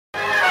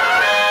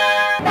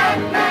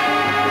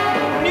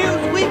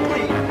News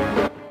Weekly.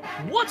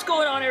 What's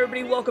going on,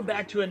 everybody? Welcome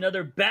back to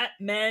another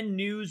Batman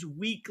News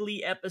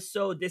Weekly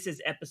episode. This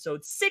is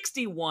episode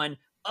 61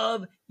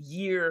 of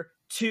year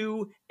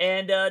 2,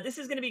 and this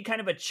is going to be kind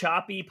of a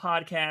choppy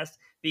podcast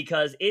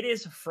because it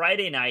is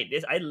Friday night.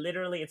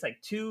 It's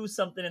like 2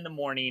 something in the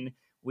morning.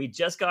 We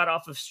just got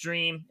off of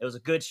stream. It was a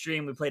good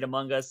stream. We played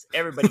Among Us.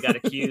 Everybody got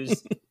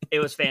accused. It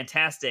was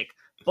fantastic.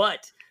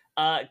 But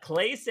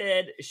Clay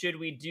said, should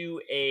we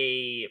do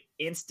a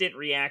instant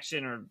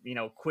reaction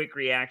or, quick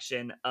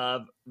reaction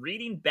of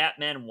reading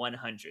Batman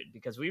 100?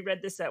 Because we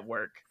read this at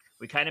work.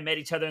 We kind of met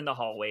each other in the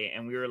hallway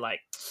and we were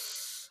like,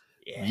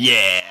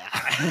 yeah.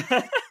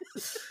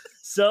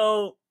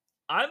 So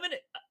I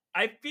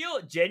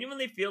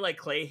genuinely feel like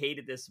Clay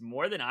hated this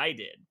more than I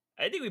did.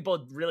 I think we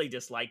both really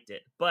disliked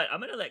it, but I'm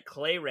going to let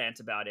Clay rant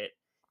about it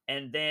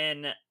and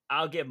then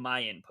I'll give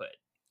my input.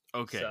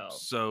 Okay.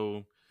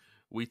 So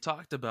we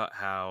talked about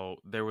how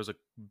there was a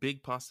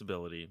big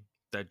possibility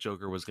that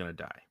Joker was going to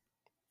die.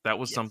 That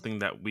was something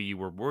that we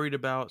were worried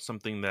about,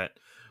 something that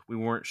we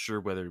weren't sure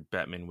whether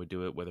Batman would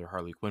do it, whether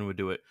Harley Quinn would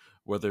do it,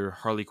 whether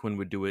Harley Quinn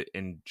would do it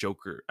and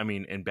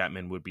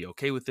Batman would be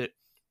okay with it.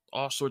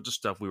 All sorts of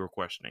stuff we were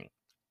questioning.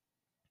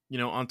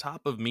 On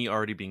top of me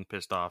already being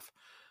pissed off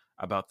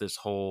about this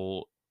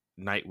whole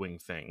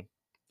Nightwing thing,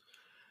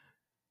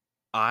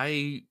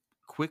 I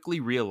quickly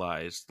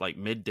realized like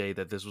midday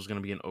that this was going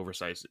to be an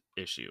oversized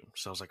issue.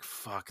 So I was like,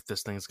 fuck,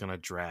 this thing's going to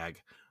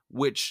drag,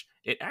 which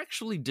it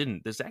actually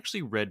didn't. This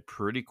actually read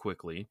pretty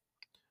quickly.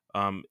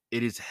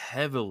 It is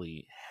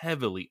heavily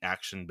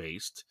action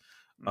based.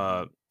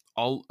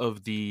 All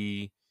of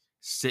the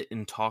sit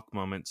and talk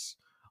moments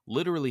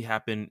literally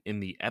happen in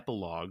the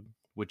epilogue,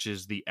 which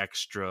is the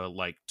extra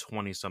like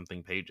 20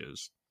 something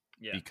pages.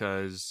 Yeah.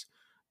 Because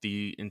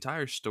the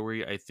entire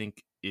story, I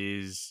think,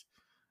 is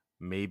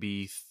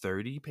maybe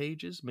 30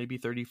 pages, maybe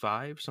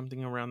 35,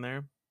 something around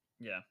there.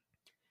 Yeah.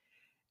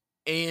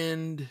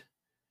 And,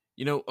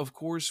 of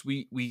course,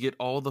 we get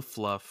all the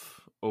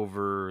fluff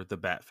over the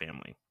Bat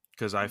family.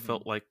 Because I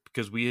felt like,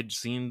 because we had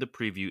seen the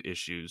preview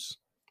issues,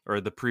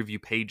 or the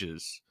preview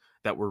pages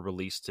that were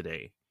released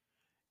today.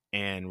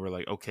 And we're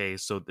like, okay,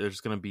 so there's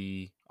going to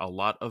be a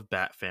lot of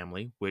Bat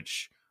family,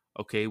 which,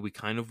 okay, we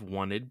kind of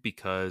wanted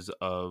because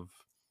of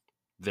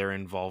their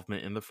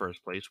involvement in the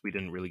first place. We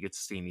didn't really get to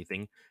see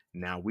anything.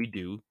 Now we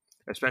do,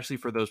 especially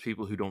for those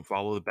people who don't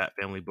follow the Bat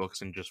family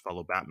books and just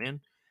follow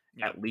Batman.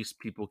 Yeah. At least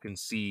people can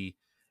see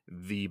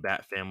the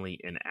Bat family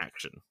in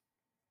action.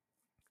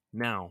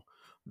 Now,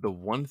 the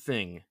one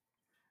thing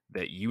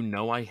that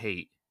I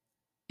hate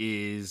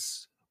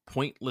is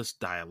pointless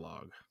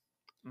dialogue.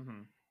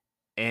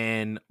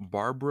 And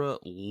Barbara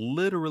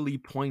literally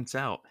points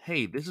out,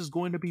 hey, this is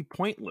going to be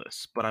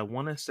pointless, but I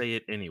want to say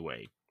it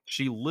anyway.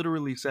 She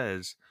literally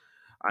says,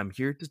 I'm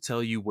here to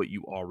tell you what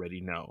you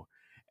already know.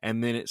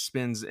 And then it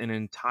spends an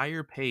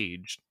entire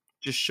page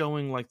just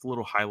showing like the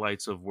little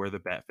highlights of where the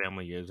Bat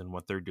family is and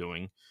what they're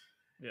doing,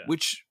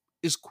 which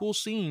is cool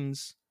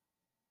scenes.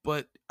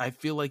 But I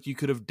feel like you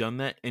could have done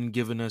that and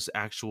given us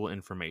actual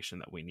information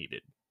that we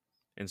needed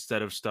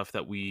instead of stuff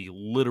that we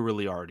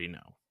literally already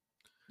know.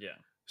 Yeah.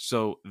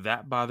 So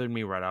that bothered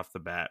me right off the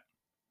bat.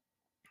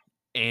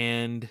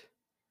 And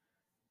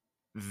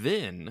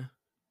then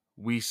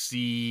we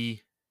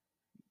see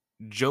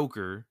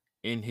Joker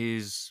in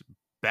his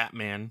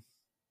Batman,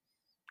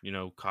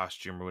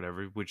 costume or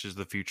whatever, which is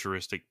the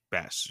futuristic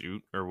bat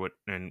suit or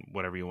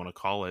whatever you want to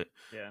call it.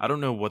 Yeah. I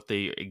don't know what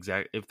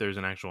if there's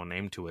an actual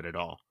name to it at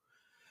all.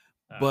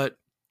 But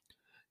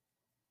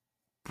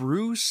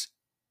Bruce,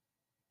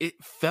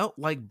 it felt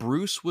like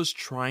Bruce was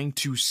trying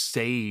to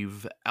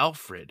save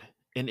Alfred.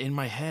 And in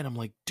my head, I'm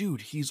like,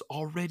 dude, he's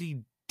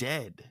already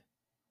dead.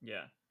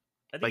 Yeah.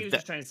 I think he was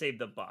just trying to save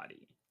the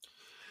body.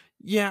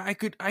 Yeah, I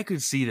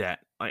could see that.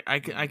 Like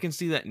I can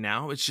see that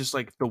now. It's just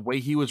like the way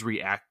he was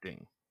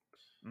reacting.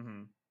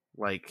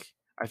 Like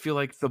I feel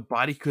like the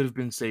body could have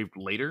been saved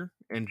later,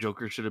 and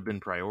Joker should have been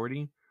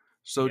priority.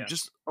 So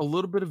just a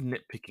little bit of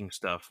nitpicking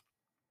stuff.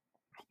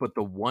 But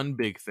the one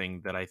big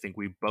thing that I think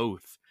we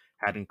both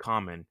had in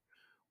common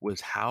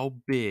was how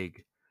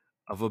big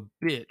of a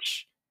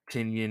bitch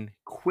Tinian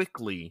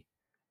quickly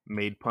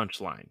made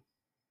Punchline.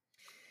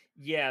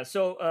 Yeah,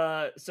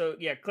 so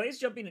Clay's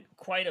jumping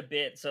quite a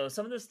bit. So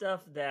some of the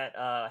stuff that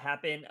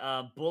happened,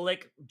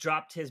 Bullock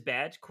dropped his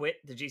badge, quit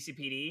the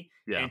GCPD,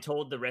 and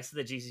told the rest of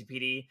the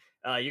GCPD,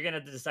 you're gonna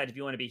have to decide if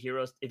you want to be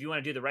heroes, if you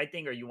want to do the right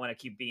thing, or you want to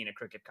keep being a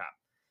crooked cop.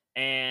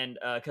 And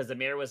because the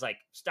mayor was like,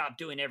 stop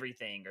doing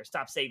everything or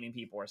stop saving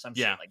people or some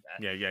shit like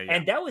that. Yeah.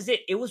 And that was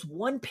it. It was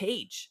one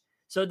page.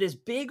 So this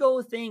big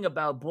old thing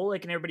about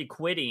Bullock and everybody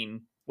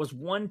quitting was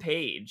one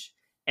page,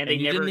 and they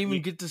didn't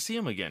even get to see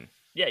him again.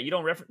 Yeah, they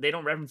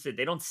don't reference it.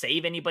 They don't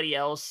save anybody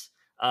else.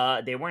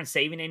 They weren't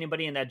saving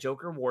anybody in that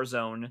Joker war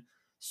zone.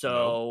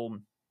 So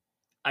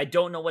I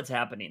don't know what's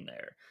happening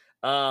there.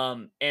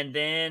 And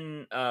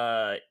then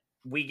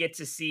we get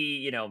to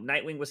see,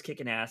 Nightwing was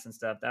kicking ass and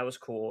stuff. That was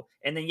cool.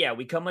 And then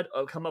we come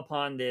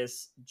upon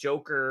this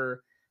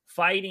Joker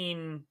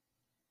fighting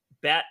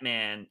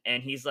Batman,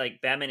 and he's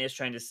like, Batman is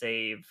trying to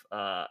save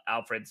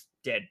Alfred's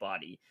dead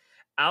body.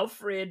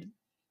 Alfred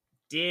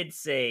did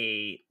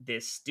say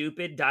this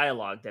stupid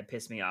dialogue that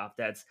pissed me off.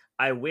 That's,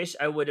 I wish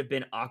I would have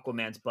been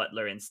Aquaman's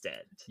butler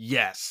instead.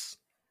 Yes.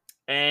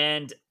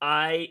 And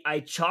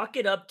I chalk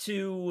it up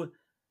to,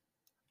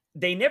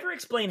 they never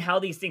explain how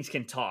these things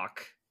can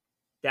talk.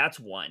 That's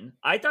one.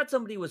 I thought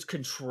somebody was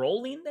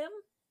controlling them,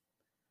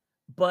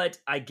 but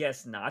I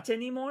guess not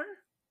anymore.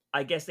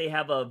 I guess they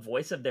have a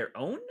voice of their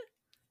own.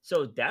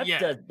 So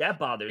that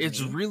bothers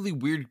It's me. really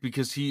weird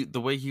because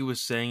the way he was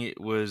saying it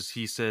was,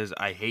 he says,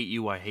 I hate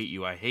you, I hate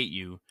you, I hate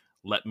you.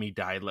 Let me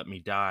die, let me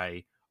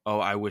die. Oh,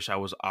 I wish I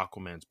was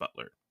Aquaman's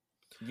butler.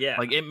 Yeah.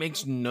 Like, it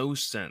makes no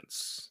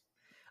sense.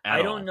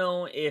 I don't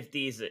know if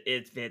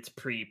it's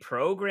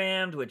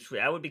pre-programmed, which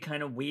that would be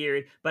kind of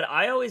weird, but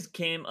I always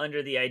came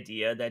under the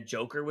idea that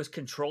Joker was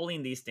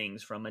controlling these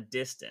things from a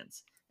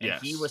distance, and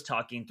he was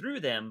talking through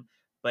them.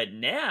 But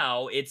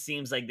now it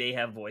seems like they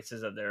have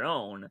voices of their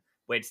own,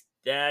 which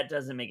that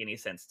doesn't make any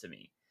sense to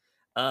me.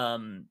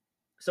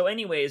 So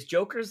anyways,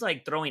 Joker's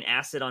like throwing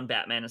acid on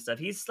Batman and stuff.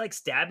 He's like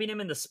stabbing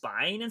him in the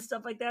spine and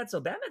stuff like that. So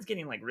Batman's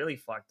getting like really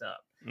fucked up.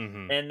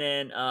 Mm-hmm. And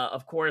then,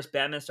 of course,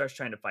 Batman starts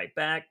trying to fight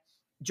back.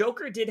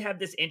 Joker did have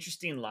this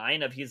interesting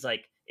line of, he's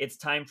like, it's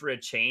time for a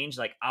change.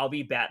 Like, I'll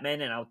be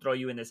Batman and I'll throw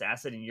you in this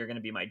acid and you're going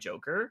to be my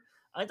Joker.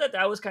 I thought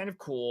that was kind of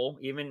cool,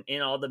 even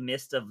in all the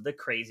midst of the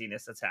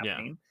craziness that's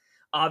happening.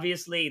 Yeah.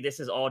 Obviously, this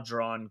is all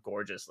drawn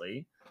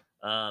gorgeously.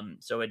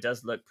 So it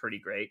does look pretty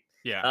great.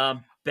 Yeah.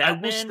 Batman,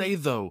 I will say,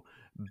 though,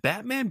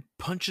 Batman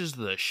punches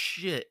the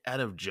shit out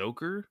of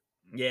Joker.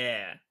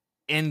 Yeah.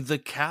 And the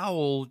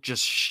cowl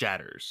just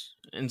shatters.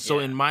 And so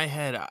in my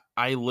head,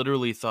 I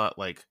literally thought,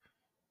 like,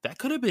 that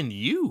could have been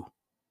you.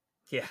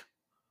 Yeah.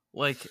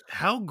 Like,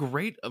 how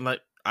great.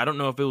 Like, I don't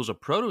know if it was a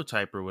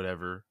prototype or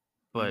whatever,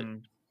 but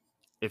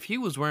if he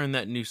was wearing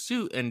that new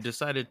suit and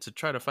decided to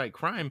try to fight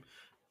crime,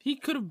 he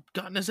could have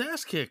gotten his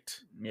ass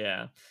kicked.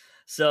 Yeah.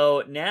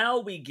 So now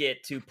we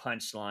get to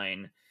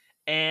Punchline.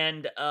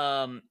 And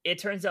it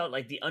turns out,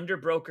 like, the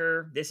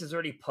Underbroker, this is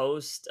already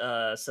post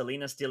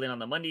Selina stealing on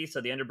the money,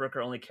 so the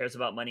Underbroker only cares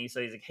about money.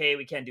 So he's like, hey,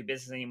 we can't do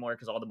business anymore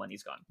because all the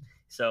money's gone.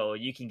 So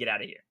you can get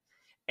out of here.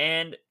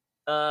 And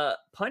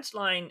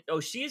Punchline,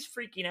 she's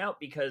freaking out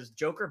because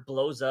Joker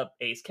blows up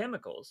Ace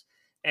Chemicals.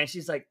 And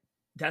she's like,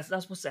 that's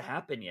not supposed to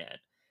happen yet.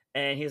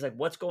 And he's like,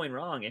 what's going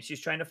wrong? And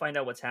she's trying to find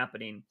out what's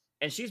happening.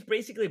 And she's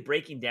basically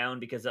breaking down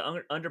because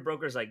the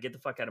Underbroker's like, get the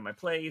fuck out of my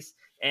place.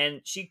 And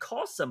she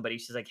calls somebody.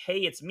 She's like, hey,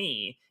 it's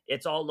me.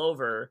 It's all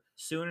over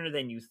sooner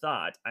than you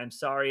thought. I'm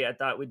sorry. I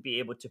thought we'd be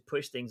able to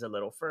push things a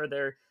little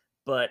further.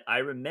 But I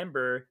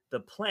remember the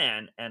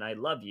plan and I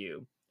love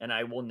you. And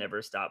I will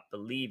never stop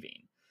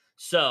believing.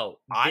 So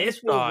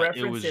this will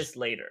reference this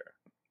later.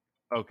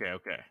 Okay.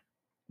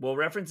 We'll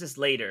reference this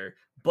later.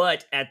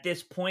 But at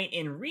this point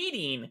in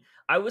reading,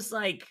 I was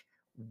like,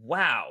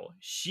 wow,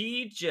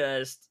 she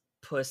just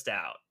pussed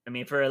out. I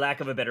mean, for lack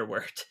of a better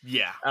word.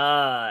 Yeah.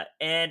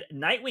 And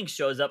Nightwing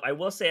shows up. I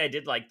will say I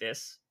did like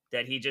this,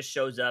 that he just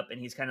shows up and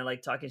he's kind of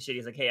like talking shit.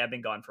 He's like, hey, I've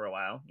been gone for a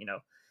while. You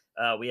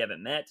know, we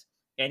haven't met.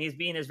 And he's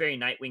being his very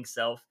Nightwing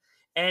self.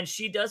 And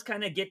she does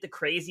kind of get the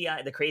crazy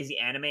eye, the crazy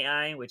anime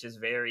eye, which is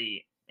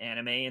very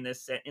anime in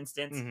this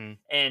instance.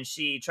 And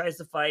she tries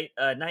to fight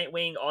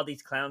Nightwing. All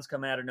these clowns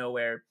come out of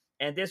nowhere.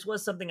 And this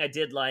was something I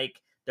did like.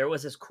 There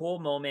was this cool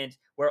moment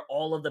where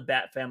all of the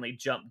Bat family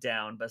jumped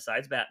down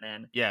besides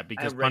Batman. Yeah,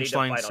 because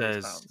Punchline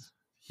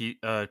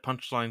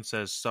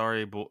says,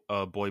 sorry,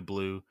 Boy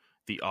Blue,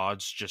 the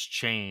odds just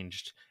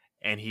changed.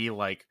 And he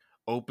like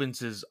opens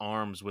his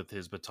arms with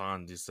his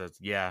batons. He says,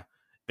 yeah,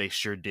 they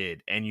sure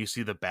did. And you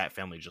see the Bat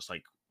family just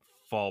like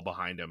fall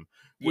behind him,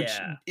 which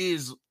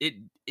is it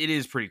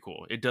is pretty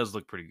cool. It does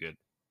look pretty good.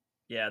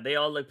 Yeah, they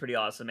all look pretty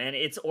awesome. And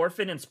it's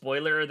Orphan and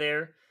Spoiler are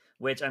there,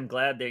 which I'm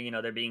glad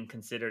they're being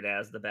considered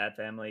as the Bat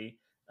family.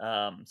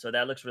 So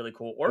that looks really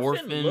cool.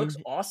 Orphan looks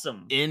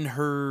awesome in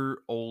her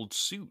old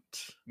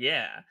suit.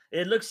 Yeah,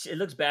 it looks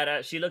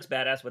badass. She looks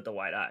badass with the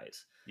white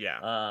eyes.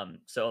 Yeah.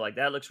 So like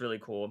that looks really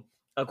cool.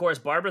 Of course,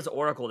 Barbara's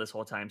Oracle this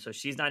whole time, so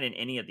she's not in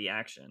any of the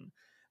action.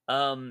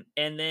 And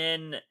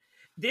then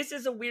this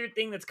is a weird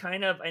thing that's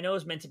kind of, I know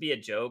it's meant to be a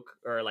joke,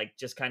 or like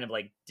just kind of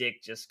like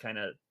Dick just kind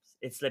of,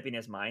 it's slipping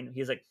his mind.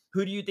 He's like,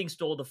 who do you think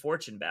stole the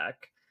fortune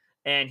back?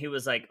 And he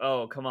was like,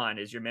 oh, come on,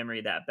 is your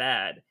memory that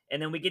bad? And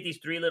then we get these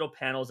 3 little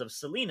panels of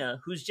Selina,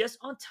 who's just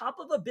on top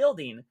of a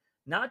building,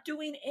 not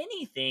doing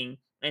anything.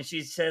 And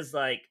she says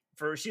like,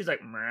 she's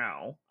like,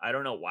 meow. I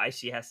don't know why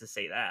she has to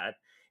say that.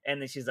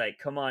 And then she's like,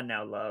 come on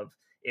now, love.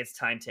 It's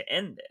time to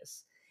end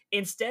this.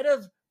 Instead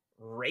of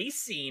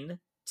racing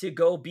to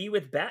go be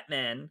with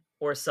Batman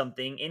or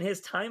something in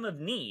his time of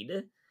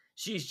need,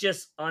 she's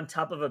just on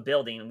top of a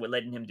building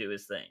letting him do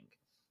his thing.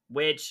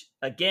 Which,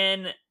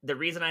 again, the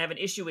reason I have an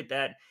issue with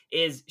that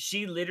is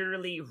she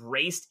literally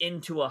raced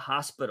into a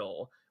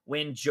hospital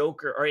when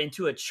Joker, or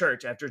into a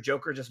church after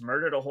Joker just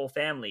murdered a whole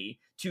family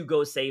to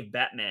go save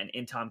Batman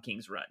in Tom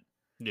King's run.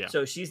 Yeah.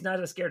 So she's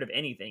not scared of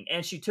anything.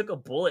 And she took a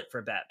bullet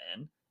for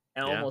Batman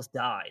and almost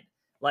died.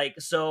 Like,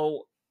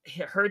 so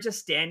her just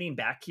standing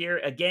back here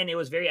again, it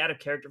was very out of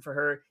character for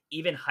her,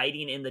 even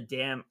hiding in the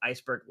damn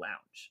iceberg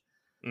lounge.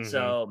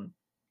 So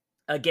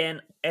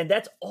again, and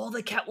that's all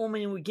the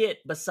Catwoman we get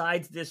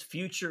besides this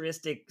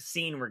futuristic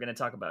scene we're going to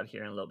talk about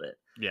here in a little bit.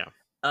 Yeah.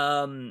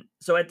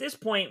 So at this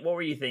point, what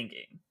were you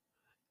thinking?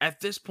 At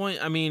this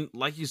point, I mean,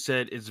 like you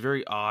said, it's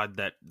very odd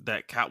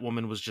that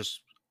Catwoman was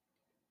just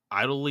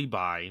idly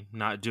by,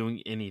 not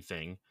doing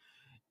anything.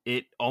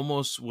 It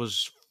almost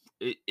was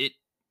it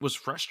was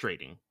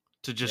frustrating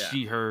to just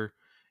see her,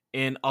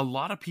 and a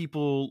lot of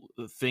people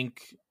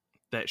think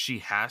that she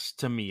has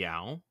to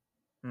meow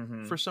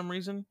for some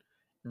reason.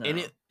 No.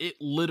 And it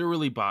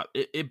literally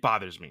it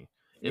bothers me.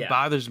 It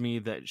bothers me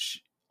that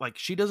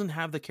she doesn't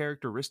have the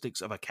characteristics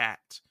of a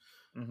cat.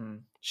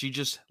 She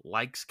just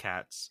likes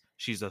cats.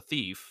 She's a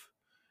thief,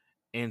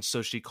 and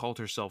so she called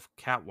herself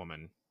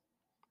Catwoman.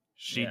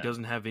 She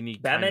doesn't have any.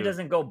 Batman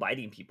doesn't go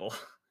biting people.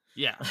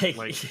 Yeah,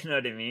 like you know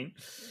what I mean.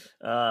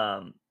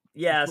 So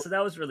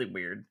that was really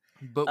weird.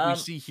 But we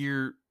see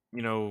here,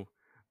 you know,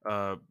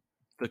 the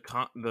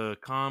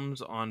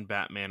comms on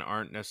Batman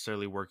aren't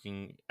necessarily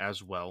working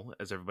as well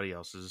as everybody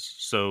else's,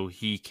 so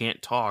he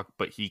can't talk,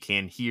 but he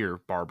can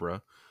hear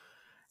Barbara.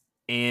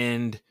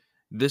 And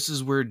this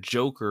is where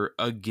Joker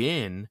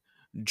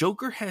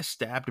has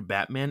stabbed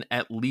Batman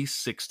at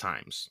least 6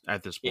 times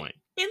at this point.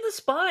 In the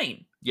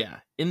spine. Yeah,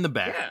 in the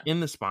back,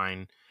 in the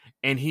spine.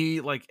 And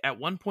he, like, at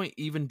one point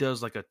even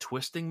does, like, a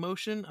twisting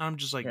motion. I'm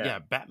just like,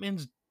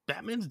 Batman's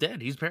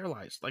dead. He's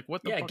paralyzed. Like,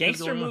 what the fuck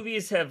gangster is going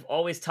movies have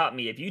always taught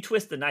me, if you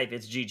twist the knife,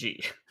 it's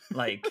GG.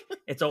 Like,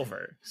 it's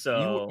over.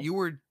 So you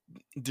were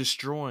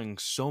destroying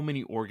so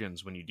many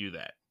organs when you do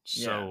that.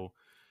 So,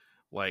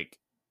 like,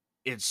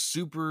 it's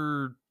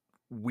super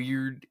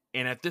weird.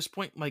 And at this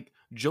point, like,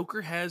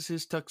 Joker has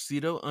his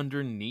tuxedo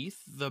underneath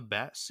the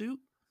bat suit.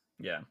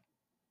 Yeah.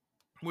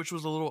 Which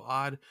was a little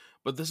odd,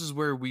 but this is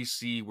where we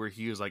see where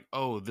he is like,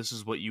 oh, this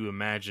is what you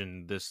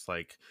imagine this,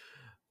 like,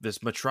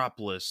 this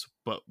metropolis,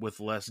 but with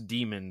less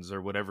demons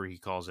or whatever he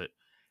calls it,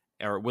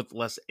 or with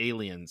less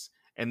aliens.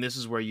 And this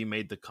is where you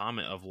made the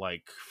comment of,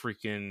 like,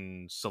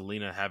 freaking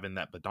Selena having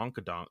that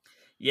badonkadonk.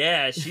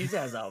 Yeah, she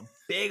has a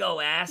big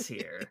ol' ass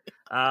here.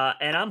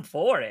 And I'm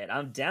for it.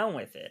 I'm down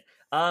with it.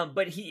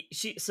 But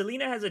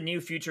Selena has a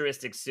new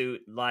futuristic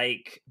suit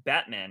like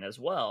Batman as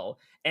well.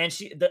 And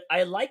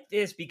I like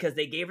this because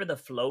they gave her the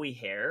flowy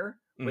hair,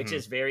 which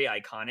is very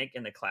iconic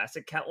in the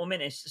classic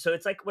Catwoman. And so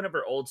it's like one of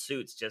her old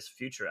suits just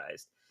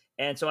futurized.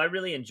 And so I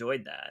really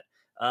enjoyed that.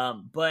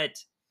 But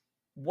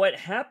what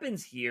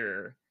happens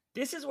here,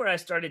 this is where I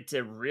started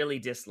to really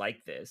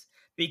dislike this,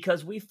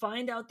 because we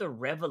find out the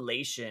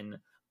revelation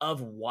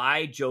of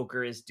why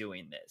Joker is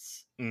doing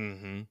this.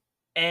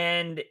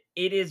 And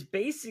it is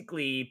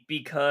basically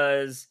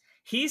because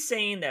he's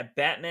saying that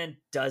Batman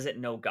doesn't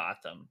know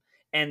Gotham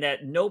and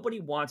that nobody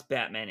wants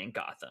Batman in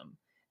Gotham.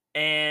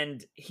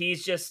 And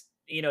he's just,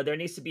 there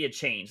needs to be a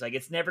change. Like,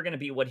 it's never going to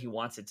be what he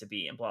wants it to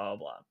be, and blah, blah,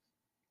 blah.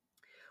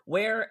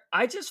 Where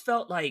I just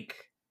felt like,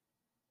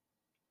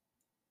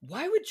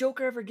 why would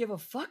Joker ever give a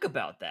fuck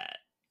about that?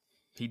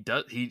 He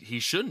does. He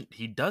shouldn't.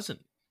 He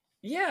doesn't.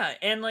 Yeah,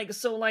 and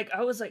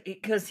I was like,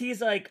 because he's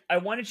like, I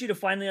wanted you to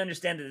finally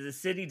understand that the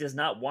city does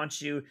not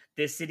want you.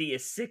 This city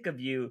is sick of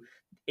you.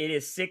 It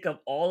is sick of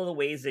all of the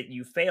ways that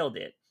you failed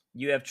it.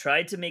 You have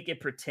tried to make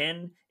it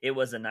pretend it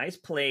was a nice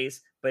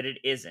place, but it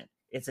isn't.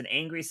 It's an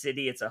angry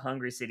city. It's a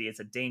hungry city. It's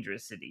a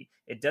dangerous city.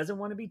 It doesn't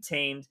want to be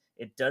tamed.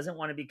 It doesn't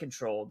want to be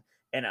controlled.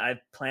 And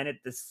I've planted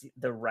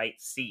the right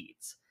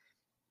seeds.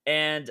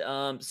 And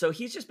so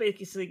he's just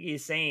basically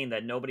saying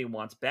that nobody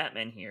wants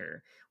Batman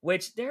here,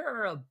 which there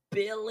are a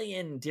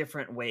billion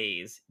different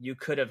ways you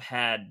could have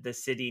had the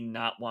city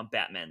not want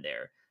Batman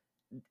there.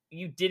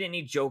 You didn't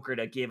need Joker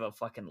to give a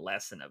fucking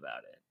lesson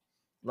about it.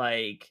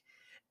 Like,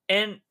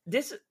 and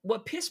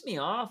what pissed me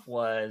off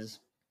was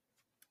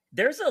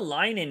there's a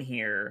line in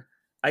here.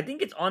 I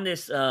think it's on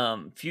this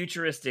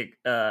futuristic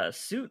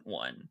suit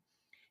one.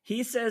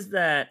 He says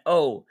that,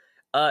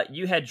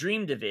 you had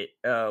dreamed of it,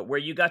 where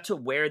you got to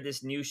wear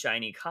this new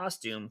shiny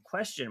costume, ?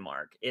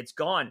 It's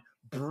gone.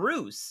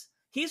 Bruce.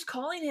 He's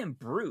calling him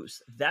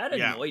Bruce. That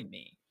annoyed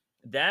me.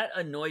 That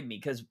annoyed me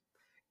because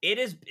it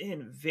has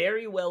been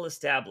very well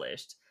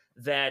established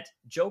that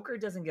Joker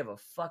doesn't give a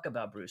fuck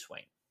about Bruce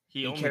Wayne.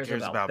 He only cares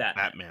about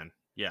Batman.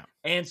 Yeah.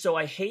 And so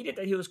I hated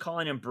that he was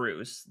calling him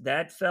Bruce.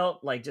 That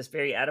felt like just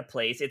very out of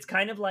place. It's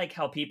kind of like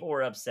how people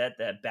were upset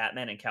that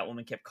Batman and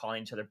Catwoman kept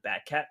calling each other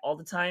Batcat all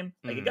the time.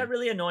 Like, it got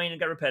really annoying and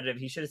got repetitive.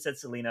 He should have said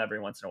Selena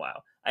every once in a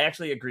while. I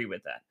actually agree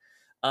with that.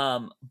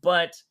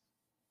 But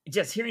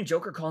just hearing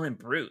Joker call him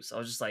Bruce, I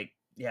was just like,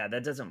 yeah,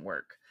 that doesn't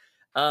work.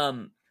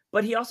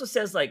 But he also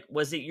says, like,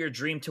 was it your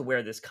dream to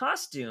wear this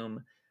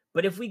costume?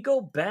 But if we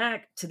go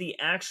back to the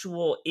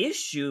actual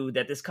issue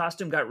that this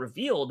costume got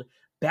revealed,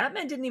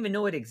 Batman didn't even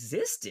know it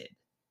existed.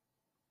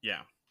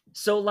 Yeah.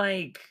 So,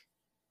 like,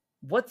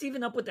 what's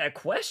even up with that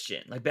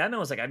question? Like, Batman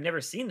was like, I've never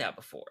seen that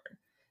before.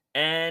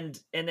 And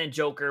then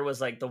Joker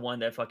was like the one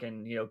that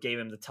fucking, gave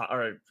him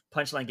or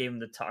Punchline gave him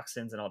the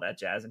toxins and all that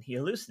jazz, and he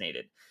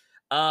hallucinated.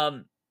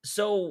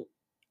 So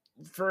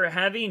for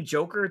having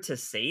Joker to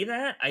say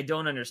that, I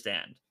don't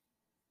understand.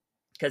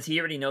 Because he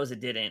already knows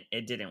it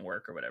didn't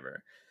work or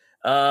whatever.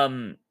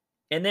 And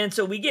then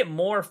so we get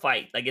more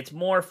fight. Like it's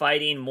more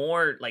fighting,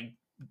 more like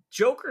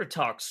Joker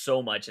talks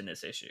so much in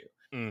this issue.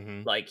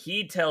 Mm-hmm. Like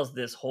he tells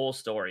this whole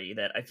story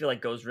that I feel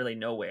like goes really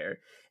nowhere.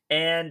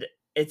 And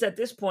it's at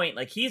this point,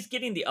 like he's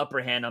getting the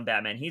upper hand on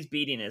Batman. He's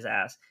beating his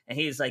ass. And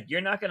he's like,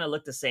 you're not gonna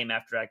look the same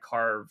after I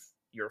carve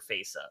your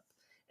face up.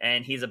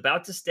 And he's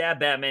about to stab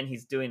Batman.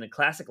 He's doing the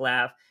classic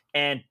laugh,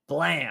 and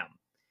blam,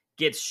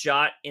 gets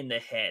shot in the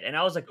head. And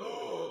I was like,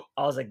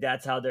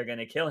 that's how they're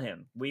gonna kill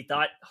him. We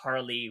thought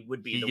Harley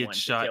would be He the gets one to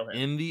shot kill him.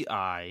 in the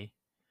eye.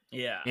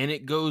 Yeah. And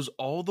it goes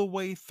all the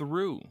way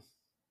through.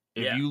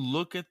 If Yeah. you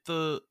look at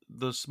the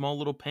small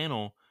little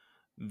panel,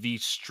 the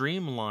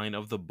streamline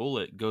of the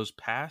bullet goes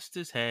past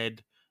his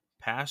head,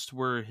 past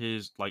where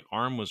his like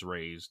arm was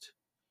raised.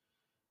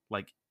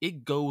 Like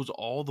it goes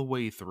all the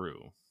way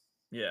through.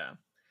 Yeah.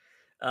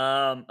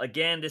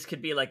 Again, this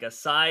could be like a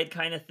side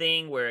kind of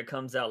thing where it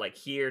comes out like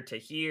here to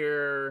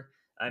here.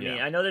 I mean,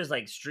 Yeah. I know there's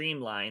like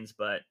streamlines,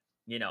 but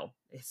you know,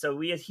 so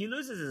he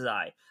loses his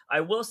eye. I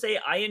will say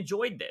I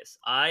enjoyed this.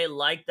 I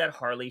like that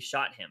Harley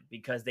shot him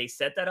because they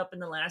set that up in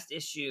the last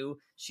issue.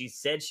 She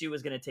said she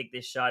was going to take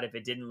this shot if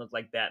it didn't look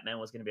like Batman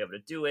was going to be able to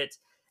do it,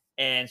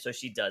 and so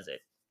she does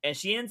it. And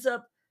she ends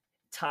up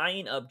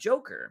tying up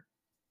Joker.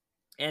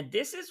 And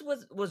this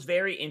was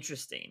very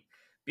interesting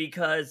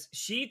because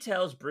she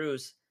tells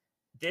Bruce,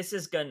 this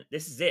is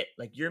it.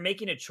 Like you're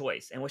making a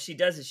choice. And what she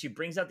does is she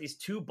brings out these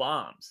 2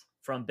 bombs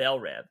from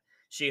Bell Rev.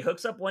 She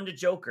hooks up one to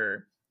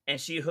Joker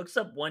and she hooks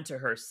up one to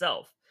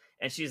herself.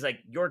 And she's like,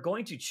 you're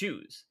going to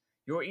choose.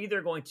 You're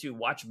either going to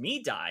watch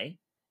me die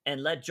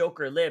and let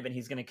Joker live and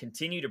he's going to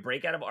continue to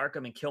break out of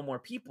Arkham and kill more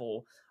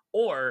people,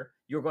 or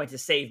you're going to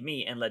save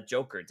me and let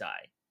Joker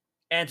die.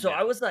 And so Yeah.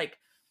 I was like,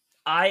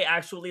 I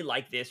actually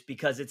like this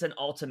because it's an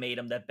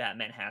ultimatum that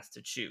Batman has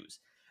to choose.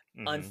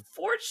 Mhm.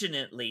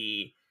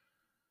 Unfortunately,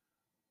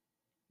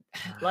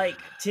 like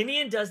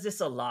Tinian does this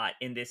a lot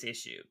in this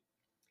issue.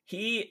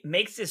 He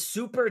makes this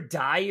super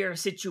dire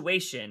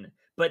situation,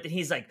 but then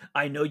he's like,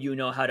 I know you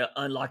know how to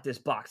unlock this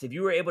box. If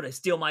you were able to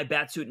steal my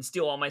batsuit and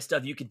steal all my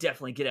stuff, you could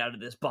definitely get out of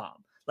this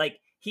bomb. Like,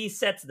 he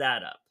sets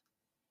that up.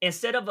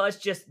 Instead of us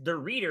just, the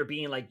reader,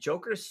 being like,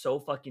 Joker's so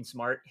fucking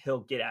smart,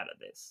 he'll get out of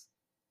this.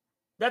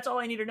 That's all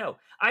I need to know.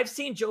 I've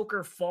seen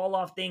Joker fall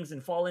off things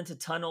and fall into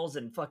tunnels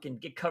and fucking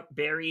get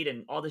buried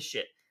and all this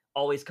shit.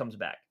 Always comes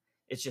back.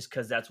 It's just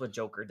because that's what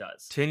Joker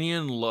does.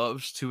 Tinian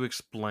loves to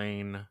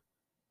explain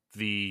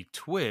the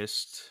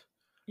twist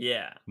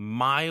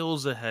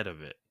miles ahead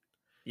of it.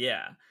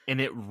 Yeah.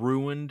 And it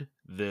ruined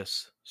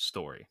this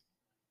story.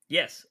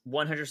 Yes,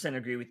 100%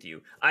 agree with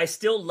you. I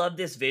still love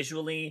this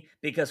visually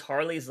because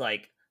Harley's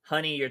like,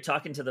 honey, you're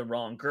talking to the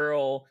wrong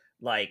girl.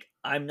 Like,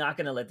 I'm not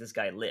going to let this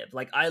guy live.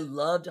 Like, I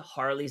loved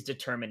Harley's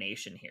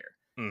determination here.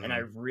 Mm-hmm. And I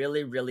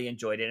really, really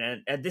enjoyed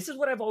it. And this is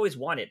what I've always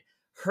wanted.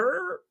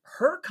 Her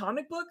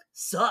comic book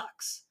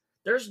sucks.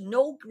 There's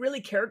no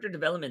really character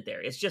development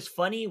there. It's just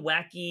funny,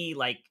 wacky,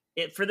 like,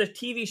 for the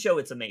TV show,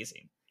 it's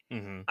amazing.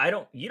 Mm-hmm.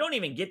 You don't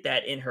even get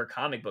that in her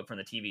comic book from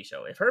the TV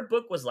show. If her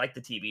book was like the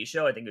TV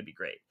show, I think it would be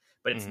great.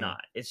 But it's not.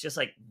 It's just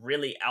like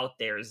really out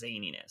there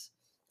zaniness.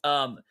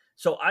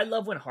 So I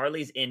love when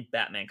Harley's in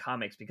Batman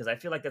comics because I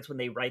feel like that's when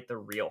they write the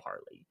real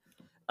Harley.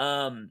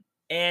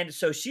 And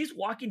so she's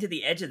walking to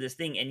the edge of this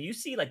thing, and you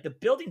see like the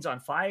building's on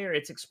fire,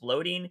 it's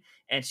exploding,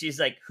 and she's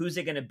like, who's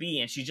it gonna be?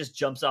 And she just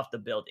jumps off the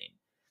building.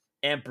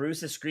 And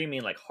Bruce is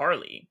screaming like,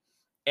 Harley.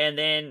 And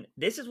then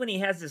this is when he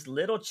has this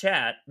little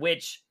chat,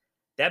 which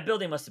that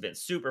building must have been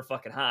super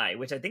fucking high,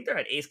 which I think they're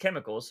at Ace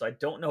Chemicals, so I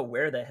don't know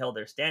where the hell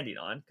they're standing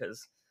on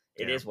because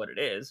it is what it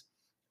is.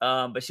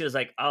 But she was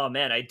like, oh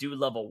man, I do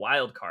love a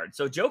wild card.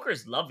 So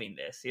Joker's loving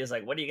this. He was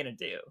like, what are you going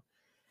to do?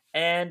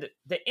 And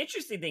the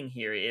interesting thing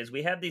here is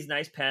we have these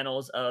nice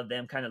panels of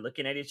them kind of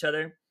looking at each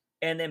other.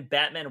 And then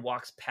Batman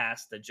walks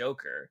past the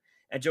Joker.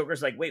 And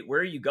Joker's like, wait,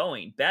 where are you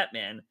going?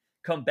 Batman,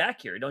 come back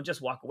here. Don't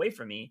just walk away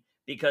from me.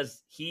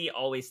 Because he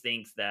always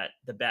thinks that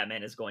the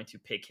Batman is going to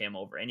pick him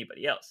over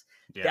anybody else.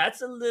 Yeah.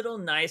 That's a little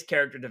nice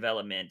character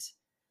development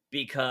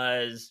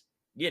because,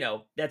 you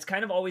know, that's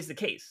kind of always the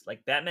case.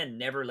 Like, Batman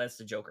never lets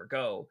the Joker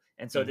go.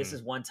 And so this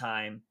is one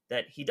time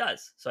that he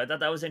does. So I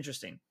thought that was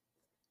interesting.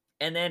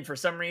 And then for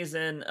some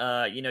reason,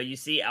 you know, you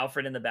see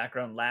Alfred in the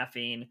background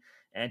laughing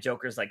and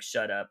Joker's like,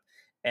 shut up.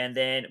 And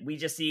then we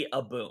just see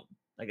a boom.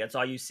 Like, that's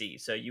all you see.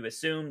 So you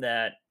assume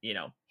that, you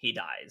know, he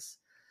dies.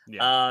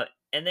 Yeah.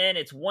 And then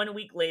it's 1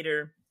 week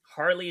later,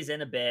 Harley's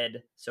in a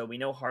bed, so we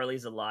know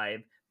Harley's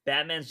alive.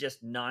 Batman's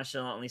just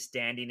nonchalantly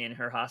standing in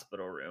her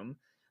hospital room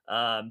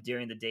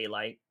during the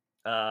daylight.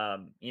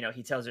 You know,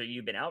 he tells her,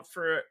 you've been out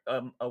for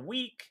a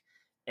week,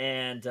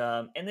 and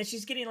then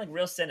she's getting like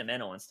real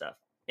sentimental and stuff.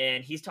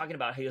 And he's talking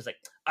about how he was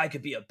like, I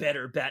could be a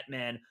better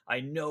Batman.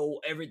 I know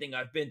everything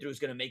I've been through is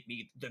going to make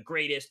me the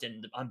greatest,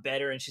 and I'm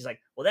better. And she's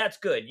like, well, that's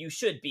good. You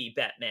should be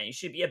Batman. You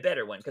should be a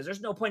better one, because there's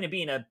no point in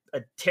being a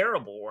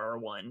terrible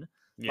one.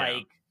 Yeah.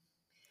 Like,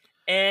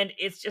 and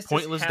it's just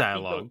pointless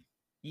dialogue.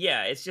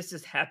 Yeah, it's just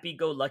this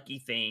happy-go-lucky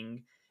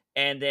thing,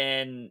 and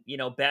then,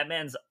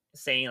 Batman's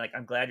saying, like,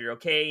 "I'm glad you're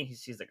okay,"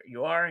 he's like,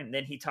 "You are?" And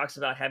then he talks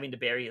about having to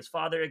bury his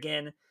father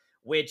again,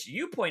 which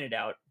you pointed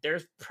out,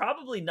 there's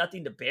probably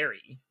nothing to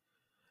bury.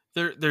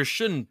 There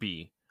shouldn't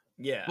be,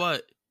 Yeah.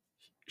 but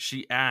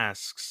she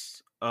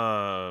asks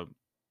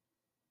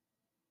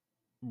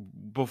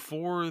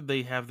before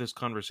they have this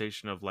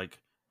conversation of like,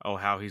 oh,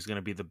 how he's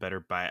gonna be the better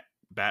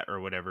bat or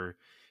whatever.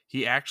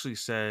 He actually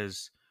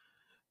says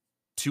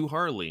to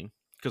Harley,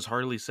 because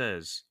Harley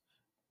says,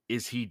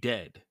 "Is he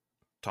dead?"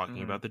 Talking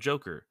Mhm. about the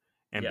Joker.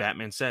 And Yeah.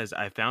 Batman says,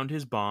 "I found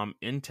his bomb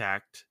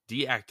intact,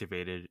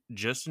 deactivated,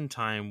 just in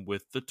time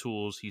with the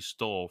tools he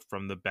stole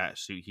from the bat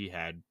suit he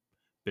had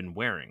been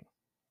wearing."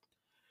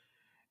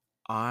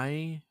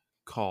 I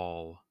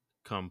call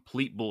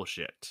complete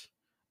bullshit.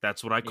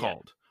 That's what I Yeah.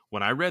 called.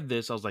 When I read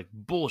this, I was like,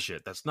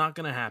 bullshit, that's not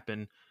going to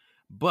happen.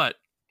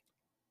 But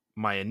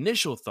my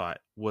initial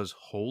thought was,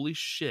 holy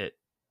shit,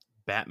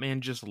 Batman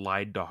just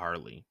lied to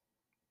Harley.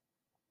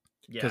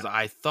 Because Yeah.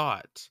 I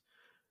thought,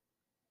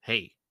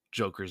 hey,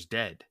 Joker's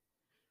dead.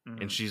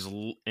 And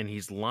Mhm.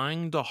 he's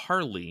lying to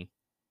Harley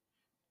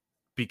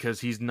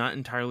because he's not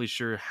entirely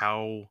sure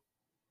how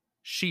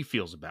she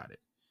feels about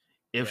it.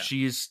 If Yeah.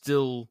 she is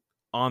still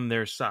on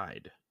their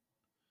side,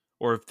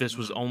 or if this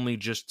was Mhm. only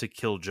just to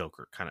kill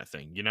Joker kind of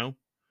thing, you know?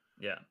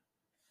 Yeah.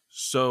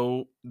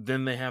 So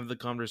then they have the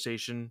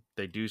conversation.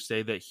 They do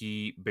say that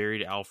he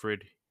buried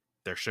Alfred.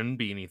 There shouldn't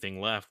be anything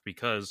left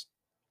because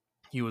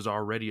he was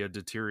already a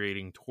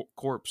deteriorating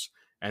corpse,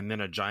 and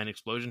then a giant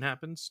explosion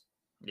happens.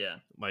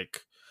 Yeah.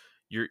 Like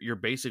you're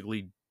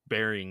basically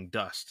burying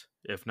dust,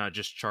 if not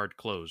just charred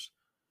clothes.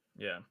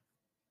 Yeah.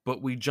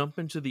 But we jump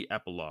into the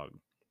epilogue,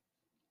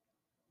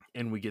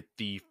 and we get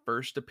the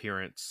first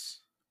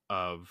appearance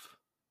of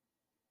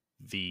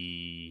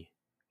the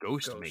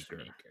Ghost Maker,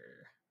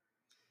 Ghostmaker.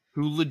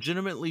 who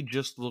legitimately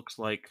just looks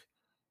like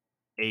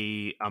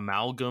a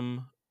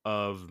amalgam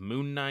of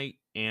Moon Knight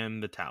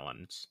and the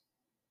Talons.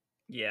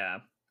 Yeah.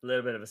 A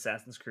little bit of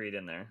Assassin's Creed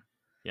in there.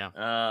 Yeah.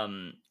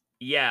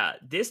 Yeah,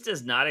 this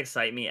does not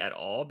excite me at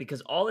all because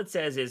all it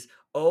says is,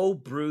 "Oh,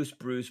 Bruce,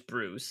 Bruce,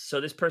 Bruce."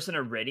 So this person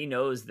already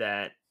knows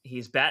that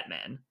he's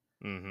Batman,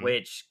 Mm-hmm.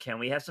 which can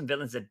we have some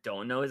villains that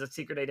don't know his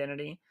secret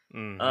identity?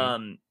 Mm-hmm.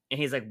 And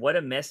he's like, "What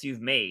a mess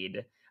you've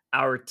made.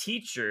 Our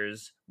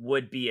teachers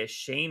would be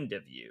ashamed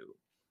of you.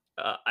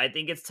 I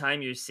think it's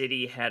time your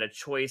city had a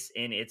choice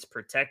in its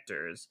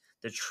protectors.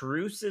 The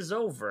truce is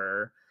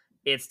over.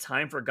 It's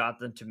time for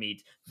Gotham to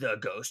meet the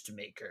Ghost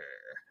Maker."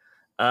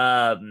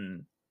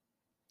 Um,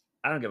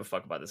 I don't give a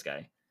fuck about this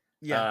guy.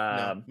 Yeah,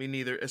 no, Um, me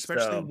neither.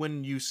 Especially so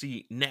when you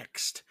see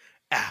next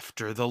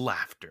after the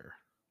laughter.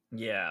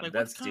 yeah, Like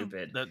that's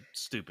stupid. that's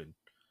stupid.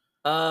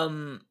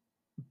 Um,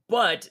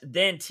 but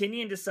then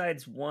Tinian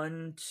decides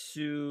 1,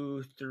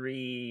 2,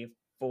 3,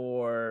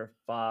 4,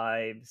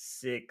 5,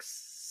 6,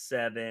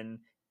 7,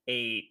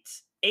 8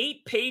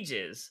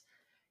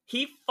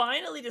 He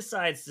finally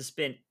decides to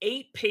spend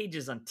 8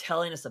 pages on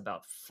telling us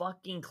about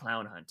fucking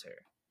Clown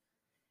Hunter.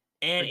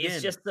 And it's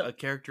Again, just the a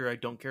character I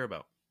don't care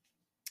about.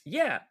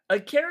 Yeah,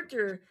 a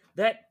character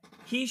that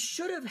he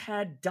should have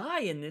had die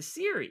in this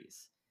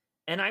series.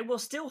 And I will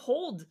still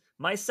hold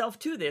myself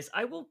to this.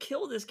 I will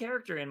kill this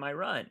character in my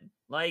run.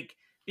 Like,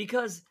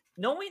 because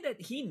knowing that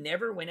he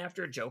never went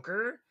after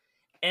Joker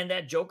and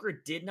that Joker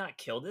did not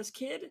kill this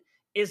kid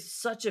is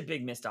such a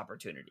big missed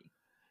opportunity.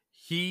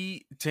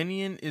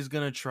 Tinian is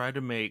gonna try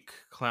to make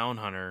Clown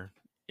Hunter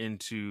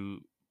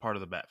into part of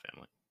the Bat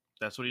family.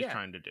 That's what he's Yeah,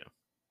 trying to do.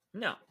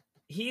 no.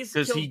 He's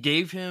Because killed. he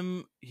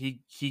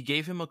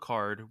gave him a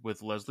card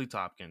with Leslie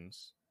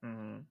Tompkins,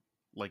 Mhm.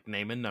 like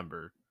name and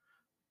number,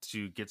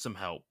 to get some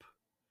help.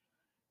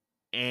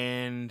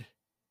 And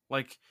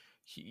like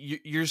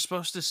you're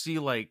supposed to see,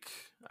 like,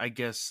 I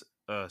guess,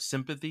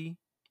 sympathy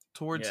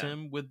towards Yeah,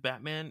 him with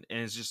Batman, and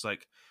it's just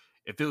like,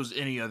 if it was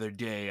any other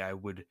day, I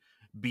would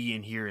be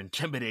in here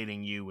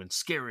intimidating you and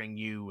scaring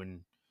you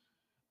and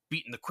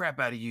beating the crap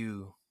out of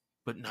you,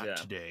 but not yeah,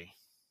 today.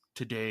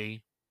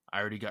 Today, I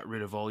already got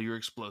rid of all your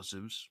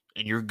explosives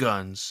and your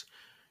guns.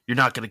 You're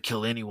not going to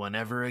kill anyone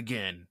ever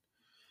again.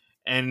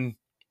 And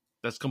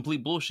that's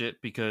complete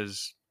bullshit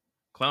because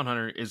Clown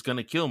Hunter is going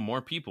to kill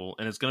more people,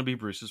 and it's going to be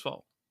Bruce's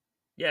fault.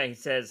 yeah. He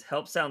says,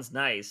 "Help sounds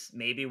nice.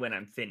 Maybe when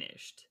I'm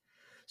finished."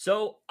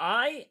 So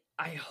I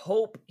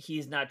hope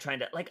he's not trying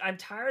to, like, I'm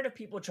tired of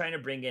people trying to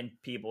bring in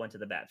people into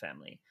the Bat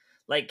family.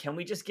 Like, can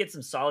we just get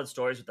some solid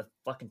stories with the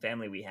fucking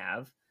family we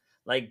have?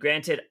 Like,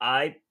 granted,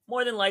 I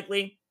more than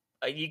likely,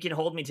 you can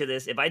hold me to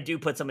this. If I do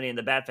put somebody in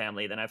the Bat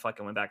family, then I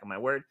fucking went back on my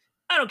word.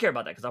 I don't care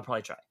about that because I'll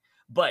probably try.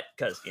 But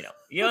because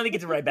you only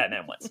get to write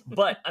Batman once.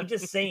 But I'm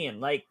just saying,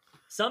 like,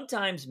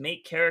 sometimes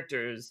make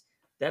characters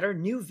that are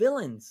new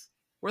villains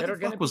Where that the are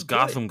gonna fuck be was good.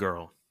 Gotham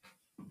Girl?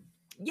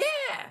 Yeah.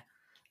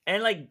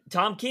 And like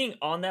Tom King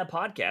on that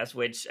podcast,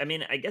 which I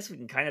mean, I guess we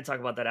can kind of talk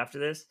about that after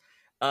this.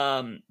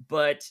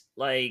 But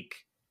like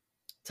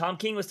Tom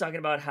King was talking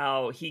about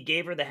how he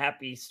gave her the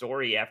happy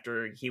story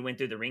after he went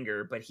through the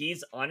ringer, but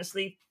he's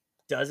honestly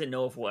doesn't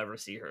know if we'll ever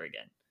see her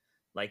again.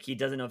 Like he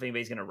doesn't know if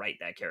anybody's gonna write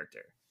that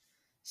character.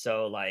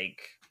 So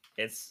like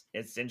it's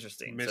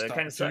interesting. Missed So it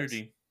kind of sucks.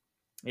 opportunity.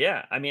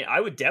 Yeah, I mean, I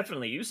would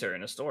definitely use her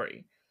in a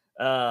story.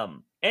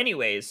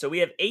 Anyways, so we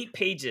have 8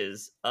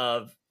 pages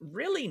of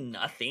really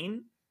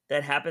nothing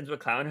that happens with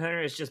Clown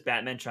Hunter. It's just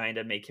Batman trying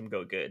to make him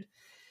go good.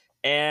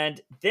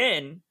 And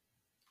then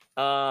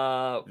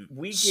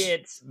we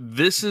get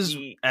This is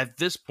at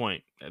this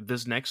point,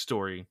 this next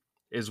story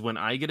is when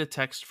I get a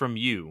text from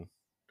you,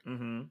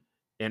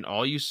 and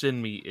all you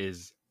send me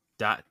is ...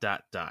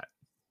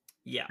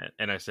 Yeah.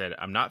 And I said,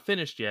 I'm not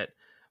finished yet,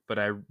 but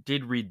I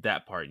did read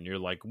that part. And you're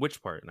like,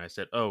 which part? And I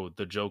said, oh,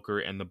 the Joker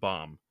and the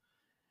bomb.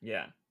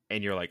 Yeah.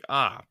 And you're like,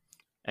 ah.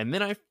 And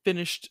then I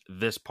finished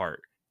this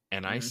part,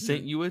 and I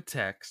sent you a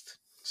text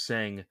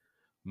saying,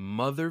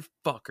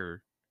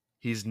 motherfucker,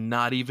 he's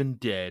not even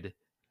dead.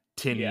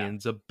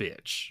 Tinian's a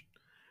bitch.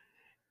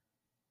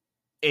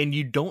 And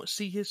you don't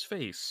see his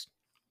face.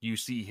 You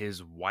see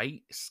his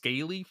white,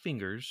 scaly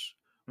fingers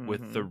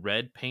with the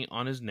red paint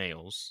on his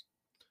nails.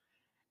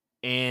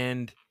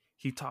 And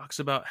he talks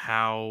about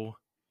how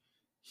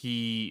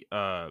he's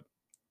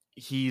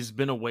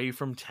been away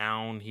from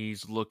town.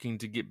 He's looking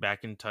to get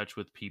back in touch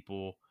with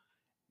people.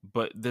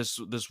 But this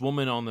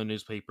woman on the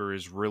newspaper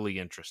is really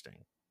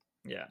interesting.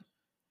 Yeah.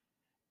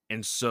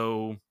 And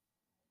so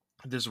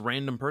this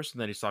random person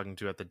that he's talking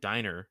to at the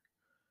diner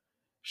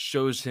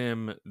shows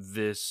him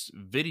this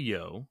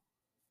video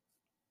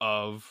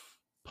of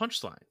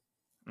Punchline.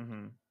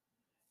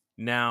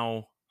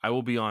 Now, I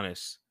will be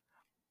honest.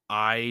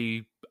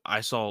 I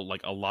saw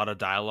like a lot of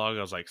dialogue.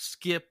 I was like,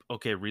 skip.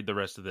 Okay, read the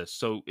rest of this.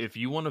 So if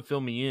you want to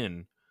fill me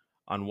in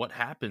on what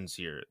happens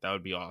here, that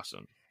would be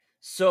awesome.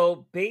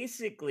 So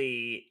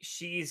basically,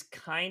 she's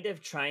kind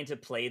of trying to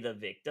play the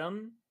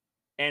victim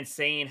and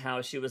saying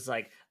how she was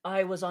like,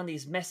 I was on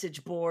these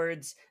message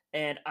boards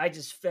and I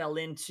just fell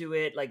into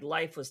it. Like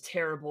life was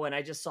terrible. And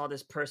I just saw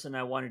this person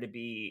I wanted to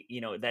be,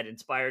 you know, that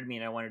inspired me.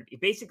 And I wanted to be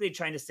basically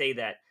trying to say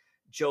that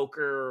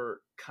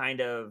Joker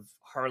kind of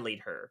Harley'd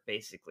her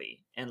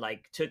basically and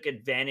like took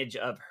advantage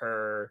of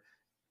her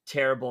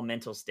terrible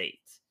mental state.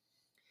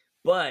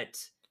 But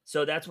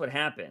so that's what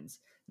happens.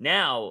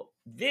 Now,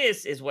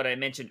 this is what I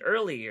mentioned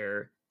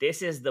earlier.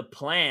 This is the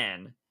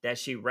plan that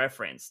she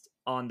referenced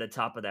on the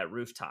top of that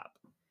rooftop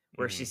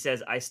where she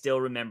says, I still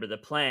remember the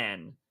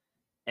plan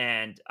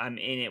and I'm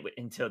in it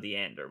until the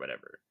end or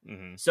whatever.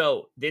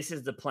 So this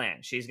is the plan.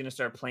 She's going to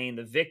start playing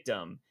the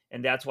victim.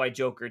 And that's why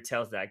Joker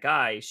tells that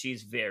guy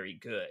she's very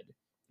good.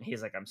 And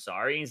he's like, I'm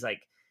sorry. He's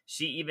like,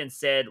 she even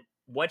said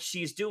what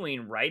she's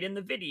doing right in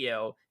the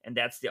video. And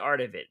that's the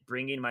art of it,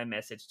 bringing my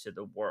message to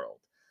the world.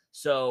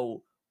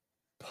 So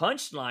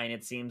Punchline,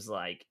 it seems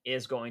like,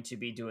 is going to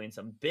be doing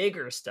some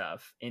bigger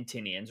stuff in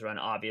Tinian's run,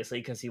 obviously,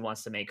 because he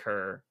wants to make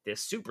her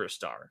this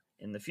superstar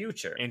in the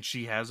future. And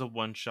she has a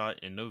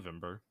one-shot in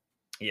November.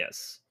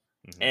 Yes.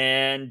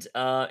 And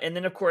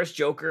then, of course,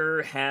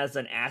 Joker has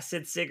an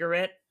acid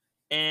cigarette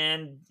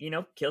and, you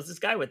know, kills this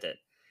guy with it.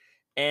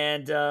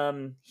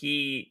 And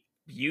he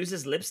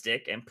uses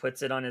lipstick and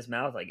puts it on his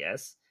mouth, I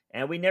guess.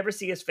 And we never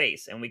see his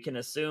face. And we can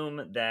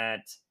assume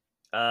that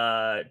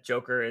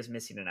Joker is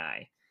missing an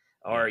eye.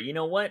 Or, you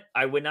know what?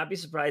 I would not be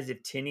surprised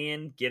if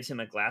Tinian gives him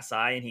a glass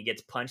eye and he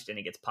gets punched and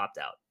it gets popped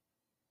out.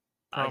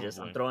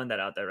 I'm throwing that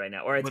out there right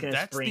now. Or it's going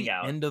to spring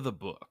out. That's the end of the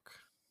book.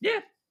 Yeah.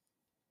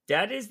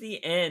 That is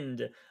the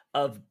end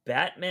of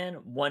Batman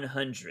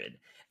 100.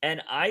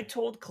 And I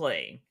told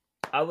Clay,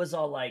 I was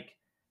all like,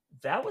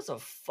 that was a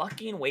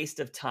fucking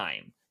waste of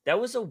time. That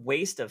was a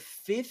waste of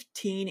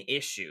 15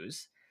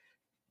 issues.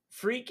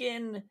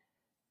 Freaking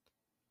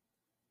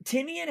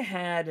Tinian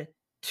had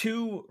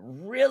 2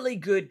 really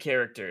good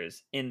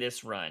characters in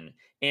this run,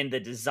 in the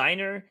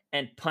Designer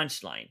and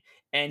Punchline,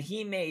 and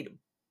he made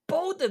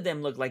both of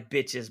them look like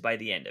bitches by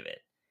the end of it.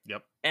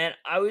 Yep. And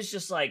I was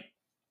just like,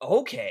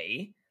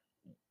 okay,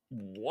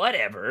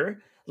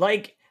 whatever.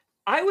 Like,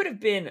 it would have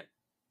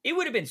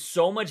been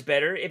so much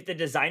better if the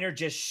Designer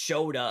just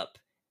showed up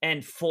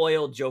and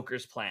foiled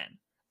Joker's plan.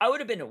 I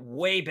would have been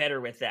way better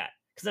with that.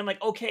 Because I'm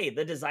like, okay,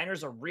 the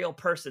Designer's a real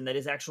person that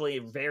is actually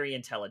very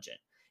intelligent.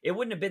 It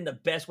wouldn't have been the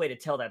best way to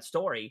tell that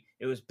story.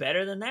 It was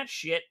better than that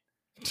shit.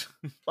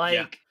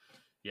 Like,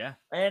 yeah.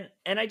 And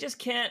I just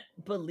can't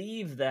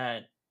believe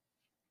that.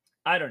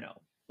 I don't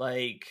know.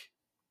 Like,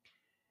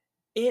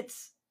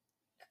 it's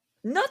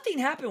nothing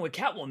happened with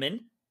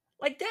Catwoman.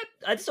 Like that.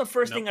 That's the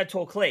first thing I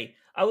told Clay.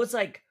 I was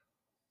like,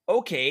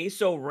 okay,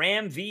 so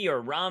Ram V or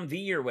Ram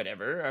V or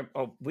whatever.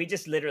 We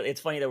just literally.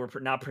 It's funny that we're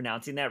not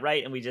pronouncing that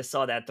right, and we just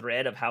saw that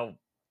thread of how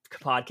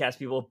podcast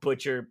people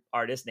butcher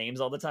artist names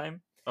all the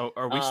time. Oh,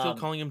 are we still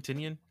calling him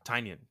Tinian?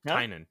 Tynan.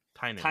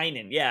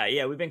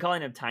 Yeah. We've been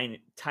calling him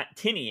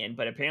Tinian,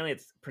 but apparently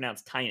it's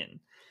pronounced Tynan.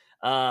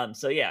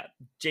 So yeah,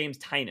 James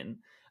Tynan.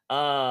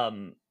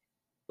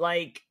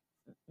 Like,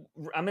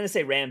 I'm gonna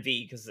say Ram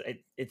V because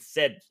it's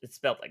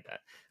spelled like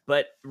that.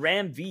 But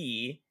Ram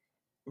V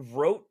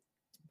wrote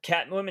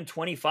Catwoman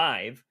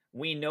 25.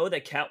 We know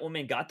that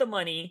Catwoman got the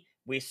money.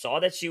 We saw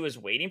that she was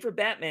waiting for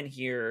Batman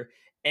here,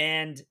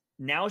 and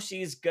now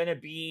she's gonna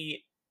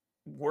be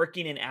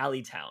working in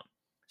Alleytown.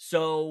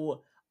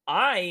 So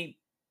I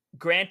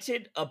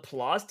granted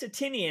applause to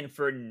Tinian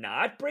for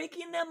not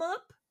breaking them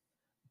up,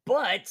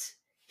 but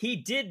he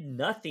did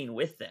nothing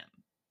with them.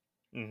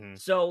 Mm-hmm.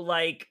 So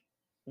like,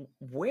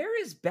 where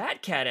is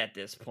Batcat at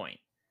this point?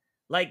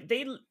 Like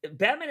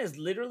Batman has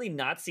literally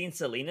not seen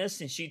Selina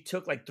since she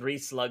took like 3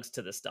 slugs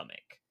to the stomach.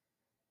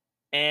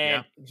 Yeah.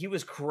 And he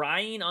was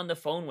crying on the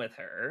phone with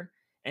her,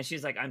 and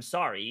she's like, "I'm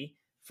sorry."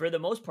 For the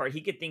most part,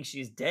 he could think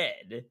she's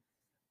dead,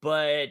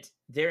 but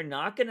they're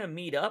not going to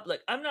meet up.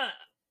 Like, I'm not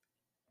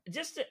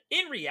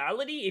in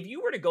reality, if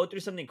you were to go through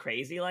something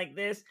crazy like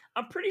this,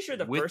 I'm pretty sure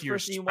the With first your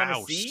person you want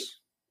to see, spouse.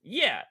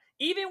 yeah,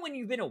 even when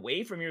you've been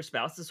away from your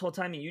spouse this whole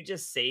time and you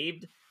just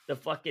saved the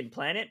fucking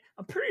planet,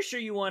 I'm pretty sure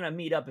you want to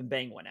meet up and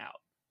bang one out.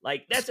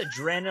 Like, that's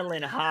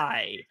adrenaline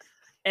high.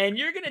 And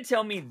you're going to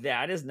tell me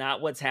that is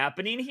not what's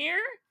happening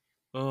here?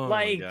 Oh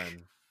my Like, god.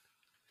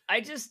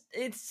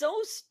 it's so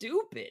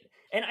stupid.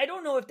 And I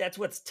don't know if that's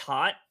what's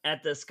taught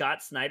at the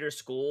Scott Snyder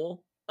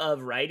School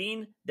of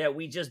Writing, that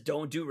we just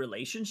don't do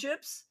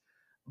relationships.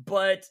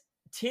 But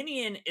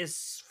Tinian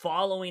is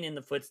following in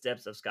the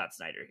footsteps of Scott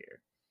Snyder here,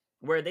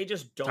 where they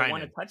just don't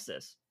want to Tynan. touch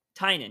this.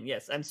 Tynan,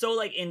 yes. I'm so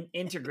like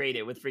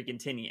integrated with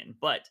freaking Tinian.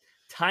 But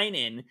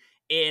Tynan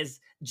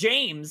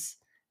James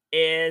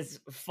is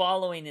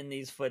following in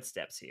these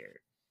footsteps here.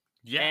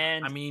 Yeah, I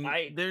And mean,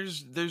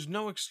 there's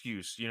no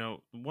excuse. You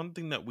know, one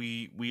thing that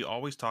we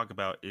always talk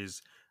about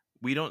is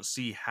we don't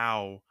see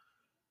how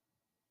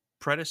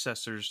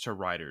predecessors to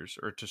writers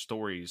or to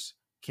stories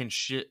can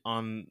shit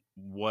on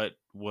what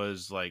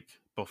was like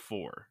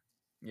before.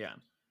 yeah.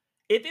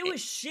 If it It-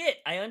 was shit,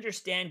 I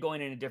understand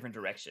going in a different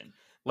direction.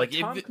 But like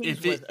Tom King's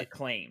if was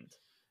acclaimed.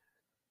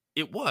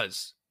 it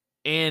was,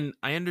 and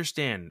I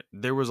understand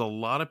there was a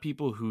lot of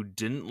people who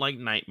didn't like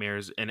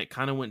Nightmares, and it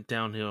kind of went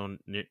downhill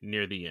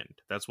near the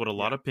end. That's what a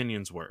lot Yeah. of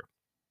opinions were.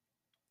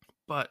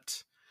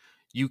 But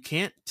you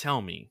can't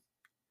tell me,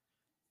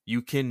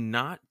 you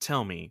cannot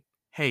tell me,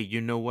 hey,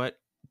 you know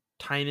what,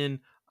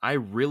 Tynan, I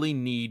really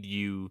need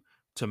you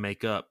to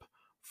make up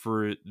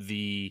for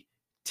the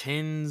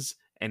tens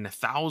and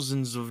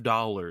thousands of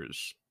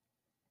dollars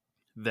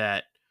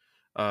that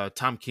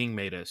Tom King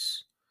made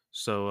us.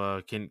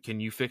 So can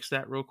you fix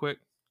that real quick?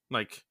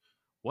 Like,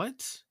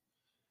 what?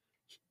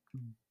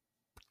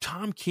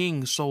 Tom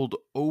King sold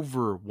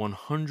over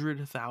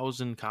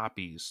 100,000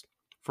 copies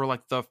for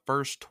like the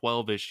first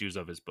 12 issues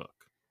of his book.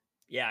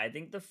 Yeah, I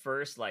think the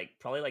first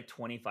probably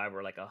 25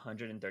 were like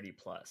 130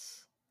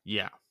 plus.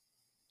 Yeah.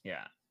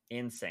 Yeah,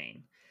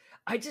 insane.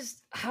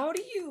 How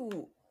do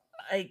you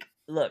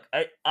look,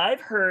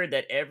 I've heard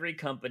that every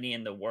company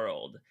in the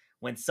world,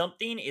 when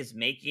something is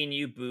making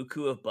you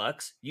buku of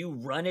bucks, you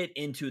run it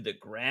into the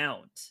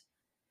ground.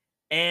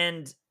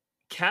 And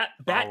A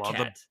la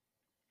the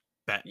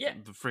Batcat. Yeah,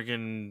 the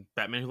friggin'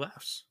 Batman Who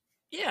Laughs.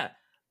 yeah.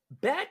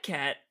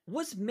 Batcat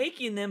was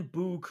making them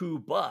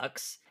buku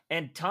bucks,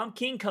 and Tom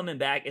King coming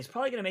back is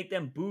probably gonna make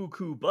them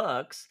buku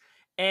bucks,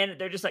 and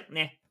they're just like,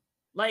 nah.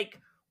 Like,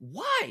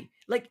 why?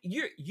 Like,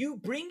 you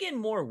bring in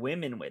more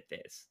women with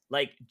this,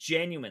 like,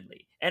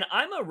 genuinely. And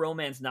I'm a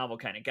romance novel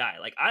kind of guy.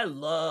 Like, I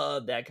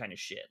love that kind of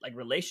shit. Like,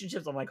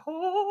 relationships, I'm like,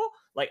 oh,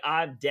 like,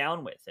 I'm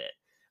down with it.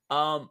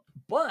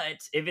 But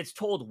if it's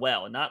told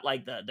well, not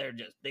like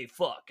they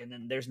fuck and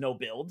then there's no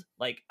build.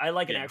 Like, I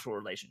like an Yeah. actual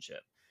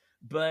relationship.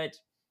 But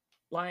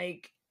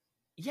like,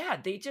 yeah,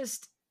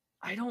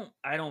 I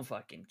don't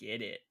fucking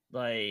get it.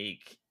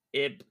 Like,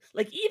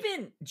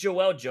 even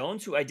Joelle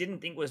Jones, who I didn't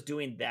think was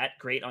doing that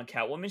great on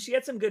Catwoman, she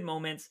had some good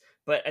moments,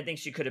 but I think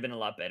she could have been a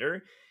lot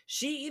better.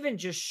 She even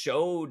just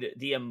showed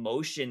the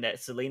emotion that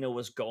Selina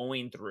was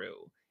going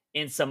through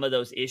in some of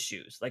those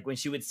issues, like when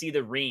she would see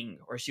the ring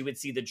or she would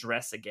see the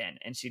dress again,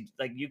 and she,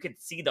 like, you could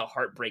see the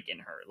heartbreak in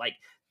her. Like,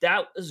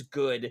 that was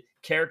good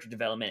character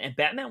development, and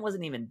Batman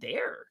wasn't even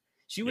there.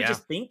 She would Yeah.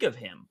 just think of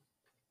him,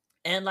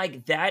 and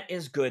like, that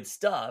is good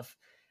stuff.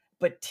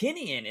 But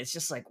Tinian is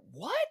just like,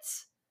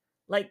 what?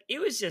 Like, it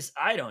was just,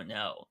 I don't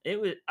know.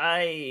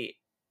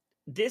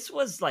 This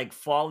was like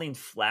falling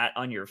flat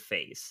on your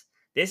face.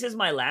 This is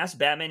my last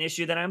Batman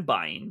issue that I'm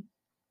buying,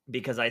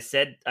 because I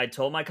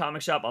told my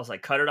comic shop, I was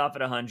like, cut it off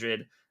at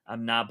 100.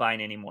 I'm not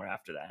buying any more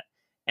after that.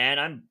 And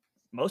I'm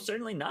most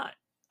certainly not.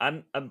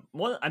 I'm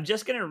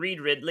just gonna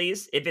read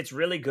Ridley's. If it's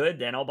really good,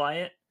 then I'll buy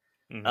it.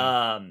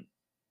 Mm-hmm.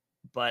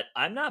 But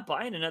I'm not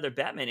buying another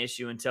Batman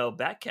issue until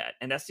Batcat,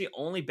 and that's the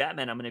only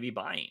Batman I'm going to be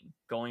buying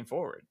going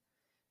forward.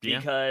 Yeah.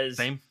 Because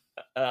Same.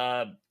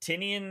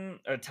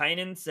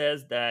 Tynan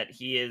says that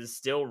he is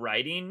still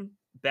writing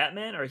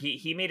Batman, or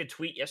he made a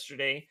tweet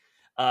yesterday,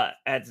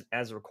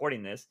 as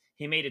recording this,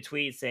 he made a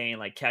tweet saying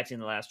like catching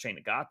the last train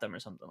to Gotham or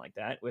something like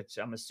that, which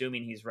I'm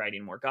assuming he's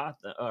writing more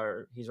Gotham,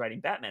 or he's writing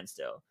Batman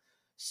still.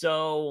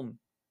 So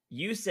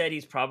you said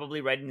he's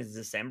probably writing his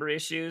December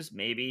issues,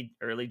 maybe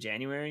early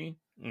January.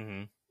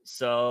 Mm-hmm.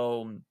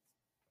 So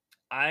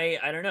I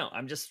don't know.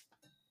 I'm just,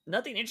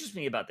 nothing interests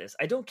me about this.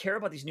 I don't care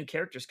about these new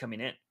characters coming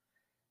in.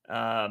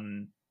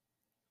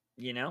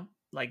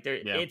 Like,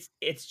 Yeah.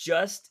 it's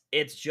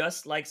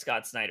just like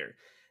Scott Snyder.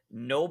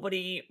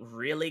 Nobody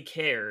really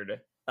cared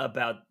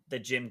about the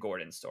Jim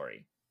Gordon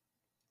story.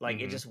 Like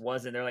it Mhm. just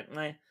wasn't. They're like,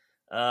 meh.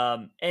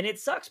 And it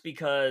sucks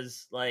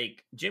because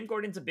like Jim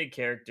Gordon's a big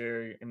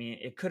character. I mean,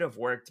 it could have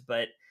worked,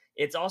 but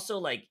it's also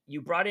like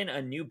you brought in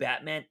a new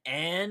Batman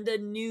and a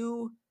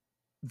new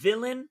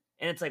villain,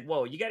 and it's like,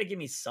 whoa, you got to give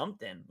me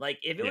something. Like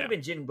if it would have Yeah.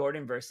 been Jim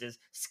Gordon versus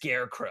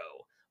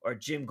Scarecrow or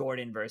Jim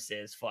Gordon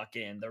versus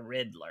fucking the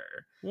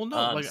Riddler. Well,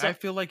 no, like So I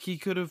feel like he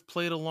could have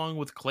played along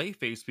with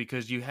Clayface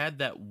because you had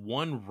that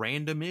one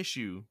random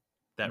issue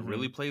that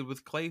really mhm. played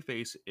with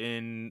Clayface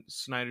in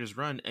Snyder's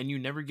run, and you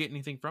never get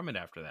anything from it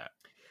after that.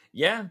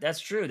 Yeah, that's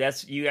true.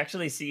 That's you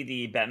actually see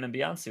the Batman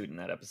Beyond suit in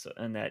that episode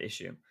in that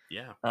issue.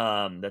 Yeah.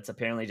 That's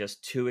apparently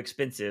just too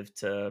expensive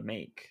to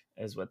make,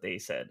 is what they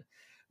said.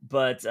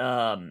 But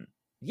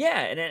yeah,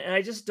 and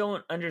I just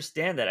don't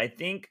understand that. I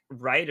think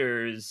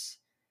writers,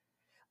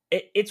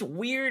 it's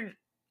weird.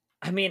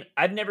 I mean,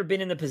 I've never been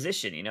in the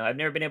position, I've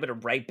never been able to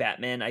write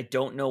Batman. I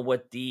don't know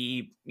what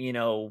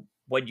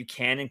what you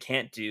can and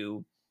can't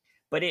do.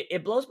 But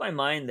it blows my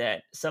mind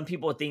that some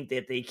people think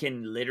that they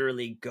can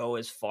literally go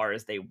as far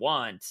as they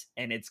want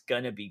and it's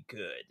gonna be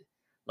good.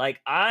 Like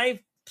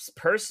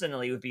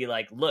personally would be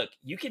like, look,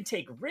 you can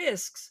take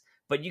risks,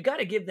 but you got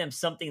to give them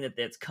something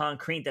that's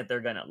concrete that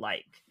they're gonna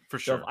like. For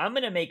So if sure. I'm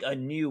gonna make a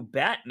new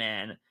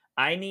Batman,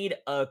 I need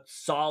a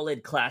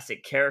solid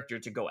classic character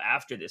to go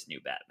after this new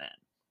Batman.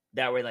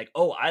 That way, like,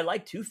 oh, I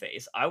like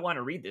Two-Face. I want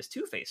to read this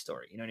Two-Face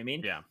story. You know what I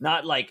mean? Yeah.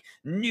 Not like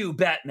new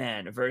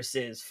Batman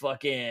versus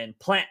fucking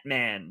Plant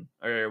Man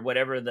or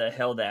whatever the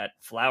hell that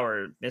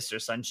flower, Mr.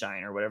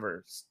 Sunshine or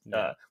whatever.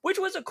 Yeah. Which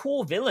was a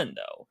cool villain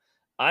though.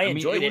 I I mean,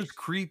 enjoyed it it. was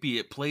creepy.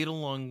 It played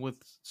along with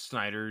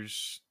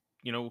Snyder's,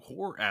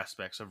 horror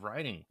aspects of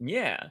writing.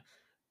 Yeah. It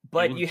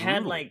But was you had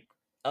brutal. like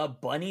a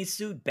bunny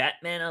suit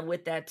Batman on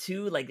with that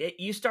too. Like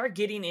you start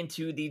getting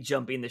into the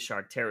jumping the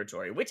shark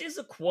territory, which is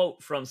a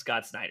quote from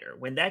Scott Snyder.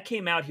 When that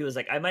came out, he was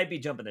like, I might be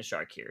jumping the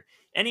shark here.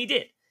 And he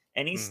did.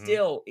 And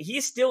Mhm.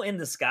 he's still in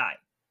the sky.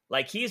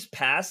 Like he's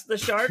past the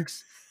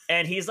sharks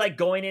and he's like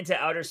going into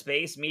outer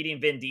space, meeting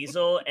Vin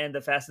Diesel and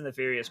the Fast and the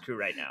Furious crew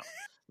right now.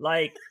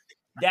 Like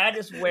that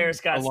is where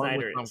Scott Along with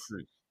Snyder Tom is.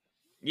 Cruise.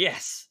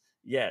 Yes.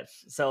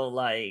 Yes. So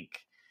like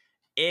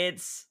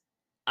it's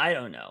I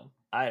don't know.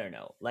 I don't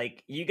know.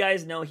 Like you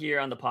guys know here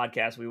on the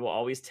podcast, we will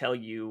always tell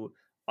you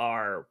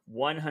our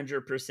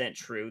 100%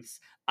 truths.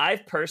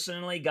 I've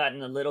personally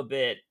gotten a little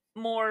bit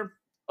more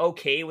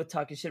okay with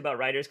talking shit about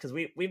writers because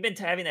we've been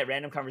having that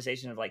random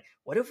conversation of like,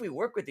 what if we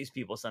work with these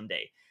people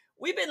someday?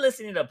 We've been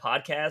listening to a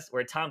podcast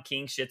where Tom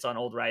King shits on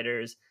old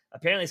writers.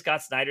 Apparently,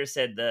 Scott Snyder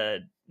said the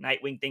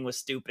Nightwing thing was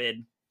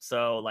stupid.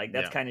 So like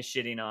that's Yeah. kind of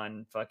shitting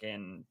on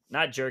fucking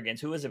not Jurgens.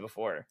 Who was it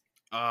before?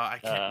 I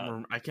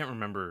can't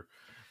remember,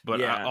 but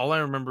Yeah. all I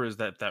remember is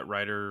that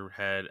writer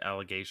had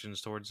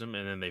allegations towards him,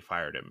 and then they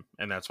fired him,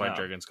 and that's why Oh.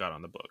 Jurgens got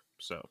on the book.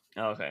 So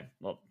Okay.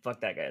 Well,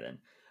 fuck that guy then.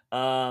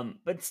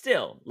 But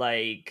still,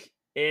 like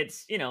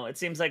it's it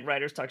seems like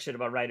writers talk shit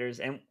about writers,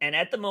 and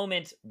at the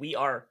moment we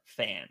are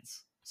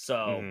fans. So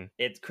Mhm.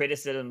 it's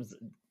criticisms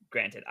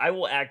granted. I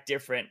will act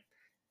different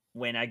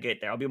when I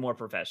get there. I'll be more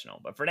professional.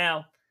 But for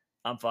now,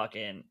 I'm fuck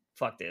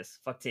this.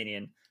 Fuck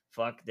Tinian.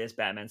 Fuck this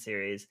Batman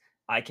series.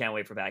 I can't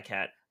wait for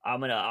Batcat.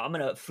 I'm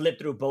gonna flip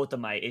through both of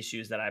my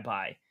issues that I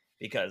buy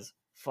because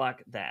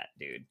fuck that,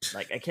 dude.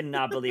 Like I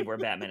cannot believe where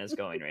Batman is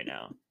going right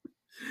now.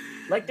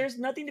 Like there's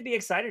nothing to be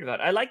excited about.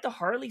 I like the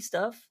Harley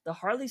stuff. The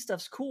Harley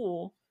stuff's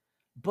cool,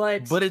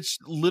 but it's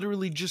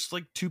literally just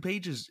like 2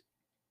 pages.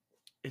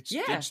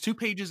 yeah. It's 2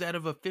 pages out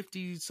of a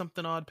 50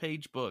 something odd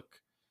page book.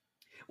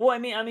 Well, I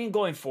mean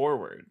going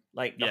forward,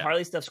 like the Yeah.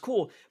 Harley stuff's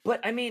cool,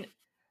 but I mean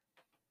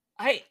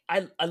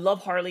I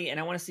love Harley and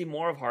I want to see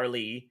more of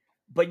Harley,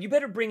 but you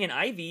better bring in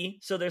Ivy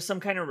so there's some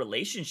kind of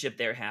relationship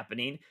there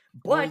happening.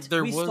 Well,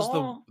 But we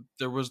saw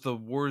there was the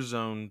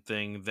Warzone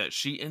thing that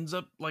she ends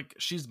up like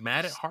she's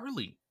mad at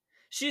Harley.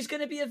 she's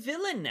going to be a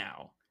villain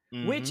now,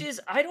 which Mhm.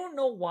 is I don't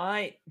know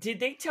why. Did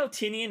they tell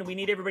Tinian we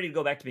need everybody to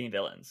go back to being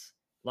villains?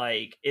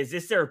 Like is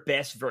this their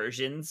best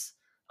versions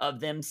of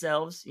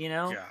themselves,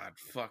 God,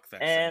 fuck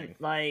that And thing.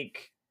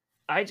 like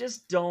I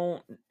just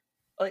don't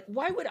like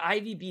why would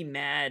Ivy be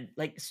mad?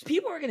 Like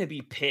people are going to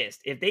be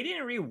pissed if they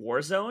didn't read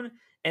Warzone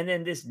and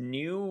then this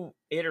new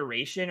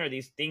iteration or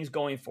these things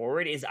going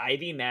forward is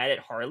Ivy mad at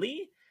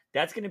Harley?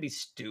 That's going to be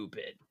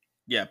stupid.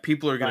 Yeah,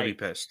 people are going to be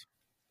Like pissed.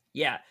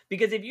 yeah,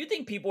 because if you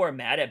think people are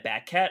mad at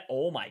Batcat,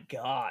 oh my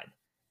god.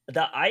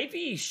 The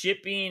Ivy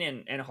shipping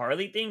and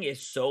Harley thing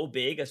is so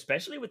big,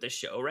 especially with the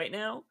show right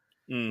now.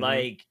 Mhm.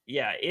 Like,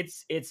 yeah,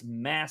 it's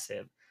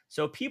massive.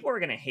 So people are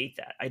gonna hate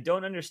that. I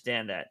don't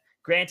understand that.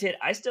 Granted,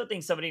 I still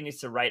think somebody needs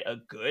to write a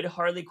good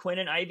Harley Quinn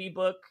and Ivy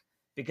book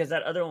because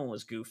that other one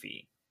was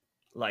goofy,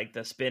 like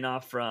the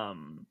spinoff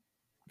from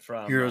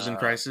Heroes in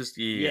Crisis.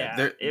 yeah,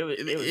 There- it was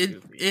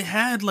goofy. it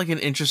had like an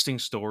interesting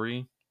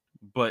story,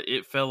 but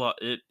it fell out.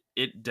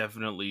 It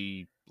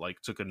definitely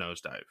like took a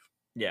nosedive.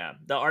 Yeah,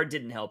 the art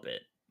didn't help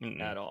it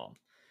Mm-mm. at all.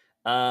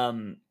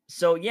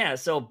 So yeah,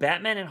 so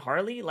Batman and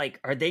Harley, like,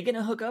 are they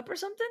gonna hook up or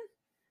something?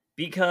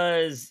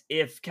 Because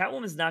if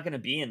Catwoman's not gonna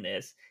be in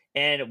this,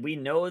 And we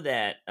know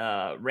that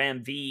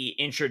Ram V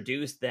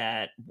introduced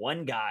that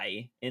one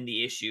guy in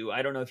the issue.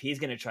 I don't know if he's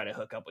going to try to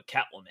hook up with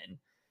Catwoman.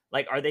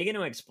 Like, are they going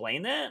to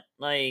explain that?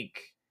 Like,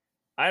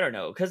 I don't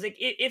know. Because like,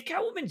 if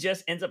Catwoman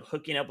just ends up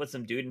hooking up with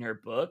some dude in her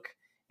book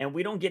and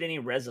we don't get any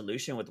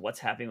resolution with what's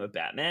happening with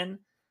Batman,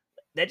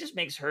 that just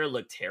makes her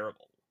look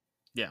terrible.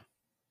 Yeah.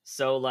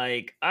 So,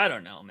 like, I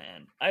don't know,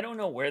 man. I don't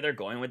know where they're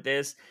going with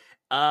this.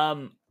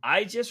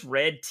 I just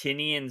read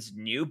Tinian's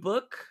new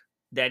book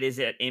that is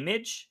at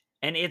Image,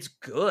 and it's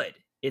good.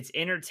 It's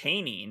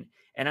entertaining.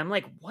 And I'm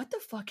like, what the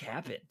fuck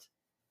happened?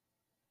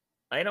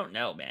 I don't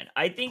know, man.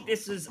 I think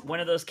this is one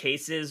of those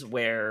cases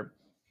where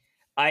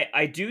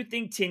I do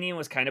think Tinian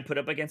was kind of put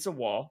up against a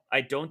wall.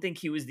 I don't think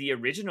he was the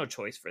original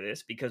choice for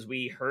this because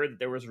we heard that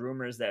there was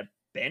rumors that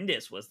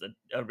Bendis was the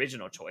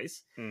original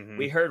choice. Mm-hmm.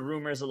 We heard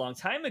rumors a long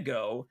time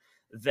ago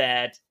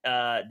that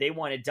they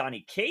wanted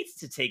Donny Cates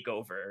to take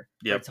over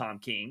for Tom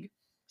King.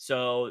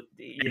 So,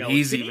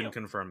 he's even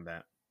confirmed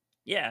that.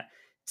 Yeah.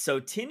 So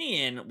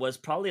Tinian was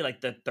probably like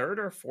the third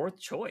or fourth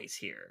choice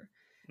here.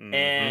 Mm-hmm.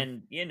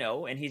 And,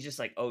 and he's just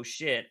like, oh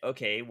shit,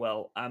 okay,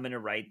 well, I'm going to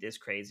write this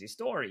crazy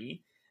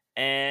story.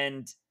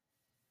 And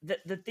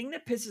the thing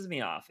that pisses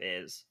me off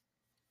is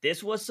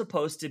this was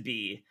supposed to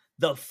be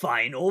the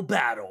final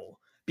battle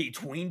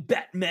between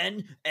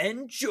Batman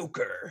and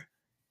Joker.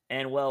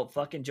 And well,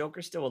 fucking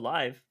Joker's still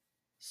alive.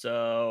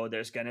 So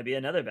there's going to be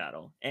another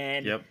battle.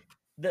 And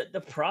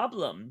the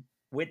problem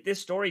with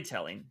this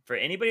storytelling, for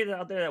anybody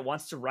out there that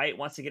wants to write,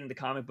 wants to get into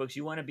comic books,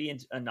 you want to be in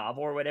a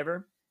novel or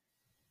whatever,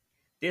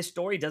 this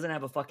story doesn't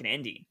have a fucking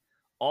ending.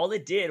 All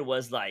it did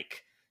was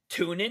like,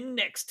 tune in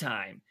next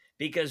time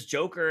because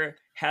Joker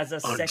has a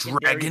secondary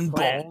Dragon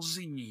plan. Ball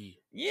Z.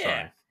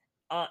 Yeah.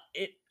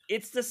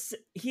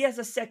 He has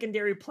a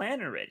secondary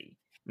plan already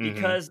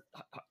because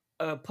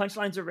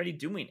Punchline's already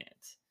doing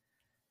it.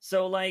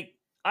 So like,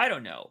 I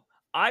don't know.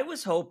 I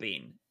was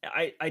hoping,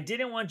 I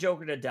didn't want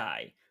Joker to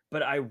die,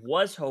 but I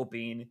was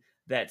hoping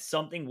that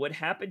something would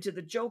happen to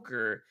the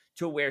Joker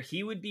to where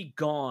he would be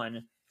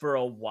gone for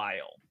a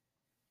while.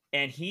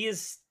 And he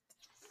is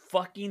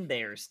fucking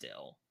there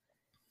still.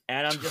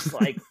 And I'm just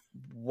like,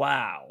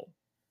 wow.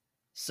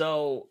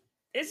 So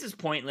this is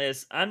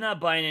pointless. I'm not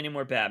buying any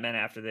more Batman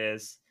after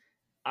this.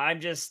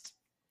 I'm just,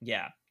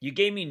 you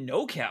gave me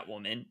no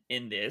Catwoman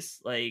in this.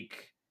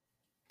 Like,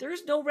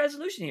 there's no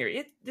resolution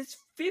here. This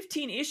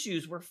 15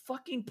 issues were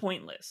fucking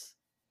pointless.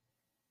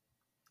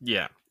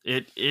 Yeah,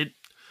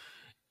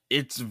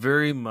 it's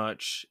very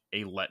much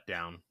a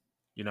letdown.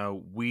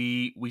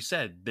 We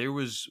said there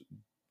was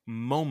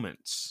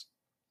moments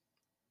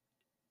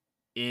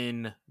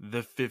in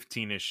the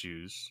 15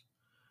 issues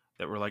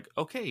that were like,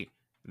 okay,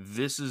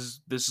 this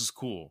is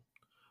cool.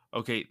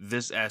 Okay,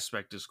 this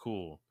aspect is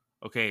cool.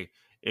 Okay,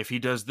 if he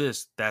does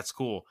this, that's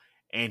cool.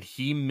 And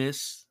he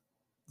missed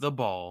the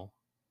ball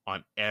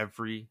on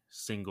every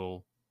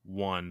single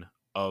one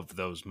of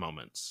those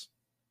moments.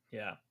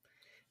 Yeah.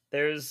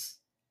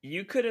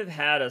 You could have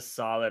had a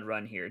solid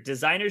run here.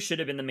 Designer should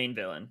have been the main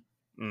villain.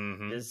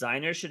 Mm-hmm.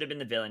 Designer should have been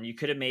the villain. You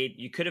could have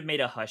made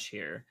a Hush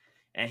here,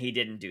 and he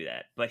didn't do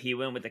that. But he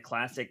went with the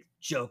classic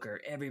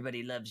Joker.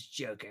 Everybody loves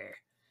Joker.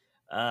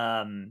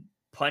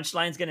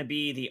 Punchline's going to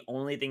be the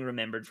only thing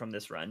remembered from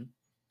this run.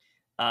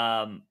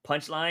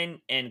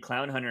 Punchline and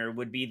Clown Hunter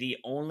would be the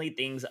only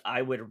things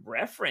I would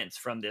reference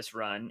from this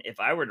run if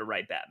I were to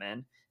write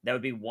Batman. That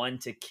would be 1,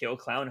 to kill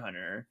Clown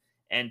Hunter,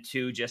 and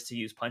 2, just to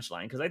use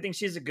Punchline, because I think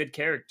she's a good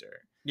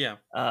character. Yeah.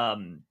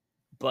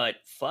 But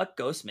fuck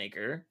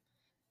Ghostmaker.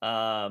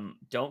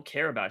 Don't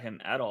care about him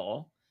at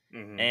all.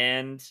 Mm-hmm.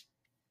 And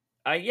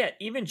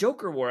even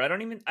Joker War. I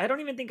don't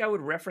even think I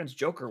would reference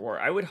Joker War.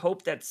 I would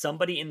hope that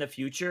somebody in the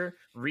future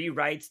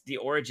rewrites the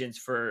origins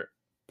for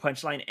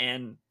Punchline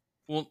and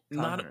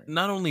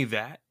not only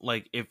that,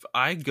 like if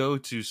I go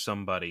to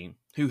somebody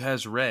who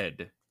has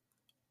read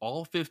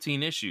all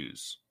 15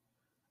 issues,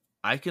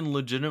 I can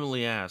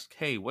legitimately ask,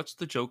 "Hey, what's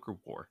the Joker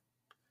War?"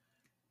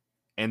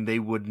 And they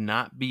would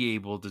not be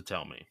able to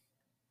tell me.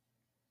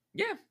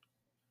 Yeah.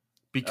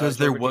 Because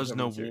there was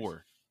no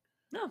war.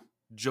 No.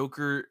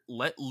 Joker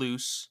let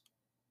loose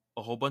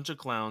a whole bunch of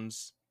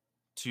clowns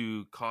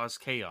to cause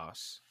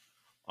chaos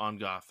on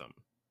Gotham.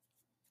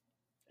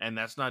 And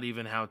that's not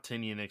even how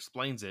Tinian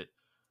explains it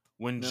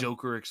when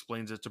Joker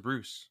explains it to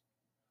Bruce.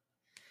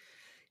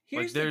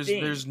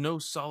 There's no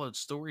solid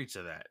story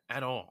to that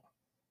at all.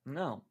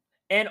 No.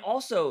 And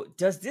also,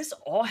 does this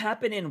all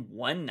happen in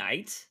one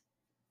night?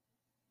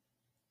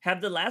 Have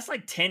the last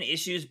 10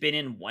 issues been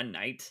in one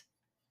night?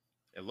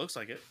 It looks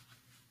like it.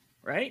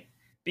 Right?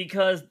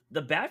 Because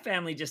the Bat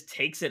Family just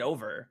takes it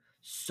over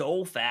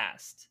so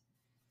fast.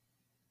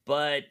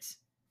 But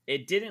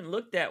it didn't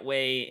look that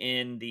way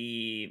in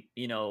the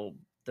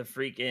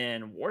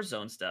freaking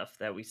Warzone stuff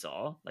that we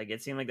saw. Like,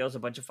 it seemed like there was a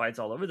bunch of fights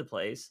all over the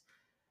place.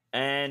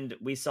 And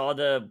we saw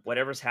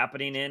whatever's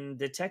happening in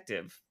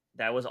Detective.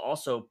 That was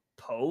also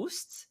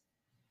post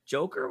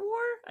Joker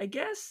War, I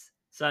guess.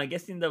 So I'm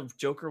guessing the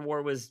Joker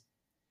War was...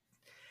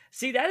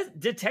 See,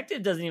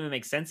 Detective doesn't even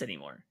make sense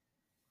anymore.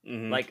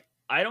 Mm-hmm. Like,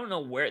 I don't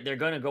know where they're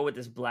gonna go with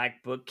this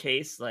black book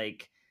case,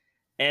 like,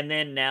 and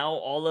then now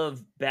all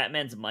of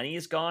Batman's money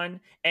is gone,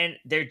 and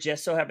there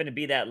just so happened to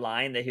be that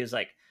line that he was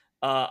like,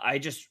 I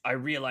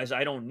realized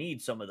I don't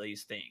need some of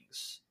these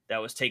things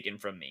that was taken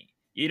from me.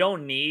 You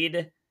don't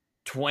need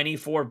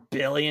 $24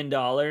 billion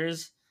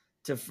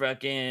to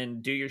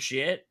fucking do your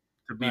shit.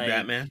 To be Like,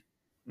 Batman.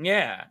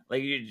 yeah,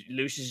 like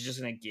Lucius is just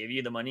gonna give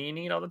you the money you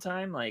need all the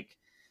time. Like,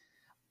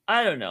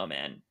 I don't know,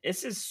 man.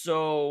 This is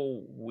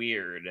so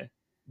weird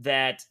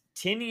that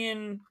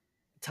Tynan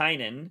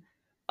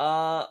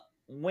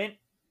went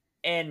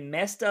and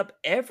messed up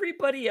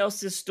everybody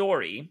else's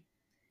story,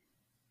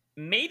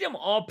 made them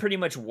all pretty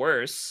much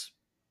worse,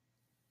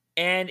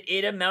 and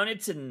it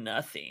amounted to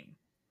nothing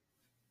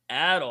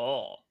at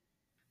all.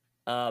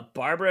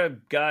 Barbara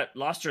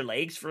lost her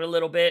legs for a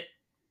little bit.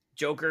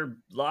 Joker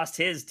lost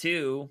his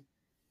too,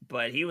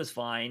 but he was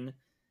fine.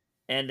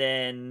 And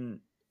then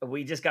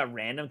we just got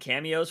random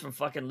cameos from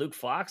fucking Luke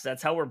Fox.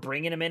 That's how we're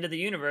bringing him into the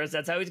universe.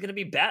 That's how he's gonna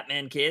be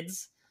Batman,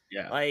 kids.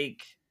 Yeah.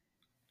 Like,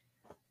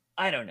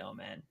 I don't know,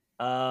 man.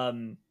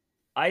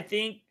 I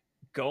think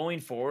going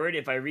forward,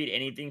 if I read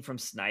anything from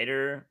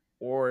Snyder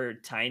or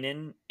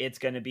Tynan, it's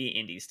gonna be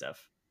indie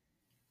stuff.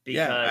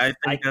 Because I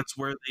think that's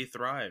where they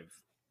thrive.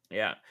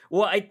 Yeah.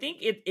 Well, I think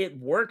it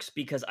works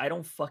because I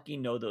don't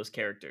fucking know those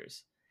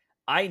characters.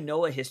 I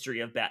know a history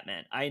of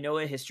Batman. I know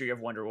a history of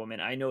Wonder Woman.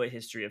 I know a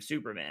history of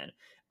Superman.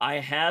 I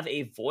have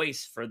a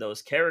voice for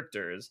those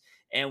characters.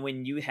 And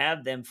when you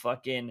have them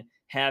fucking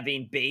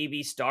having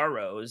baby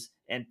Starros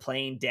and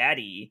playing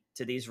daddy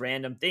to these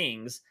random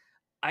things,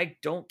 I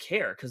don't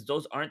care because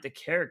those aren't the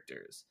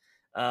characters.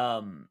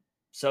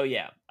 So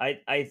yeah,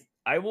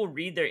 I will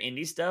read their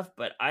indie stuff,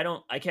 but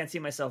I can't see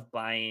myself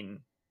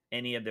buying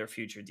any of their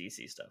future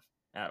DC stuff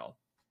at all.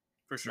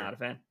 For sure. Not a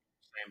fan.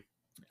 Same.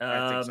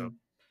 I think so.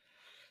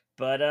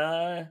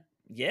 But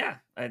yeah,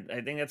 I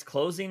think that's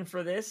closing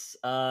for this.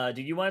 Do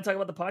you want to talk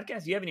about the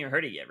podcast? You haven't even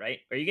heard it yet, right?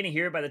 Are you going to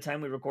hear it by the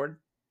time we record?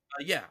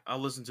 Yeah, I'll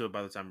listen to it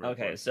by the time we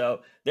record. Okay, so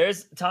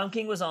there's Tom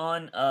King was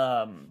on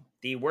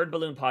the Word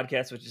Balloon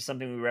podcast, which is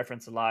something we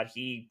reference a lot.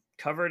 He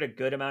covered a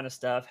good amount of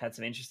stuff, had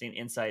some interesting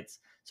insights.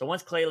 So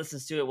once Clay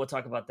listens to it, we'll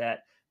talk about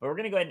that. But we're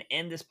going to go ahead and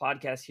end this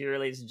podcast here,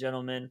 ladies and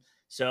gentlemen.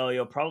 So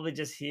you'll probably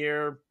just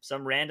hear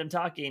some random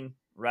talking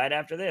right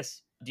after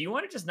this. Do you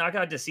want to just knock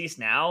out Deceased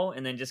now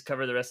and then just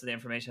cover the rest of the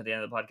information at the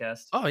end of the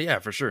podcast? Oh, yeah,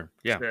 for sure.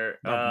 Yeah. Sure.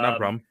 No, not a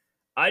problem.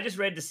 I just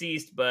read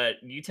Deceased, but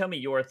you tell me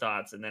your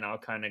thoughts and then I'll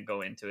kind of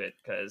go into it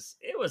because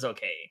it was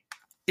okay.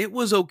 It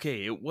was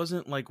okay. It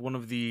wasn't like one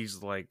of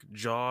these like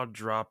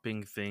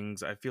jaw-dropping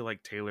things. I feel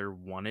like Taylor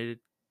wanted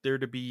there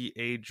to be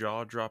a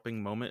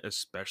jaw-dropping moment,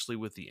 especially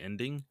with the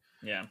ending.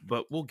 Yeah.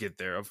 But we'll get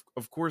there.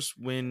 Of course,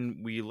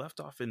 when we left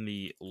off in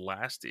the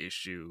last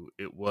issue,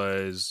 it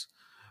was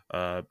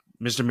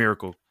Mr.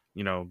 Miracle.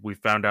 You know, we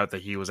found out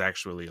that he was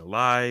actually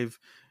alive,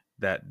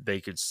 that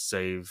they could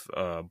save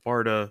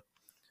Barda.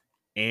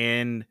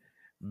 And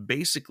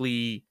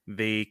basically,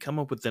 they come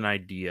up with an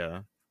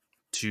idea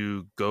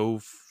to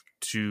go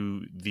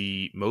to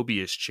the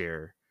Mobius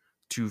chair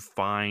to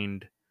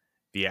find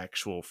the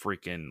actual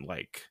freaking,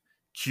 like,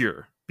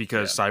 cure.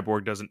 Because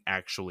Cyborg doesn't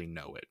actually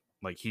know it.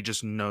 Like, he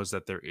just knows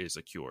that there is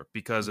a cure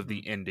because of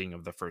the ending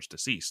of the first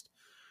Deceased.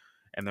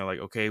 And they're like,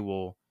 okay,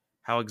 well,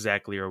 how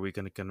exactly are we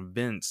going to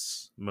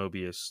convince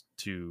Mobius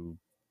to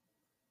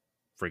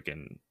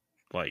freaking,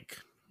 like,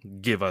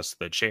 give us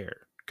the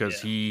chair?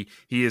 Because he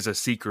is a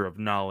seeker of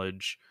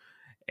knowledge.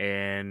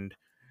 And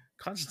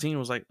Constantine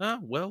was like, oh,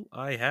 well,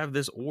 I have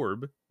this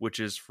orb, which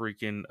is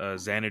freaking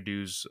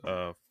Xanadu's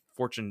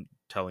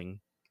fortune-telling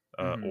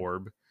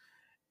orb.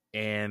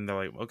 And they're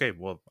like, okay,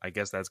 well, I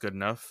guess that's good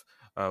enough.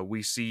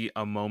 We see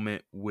a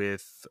moment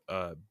with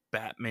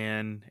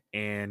Batman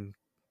and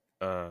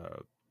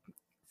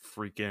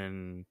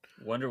freaking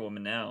Wonder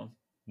Woman now.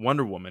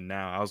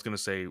 I was going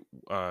to say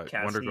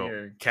Wonder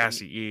Girl.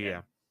 Cassie,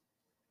 yeah.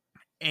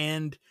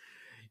 And,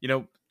 you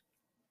know,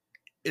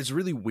 it's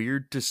really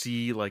weird to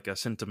see like a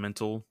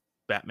sentimental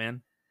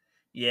Batman.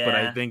 Yeah. But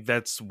I think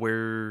that's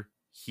where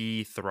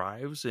he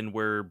thrives and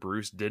where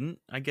Bruce didn't,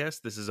 I guess.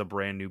 This is a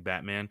brand new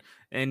Batman.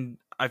 And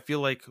I feel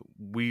like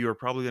we are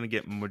probably going to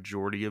get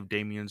majority of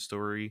Damian's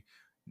story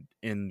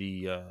in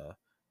the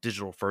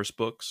digital first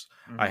books.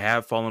 I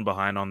have fallen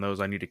behind on those.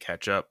 I need to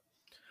catch up.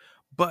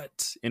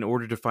 But in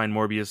order to find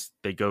Morbius,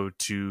 they go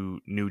to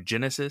New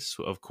Genesis,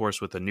 of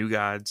course, with the New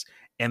Gods.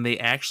 And they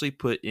actually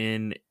put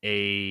in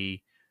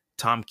a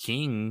Tom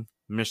King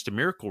Mr.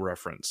 Miracle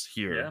reference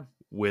here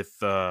with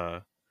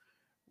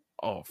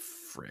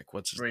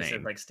what's his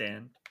name? Like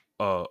Stan.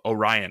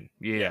 Orion.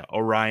 Yeah.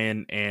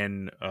 Orion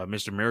and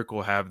Mr.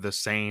 Miracle have the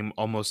same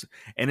almost,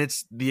 and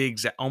it's the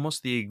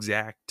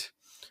exact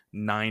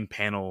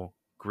 9-panel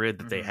grid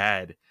that they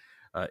had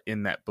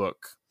in that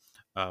book.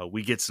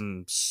 We get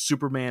some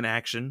Superman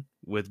action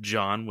with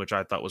John, which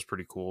I thought was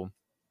pretty cool.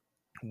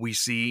 We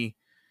see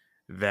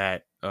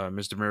that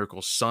Mr.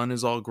 Miracle's son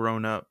is all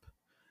grown up,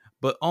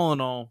 but all in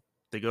all,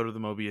 they go to the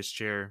Mobius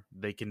chair.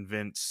 They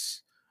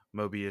convince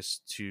Mobius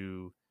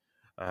to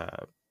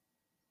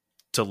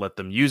to let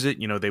them use it.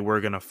 You know, they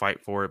were going to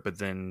fight for it, but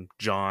then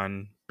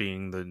John,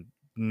 being the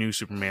new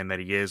Superman that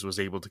he is, was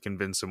able to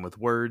convince him with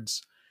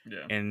words.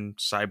 Yeah. And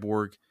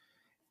Cyborg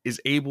is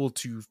able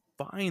to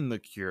find the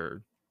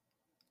cure.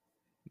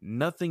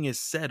 Nothing is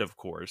said, of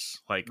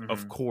course. Like,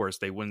 of course,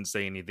 they wouldn't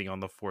say anything on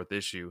the 4th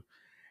issue.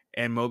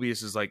 And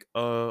Mobius is like,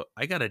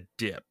 I got a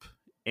dip.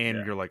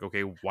 And you're like,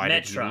 okay, why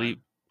did he leave?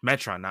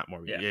 Metron, not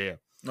Mobius. Yeah.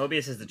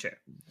 Mobius is the chair.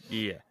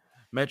 Yeah.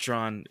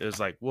 Metron is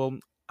like, well,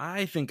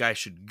 I think I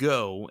should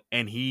go.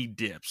 And he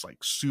dips like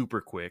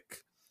super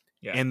quick.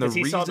 Yeah. And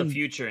he saw the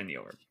future in the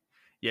orb.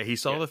 Yeah, he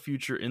saw the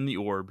future in the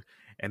orb.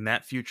 And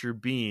that future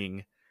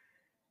being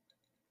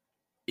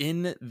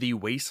in the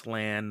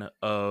wasteland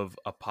of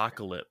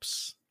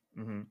Apocalypse.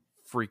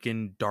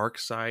 Freaking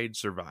Darkseid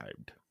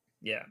survived.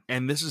 Yeah.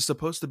 And this is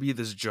supposed to be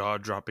this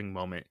jaw-dropping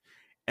moment.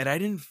 And I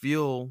didn't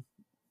feel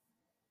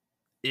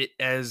it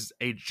as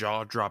a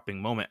jaw-dropping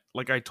moment.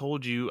 Like I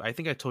told you, I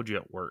think I told you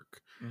at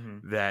work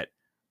that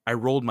I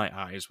rolled my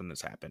eyes when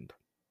this happened.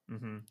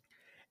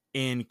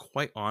 And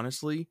quite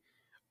honestly,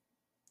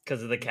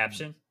 because of the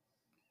caption?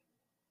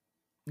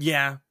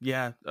 Yeah.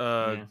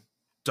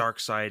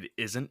 Darkseid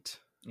isn't.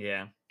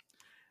 Yeah.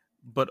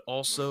 But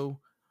also,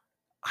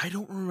 I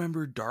don't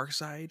remember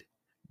Darkseid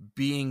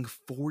being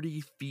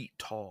 40 feet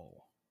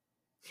tall.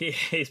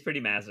 He's pretty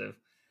massive.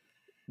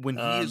 When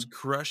he is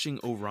crushing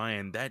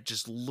Orion, that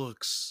just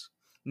looks...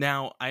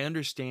 Now, I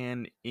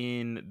understand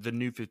in the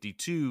New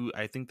 52,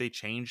 I think they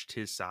changed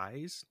his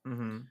size.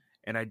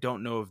 And I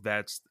don't know if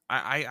that's...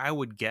 I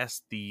would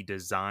guess the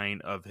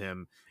design of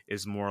him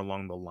is more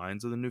along the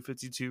lines of the New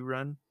 52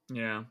 run.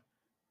 Yeah.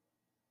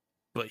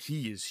 But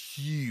he is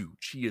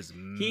huge. He is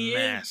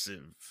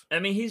massive. I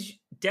mean, he's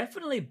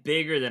definitely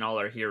bigger than all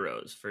our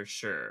heroes, for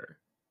sure.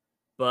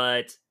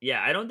 But,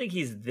 yeah, I don't think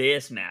he's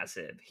this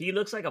massive. He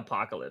looks like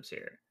Apocalypse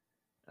here.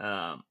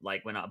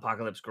 Like when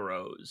Apocalypse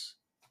grows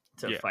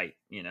to fight,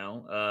 you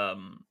know?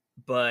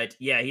 But,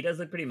 yeah, he does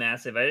look pretty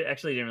massive. I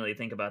actually didn't really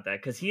think about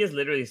that, because he is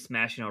literally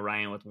smashing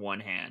Orion with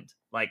one hand,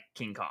 like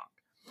King Kong.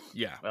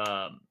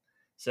 Yeah.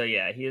 So,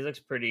 yeah, he looks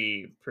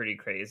pretty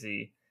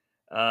crazy.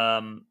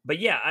 But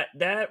yeah,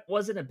 that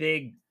wasn't a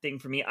big thing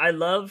for me.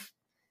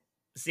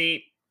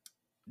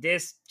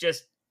 This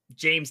just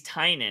James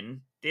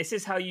Tynion. This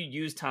is how you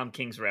use Tom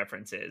King's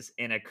references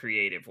in a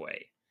creative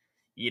way.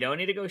 You don't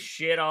need to go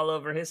shit all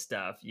over his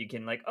stuff. You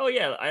can like, oh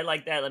yeah, I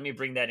like that. Let me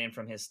bring that in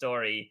from his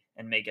story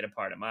and make it a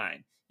part of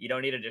mine. You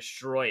don't need to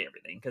destroy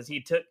everything, because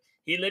he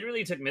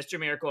literally took Mr.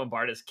 Miracle and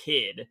Barda's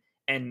kid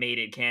and made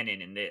it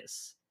canon in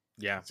this.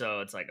 Yeah.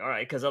 So it's like, all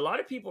right, because a lot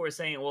of people were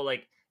saying, well,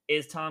 like,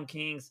 is Tom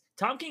King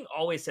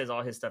always says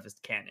all his stuff is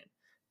canon,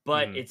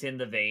 but it's in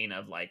the vein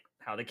of like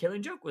how the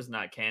Killing Joke was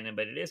not canon,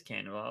 but it is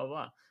canon, blah, blah,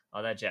 blah,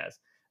 all that jazz.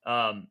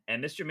 And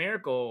Mr.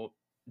 Miracle,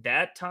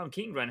 that Tom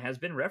King run has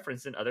been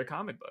referenced in other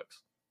comic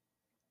books.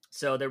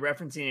 So they're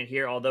referencing it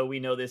here, although we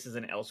know this is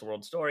an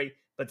Elseworld story,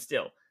 but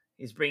still,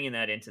 he's bringing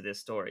that into this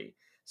story.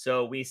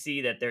 So we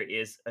see that there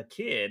is a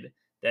kid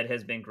that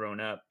has been grown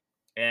up.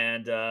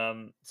 And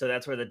so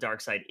that's where the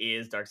Darkseid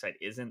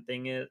isn't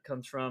thing it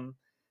comes from.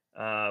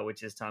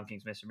 Which is Tom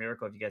King's Mr.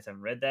 Miracle. If you guys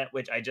haven't read that,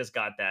 which I just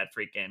got that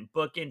freaking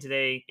book in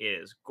today,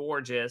 it is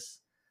gorgeous.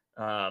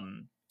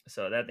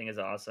 So that thing is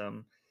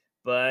awesome.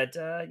 But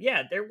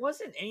yeah, there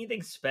wasn't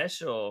anything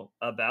special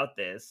about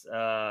this.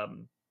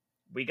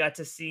 We got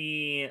to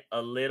see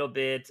a little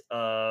bit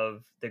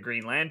of the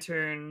Green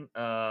Lantern,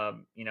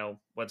 you know,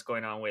 what's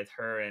going on with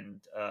her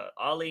and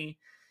Ollie,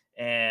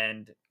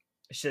 and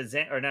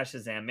Shazam, or not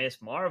Shazam,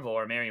 Miss Marvel,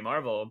 or Mary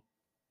Marvel,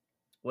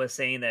 was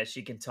saying that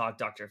she can talk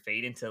Dr.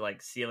 Fate into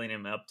like sealing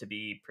him up to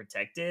be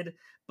protected,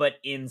 but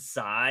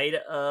inside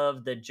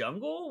of the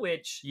jungle,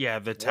 which... Yeah,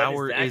 the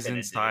tower is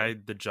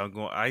inside the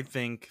jungle. I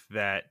think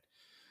that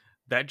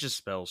just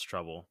spells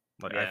trouble.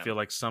 Like, I feel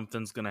like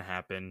something's going to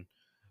happen.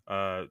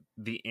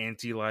 The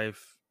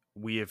anti-life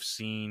we have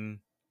seen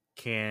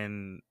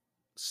can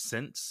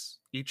sense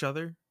each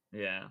other.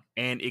 Yeah.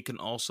 And it can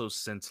also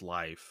sense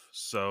life.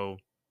 So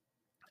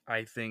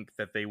I think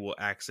that they will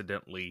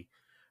accidentally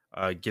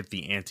get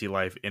the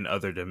anti-life in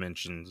other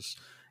dimensions,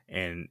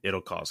 and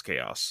it'll cause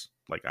chaos.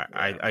 Like,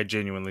 I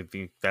genuinely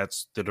think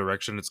that's the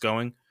direction it's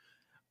going.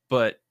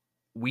 But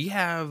we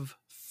have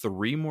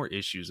 3 more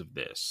issues of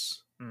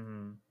this.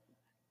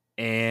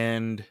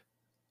 And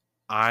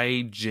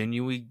I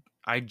genuinely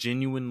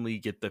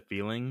get the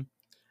feeling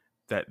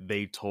that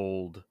they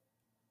told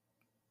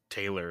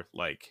Taylor,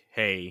 like,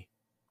 hey,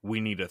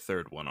 we need a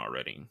 3rd one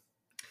already.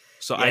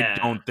 So I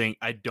don't think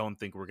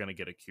we're gonna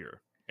get a cure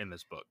in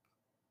this book.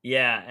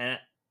 Yeah, and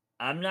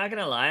I'm not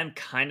gonna lie, I'm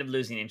kind of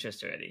losing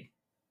interest already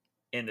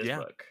in this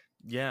book.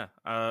 Yeah,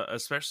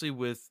 especially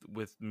with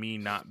me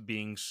not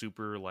being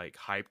super like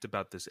hyped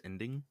about this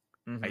ending.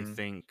 I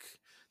think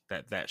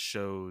that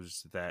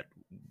shows that,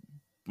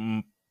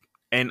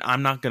 and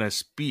I'm not gonna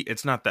speak.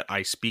 It's not that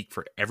I speak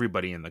for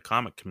everybody in the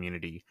comic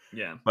community.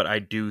 Yeah, but I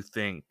do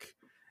think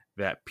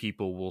that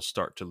people will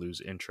start to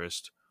lose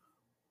interest,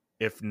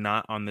 if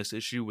not on this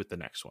issue, with the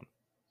next one.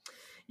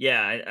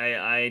 Yeah,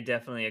 I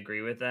definitely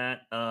agree with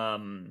that.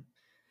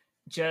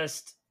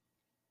 Just,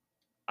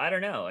 I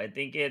don't know. I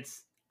think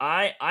it's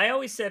I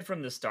always said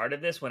from the start of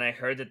this when I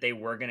heard that they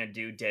were gonna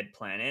do Dead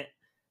Planet,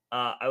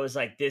 I was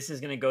like, this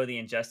is gonna go the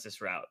Injustice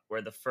route,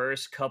 where the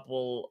first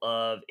couple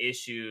of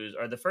issues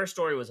or the first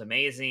story was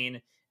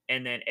amazing,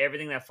 and then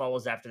everything that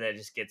follows after that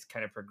just gets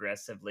kind of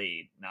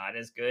progressively not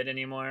as good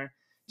anymore.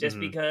 Just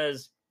Hmm.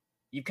 because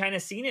you've kind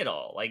of seen it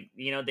all. Like,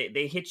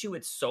 they hit you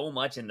with so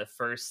much in the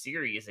first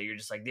series that you're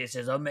just like, this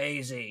is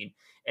amazing.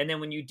 And then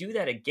when you do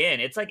that again,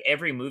 it's like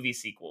every movie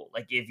sequel.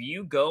 Like if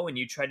you go and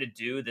you try to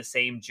do the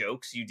same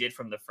jokes you did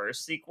from the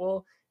first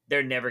sequel,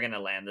 they're never going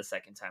to land the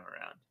second time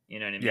around. You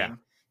know what I Yeah. mean?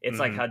 It's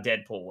like Hmm. how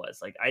Deadpool was.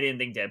 Like I didn't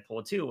think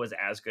Deadpool 2 was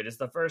as good as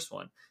the first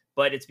one,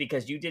 but it's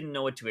because you didn't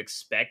know what to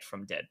expect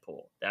from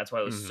Deadpool. That's why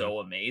it was Hmm. so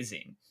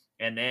amazing.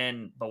 And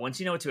then, but once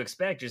you know what to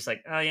expect, you're just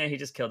like, oh yeah, he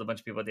just killed a bunch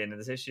of people at the end of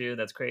this issue.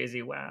 That's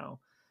crazy. Wow.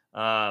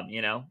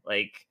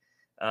 Like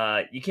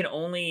you can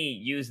only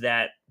use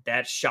that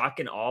shock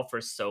and awe for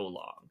so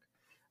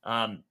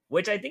long.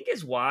 Which I think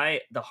is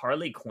why the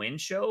Harley Quinn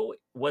show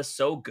was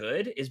so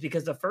good, is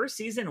because the first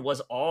season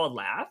was all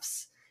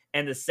laughs,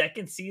 and the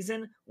second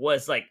season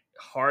was like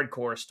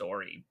hardcore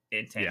story Yeah.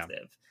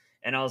 intensive.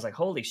 And I was like,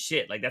 holy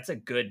shit, like that's a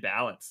good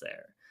balance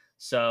there.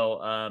 So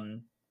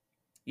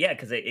yeah,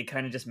 because it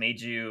kind of just made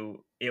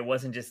you, it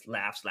wasn't just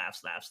laughs,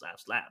 laughs, laughs,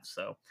 laughs, laughs.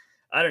 So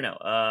I don't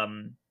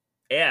know.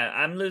 Yeah,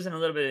 I'm losing a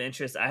little bit of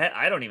interest.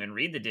 I don't even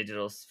read the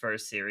digital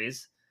first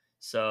series,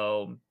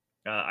 so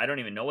I don't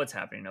even know what's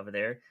happening over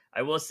there.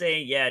 I will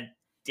say, yeah,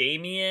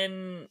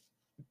 Damien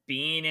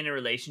being in a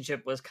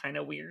relationship was kind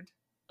of weird.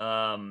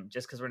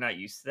 Just because we're not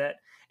used to that,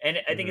 and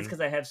I think it's Hmm.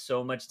 because I have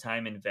so much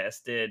time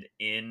invested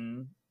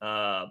in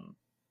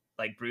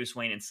like Bruce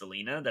Wayne and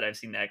Selena that I've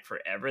seen that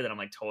forever that I'm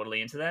like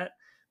totally into that.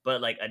 But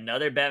like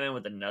another Batman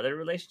with another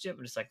relationship,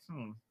 I'm just like,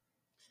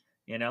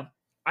 you know.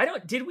 I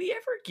don't. Did we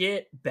ever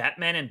get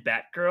Batman and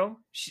Batgirl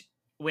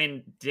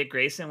when Dick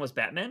Grayson was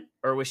Batman,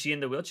 or was she in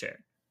the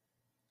wheelchair?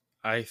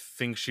 I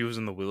think she was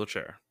in the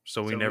wheelchair,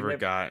 so we So we never never.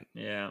 got.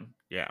 Yeah,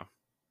 Yeah.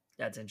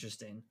 that's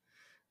interesting.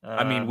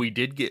 I mean, we Um.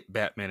 did get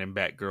Batman and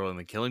Batgirl in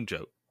the Killing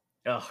Joke.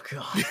 Oh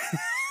god.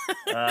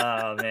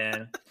 Oh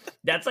man,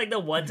 that's like the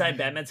one time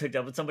Batman's hooked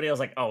up with somebody. I was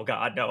like, oh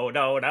god, no,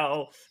 no,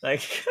 no.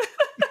 Like,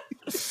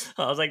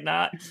 I was like,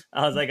 not.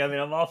 I was like, I mean,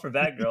 I'm all for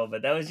Batgirl,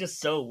 but that was just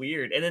so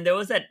weird. And then there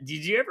was that.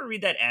 Did you ever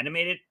read that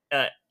animated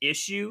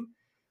issue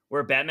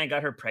where Batman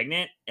got her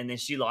pregnant and then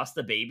she lost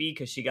the baby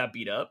because she got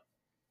beat up?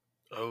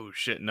 Oh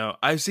shit! No,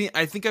 I've seen.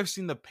 I think I've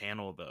seen the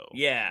panel though.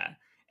 Yeah.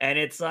 And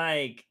it's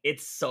like,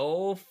 it's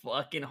so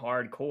fucking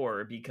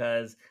hardcore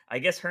because I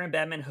guess her and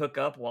Batman hook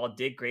up while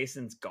Dick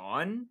Grayson's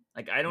gone.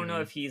 Like, I don't know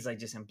Hmm. if he's like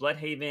just in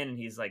Bloodhaven and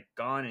he's like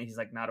gone and he's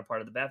like not a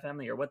part of the Bat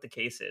family or what the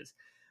case is.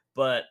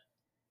 But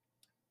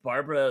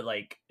Barbara,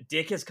 like,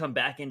 Dick has come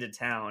back into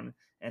town.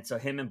 And so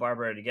him and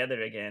Barbara are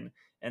together again.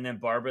 And then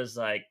Barbara's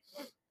like,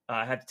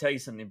 I have to tell you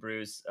something,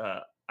 Bruce.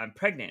 I'm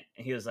pregnant.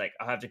 And he was like,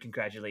 I'll have to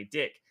congratulate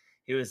Dick.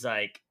 He was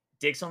like,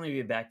 Dick's only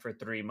been back for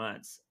 3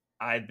 months.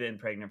 I've been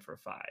pregnant for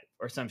 5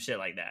 or some shit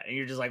like that. And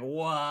you're just like,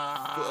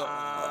 Fuck.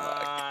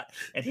 what?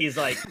 And he's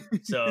like,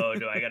 so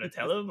do I got to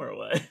tell him or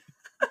what?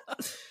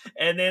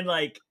 And then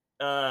like,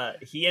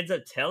 he ends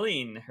up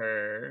telling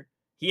her,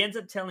 he ends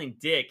up telling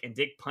Dick and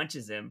Dick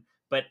punches him.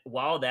 But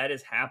while that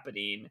is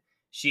happening,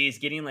 she's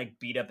getting like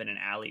beat up in an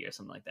alley or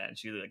something like that. And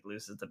she like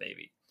loses the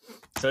baby.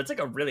 So it's like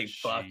a really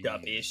fucked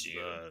up issue.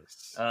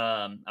 Jesus.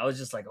 I was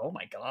just like, oh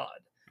my god.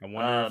 I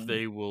wonder if Um,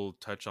 they will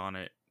touch on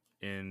it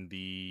in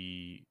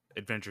the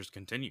Adventures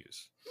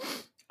Continues.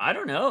 I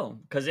don't know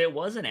because it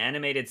was an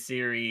animated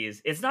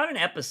series. It's not an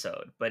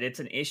episode, but it's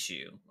an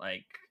issue.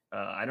 Like,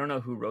 I don't know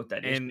who wrote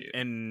that And issue.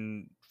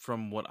 and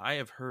from what I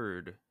have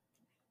heard,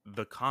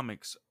 the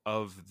comics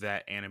of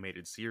that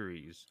animated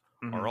series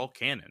are Mhm. all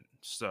canon.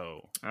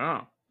 So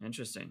Oh,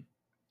 interesting.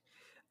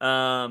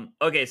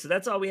 Okay, so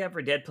that's all we have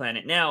for Dead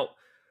Planet. Now,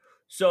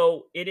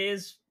 so it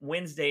is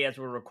Wednesday as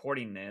we're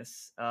recording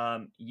this.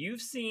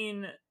 You've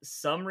seen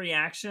some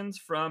reactions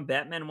from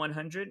Batman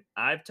 100.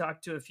 I've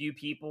talked to a few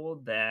people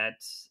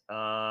that,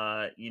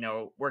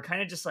 were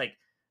kind of just like,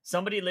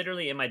 somebody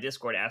literally in my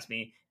Discord asked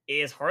me,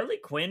 is Harley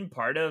Quinn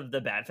part of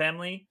the Bat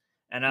family?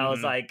 And I was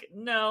mhm. like,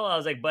 no. I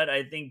was like, but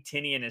I think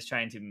Tinian is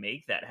trying to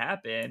make that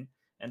happen.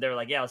 And they were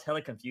like, yeah, I was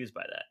hella confused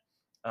by that.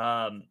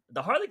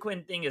 The Harley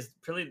Quinn thing is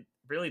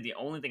really the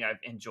only thing I've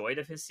enjoyed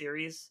of his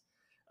series.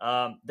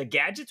 The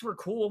gadgets were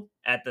cool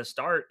at the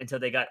start until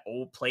they got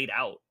old played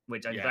out,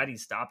 which I'm Yeah. glad he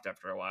stopped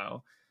after a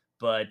while.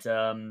 But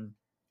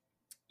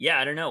yeah,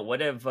 I don't know.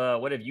 What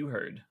have you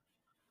heard?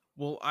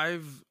 Well,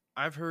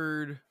 I've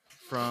heard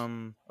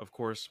from, of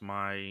course,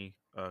 my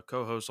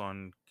co-host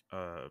on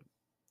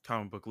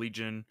Comic Book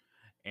Legion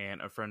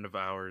and a friend of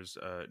ours,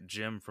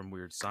 Jim from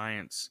Weird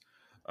Science.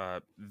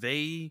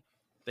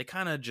 They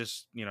kind of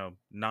just,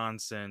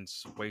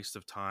 nonsense, waste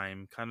of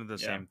time, kind of the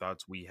Yeah, same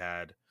thoughts we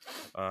had.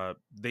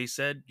 They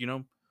said,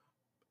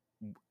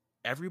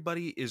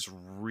 everybody is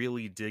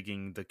really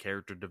digging the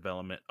character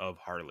development of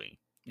Harley.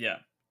 yeah,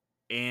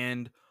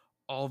 And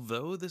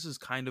although this is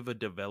kind of a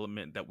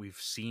development that we've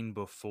seen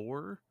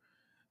before,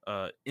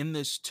 in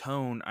this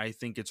tone, I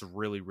think it's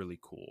really, really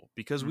cool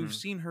because we've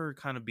seen her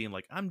kind of being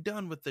like, I'm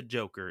done with the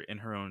Joker in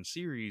her own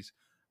series,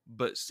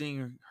 but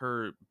seeing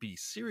her be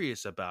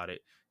serious about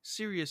it,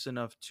 serious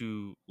enough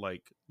to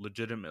like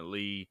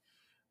legitimately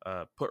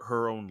put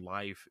her own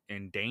life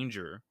in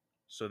danger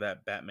so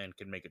that Batman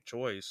can make a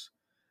choice,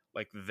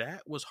 like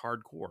that was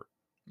hardcore.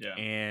 Yeah.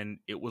 And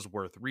it was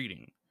worth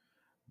reading.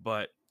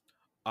 But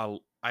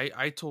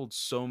I told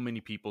so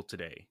many people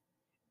today,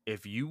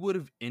 if you would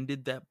have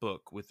ended that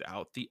book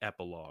without the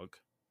epilogue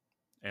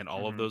and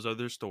all of those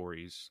other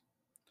stories,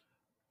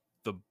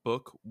 the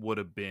book would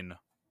have been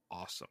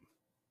awesome.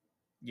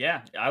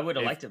 Yeah, I would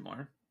have liked it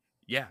more.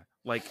 Yeah,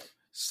 like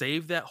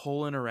save that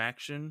whole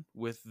interaction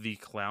with the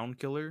clown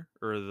killer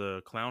or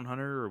the clown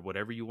hunter or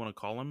whatever you want to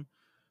call him.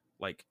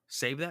 Like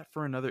save that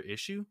for another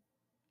issue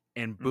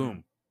and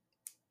boom,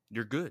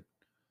 you're good.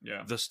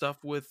 Yeah. The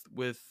stuff with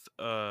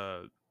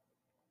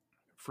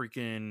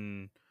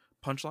freaking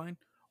Punchline,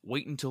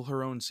 wait until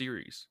her own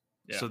series.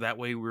 Yeah. So that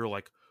way we're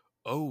like,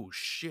 oh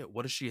shit,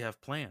 what does she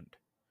have planned?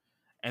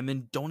 And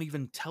then don't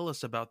even tell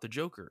us about the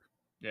Joker.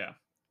 Yeah.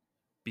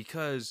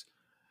 Because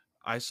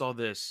I saw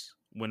this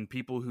when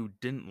people who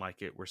didn't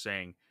like it were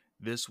saying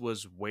this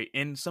was way,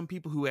 and some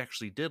people who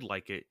actually did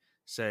like it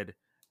said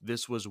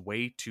this was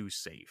way too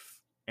safe.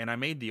 And I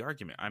made the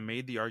argument. I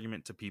made the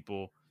argument to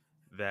people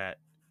that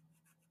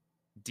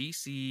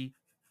DC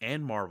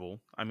and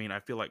Marvel, I mean, I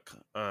feel like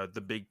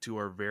the big two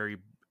are very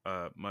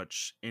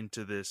much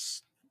into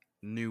this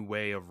new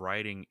way of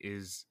writing,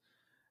 is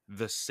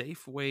the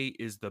safe way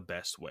is the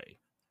best way.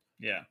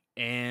 Yeah.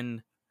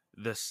 And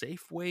the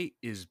safe way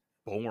is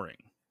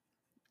boring.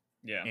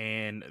 Yeah.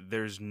 And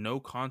there's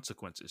no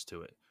consequences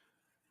to it.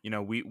 You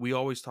know, we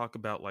always talk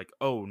about like,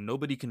 oh,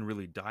 nobody can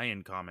really die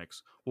in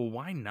comics. Well,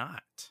 why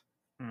not?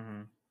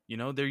 You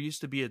know, there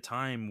used to be a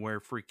time where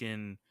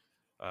freaking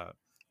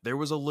there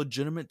was a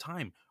legitimate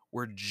time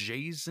where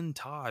Jason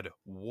Todd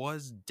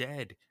was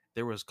dead.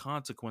 There was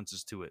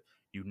consequences to it.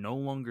 You no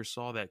longer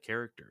saw that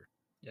character.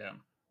 Yeah.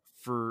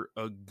 For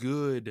a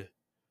good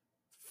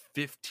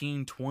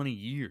 15, 20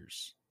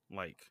 years.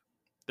 Like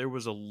there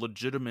was a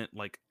legitimate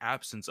like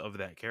absence of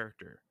that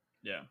character.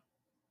 Yeah.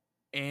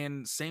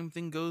 And same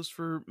thing goes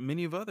for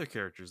many of other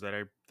characters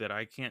that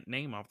I can't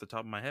name off the top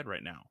of my head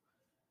right now.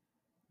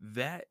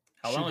 That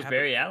how long was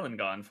Barry Allen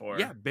gone for?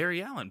 Yeah,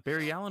 Barry Allen.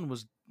 Barry Allen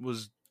was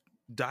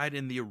died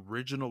in the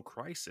original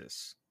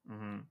Crisis,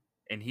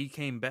 and he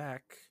came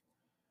back.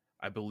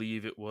 I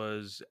believe it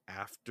was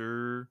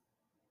after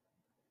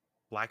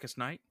Blackest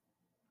Night.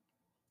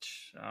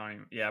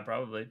 Yeah,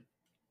 probably.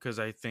 Because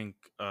I think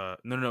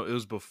no, it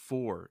was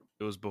before.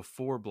 It was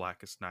before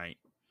Blackest Night,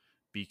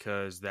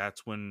 because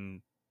that's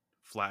when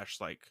Flash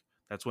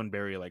that's when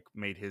Barry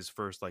made his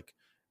first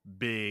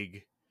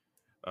big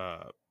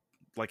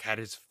had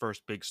his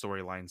first big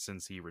storyline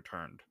since he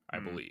returned, I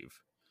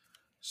believe.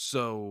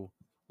 So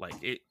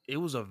it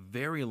was a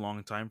very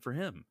long time for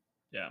him.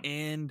 Yeah.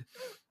 And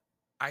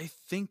I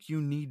think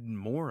you need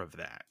more of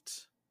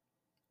that,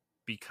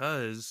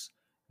 because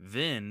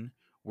then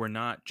we're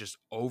not just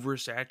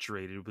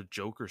oversaturated with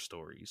Joker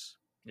stories.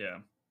 Yeah.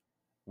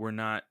 We're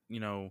not,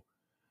 because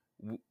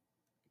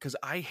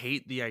I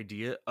hate the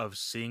idea of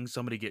seeing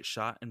somebody get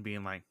shot and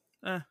being like,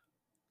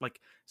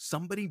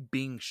 somebody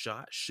being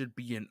shot should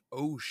be an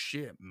oh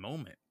shit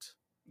moment.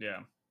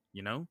 Yeah.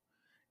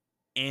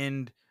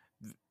 And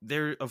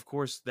there, of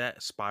course,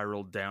 that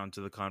spiraled down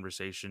to the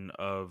conversation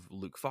of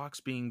Luke Fox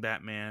being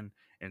Batman,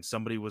 and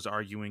somebody was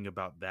arguing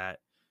about that,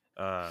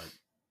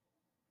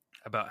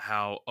 about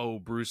how, oh,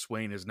 Bruce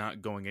Wayne is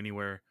not going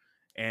anywhere.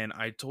 And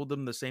I told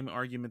them the same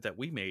argument that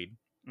we made.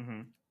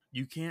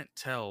 You can't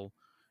tell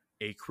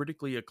a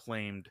critically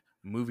acclaimed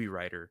movie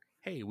writer,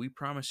 hey, we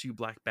promise you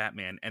Black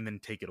Batman, and then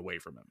take it away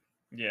from him.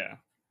 Yeah.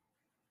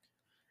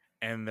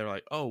 And they're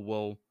like, oh,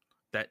 well,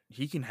 that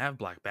he can have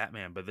Black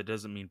Batman, but that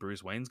doesn't mean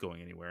Bruce Wayne's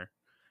going anywhere.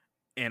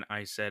 And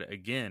I said,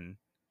 again,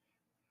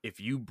 if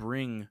you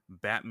bring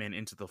Batman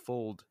into the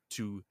fold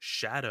to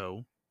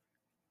shadow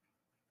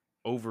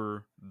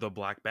over the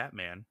Black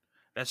Batman,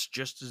 that's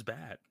just as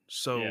bad.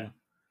 So,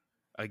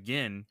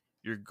 again,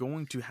 you're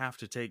going to have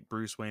to take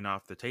Bruce Wayne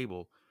off the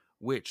table,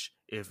 which,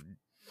 if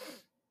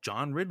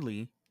John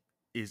Ridley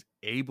is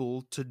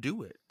able to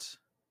do it,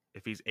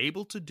 if he's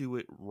able to do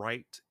it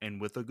right and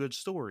with a good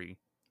story,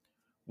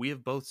 we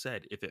have both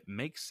said if it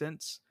makes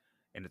sense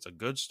and it's a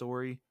good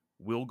story,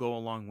 we'll go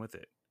along with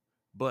it.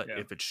 But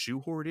if it's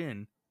shoehorned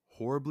in,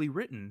 horribly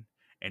written,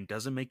 and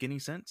doesn't make any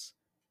sense,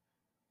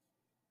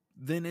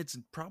 then it's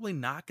probably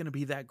not going to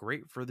be that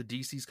great for the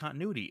DC's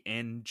continuity.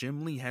 And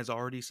Jim Lee has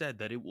already said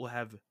that it will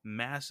have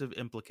massive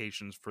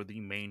implications for the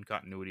main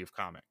continuity of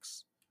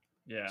comics.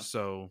 Yeah.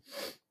 So,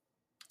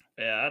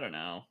 yeah, I don't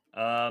know.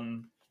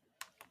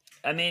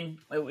 I mean,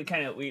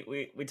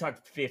 we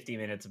talked 50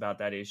 minutes about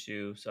that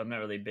issue, so I'm not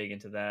really big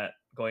into that,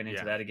 going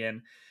into that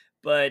again.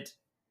 But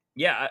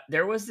yeah,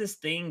 there was this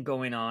thing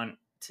going on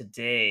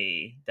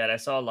today that I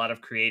saw a lot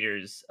of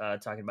creators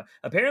talking about.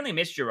 Apparently,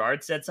 Mitch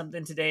Gerard said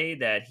something today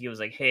that he was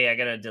like, "Hey, I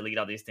gotta delete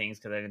all these things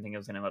because I didn't think it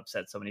was gonna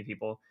upset so many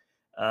people."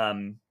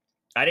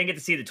 I didn't get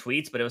to see the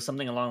tweets, but it was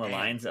something along the Damn.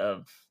 lines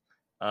of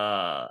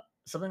uh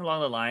something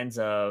along the lines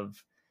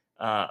of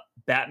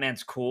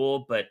Batman's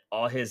cool, but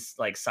all his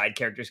like side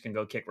characters can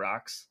go kick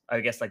rocks. I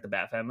guess like the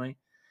Bat family.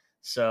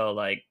 So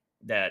like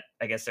that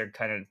I guess they're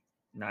kind of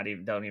not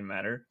even don't even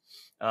matter.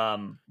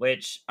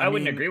 Which I I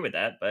wouldn't mean, agree with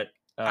that, but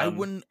I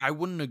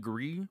wouldn't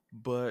agree,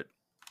 but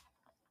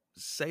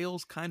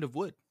sales kind of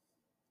would.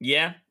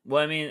 yeah.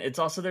 Well, I mean, it's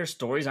also their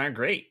stories aren't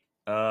great.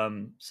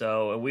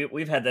 So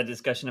we've had that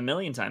discussion a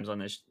million times on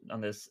this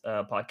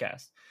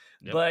podcast.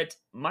 Yep. But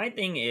my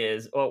thing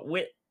is, well,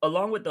 with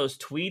along with those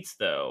tweets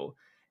though,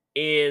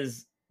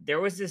 is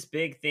there was this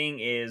big thing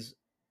is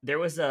there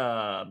was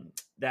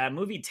that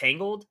movie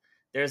Tangled.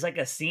 There's like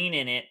a scene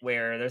in it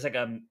where there's like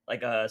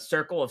a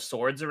circle of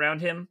swords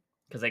around him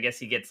because I guess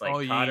he gets Oh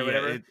like yeah, caught or yeah.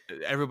 whatever.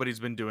 Everybody's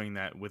been doing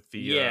that with the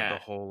Yeah,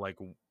 whole like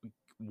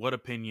what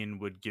opinion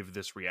would give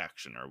this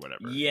reaction or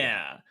whatever.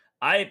 yeah.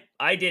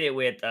 I did it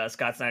with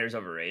Scott Snyder's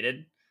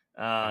Overrated.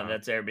 Uh-huh.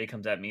 That's everybody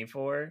comes at me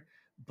for.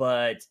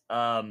 But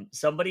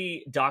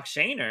somebody Doc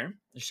Shiner,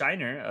 I don't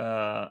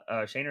know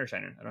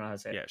how to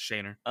say Yeah, it.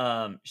 Shaner.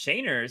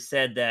 Shaner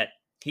said that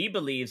he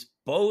believes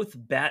both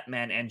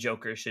Batman and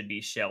Joker should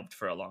be shelved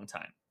for a long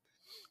time.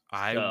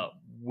 I So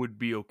would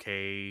be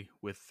okay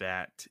with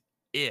that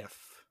if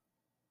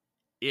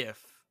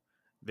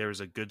there's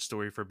a good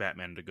story for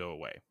Batman to go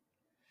away.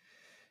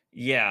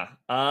 yeah.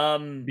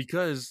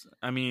 Because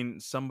I mean,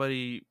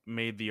 somebody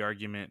made the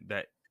argument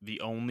that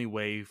the only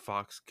way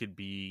Fox could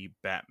be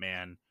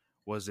Batman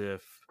was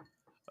if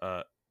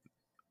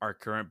our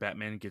current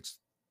Batman gets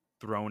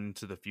thrown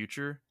into the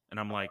future, and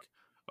I'm like,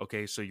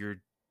 okay, so you're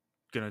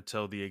gonna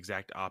tell the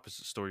exact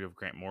opposite story of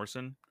Grant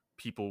Morrison?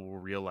 People will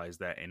realize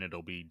that, and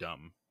it'll be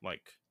dumb.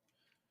 Like,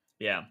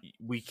 yeah.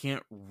 we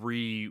can't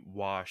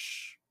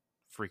rewash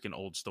freaking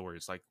old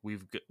stories. Like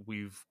we've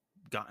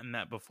gotten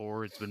that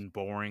before. It's been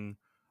boring.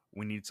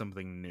 We need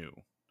something new.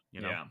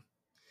 You know. Yeah.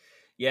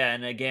 Yeah,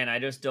 and again, I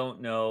just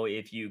don't know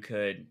if you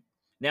could.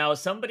 Now,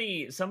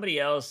 somebody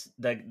else,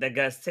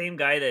 same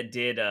guy that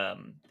did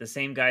the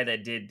same guy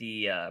that did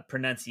the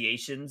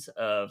pronunciations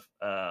of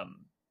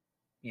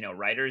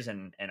writers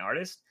and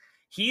artists.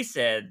 He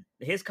said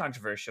his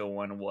controversial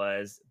one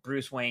was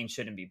Bruce Wayne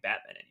shouldn't be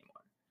Batman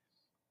anymore.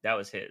 That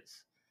was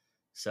his.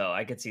 So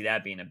I could see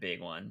that being a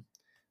big one.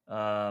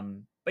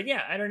 But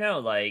yeah, I don't know.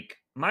 Like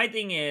my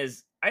thing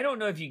is, I don't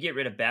know if you get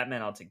rid of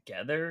Batman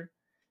altogether,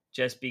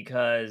 just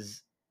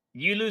because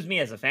you lose me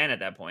as a fan at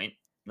that point.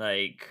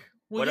 Like,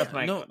 Well, what yeah, else am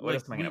I? no, What like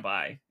else am I gonna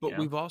buy? but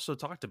we've also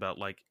talked about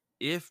like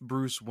if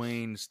Bruce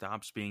Wayne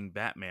stops being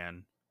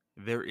Batman,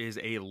 there is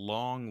a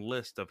long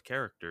list of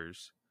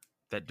characters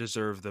that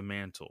deserve the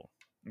mantle.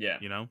 Yeah.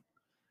 You know,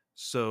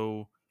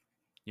 so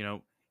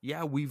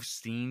yeah, we've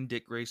seen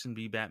Dick Grayson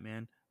be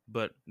Batman,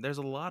 but there's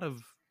a lot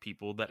of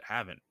people that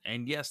haven't.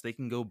 And yes, they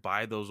can go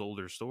buy those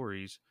older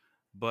stories,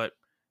 but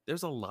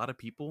there's a lot of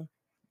people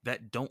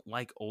that don't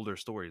like older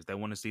stories. They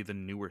want to see the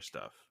newer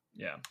stuff.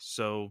 Yeah.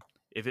 So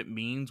if it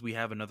means we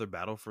have another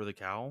battle for the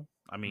cowl,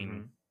 I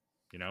mean,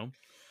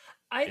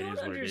 I it don't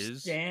is what it is.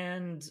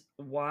 understand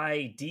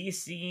why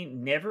DC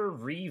never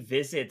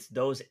revisits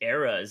those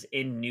eras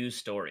in new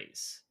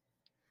stories.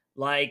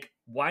 Like,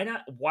 why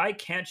not? Why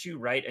can't you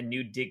write a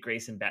new Dick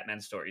Grayson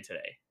Batman story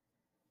today?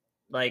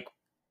 Like,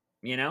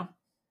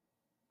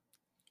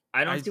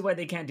 I don't I see why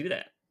they can't do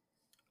that.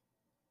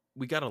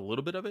 we got a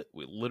little bit of it.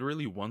 We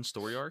literally one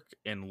story arc,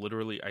 and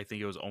literally I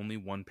think it was only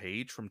one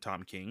page from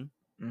Tom King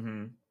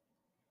Mm-hmm.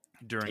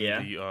 during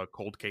Yeah. the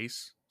cold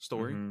case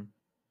story.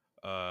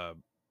 Mm-hmm.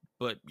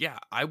 But yeah,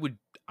 I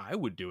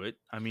would do it.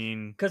 I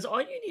mean, Because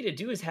all you need to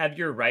do is have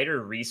your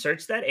writer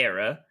research that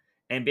era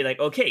and be like,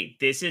 okay,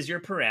 this is your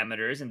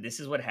parameters and this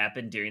is what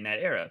happened during that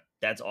era.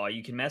 That's all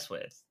you can mess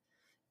with.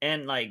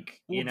 And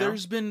like, well,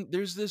 there's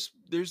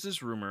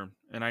this rumor,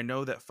 and I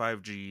know that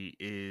 5G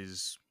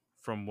is,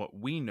 from what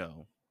we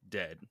know,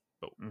 dead,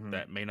 but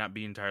that may not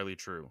be entirely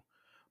true.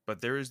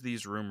 But there is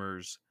these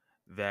rumors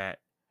that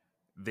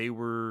they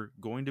were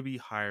going to be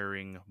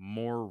hiring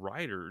more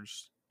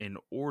writers in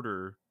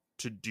order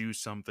to do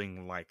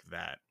something like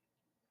that.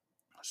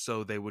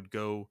 So they would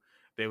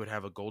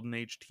have a golden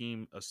age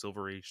team, a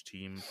silver age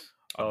team,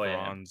 a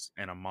bronze,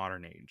 and a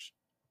modern age.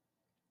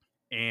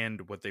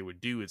 And what they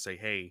would do is say,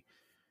 hey,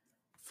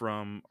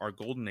 from our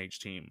golden age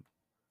team,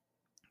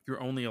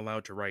 you're only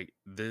allowed to write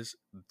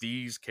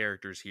these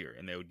characters here,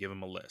 and they would give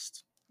them a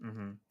list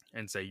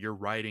and say you're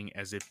writing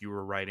as if you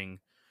were writing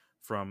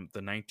from the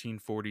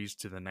 1940s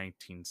to the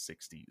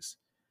 1960s,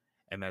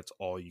 and that's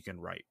all you can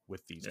write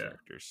with these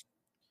characters.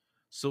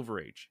 Silver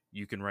Age,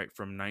 you can write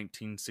from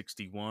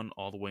 1961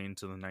 all the way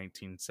into the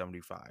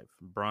 1975.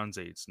 Bronze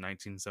Age,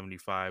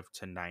 1975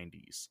 to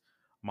 90s.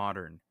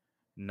 Modern,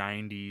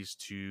 90s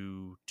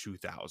to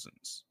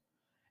 2000s.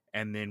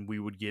 And then we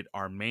would get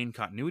our main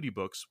continuity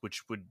books,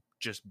 which would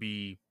just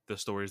be the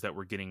stories that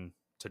we're getting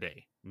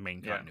today,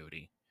 main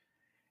continuity.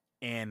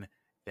 And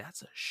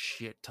that's a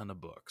shit ton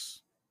of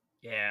books.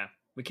 Yeah,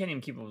 we can't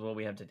even keep up with what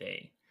we have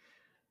today.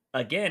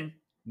 Again,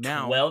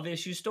 now 12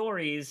 issue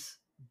stories,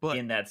 but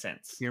in that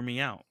sense. Hear me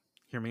out.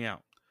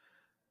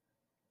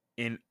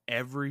 in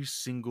every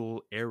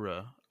single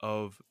era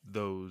of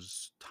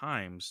those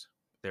times,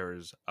 there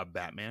is a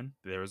Batman,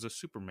 there is a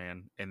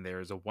Superman, and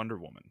there is a Wonder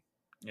Woman.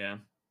 Yeah.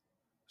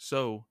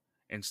 So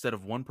instead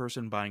of one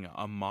person buying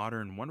a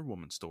modern Wonder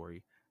Woman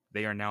story,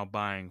 they are now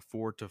buying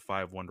 4 to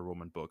 5 Wonder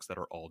Woman books that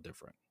are all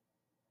different.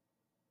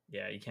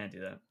 Yeah, you can't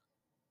do that.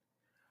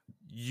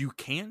 You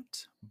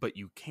can't, but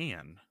you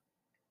can.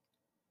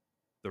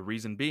 The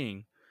reason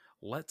being,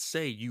 let's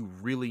say you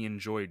really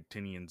enjoyed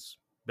Tinian's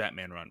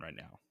Batman run right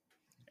now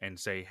and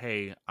say,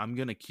 hey, I'm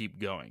going to keep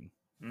going.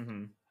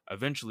 Mm-hmm.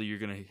 Eventually, you're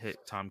going to hit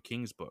Tom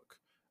King's book.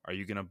 Are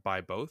you going to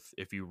buy both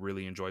if you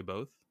really enjoy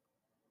both?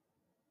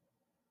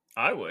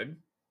 I would.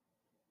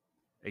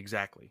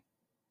 Exactly.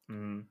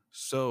 Mm-hmm.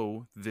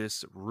 So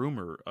this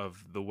rumor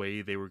of the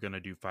way they were going to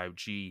do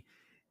 5G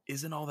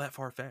isn't all that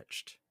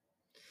far-fetched.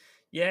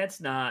 Yeah,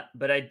 it's not,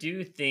 but I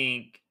do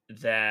think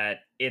that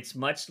it's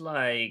much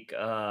like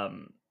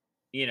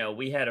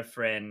we had a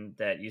friend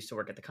that used to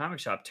work at the comic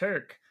shop,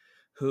 Turk,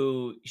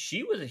 who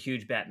she was a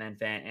huge Batman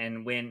fan,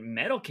 and when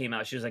Metal came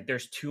out, she was like,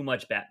 "There's too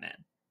much Batman.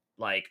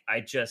 Like, I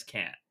just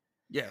can't."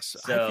 Yes,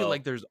 I feel So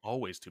like there's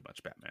always too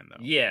much Batman,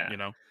 though. yeah, You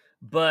know?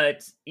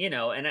 but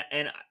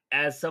and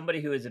as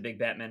somebody who is a big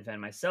Batman fan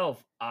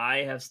myself, I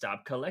have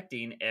stopped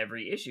collecting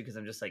every issue because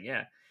I'm just like,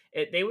 yeah,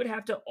 they would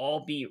have to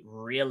all be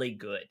really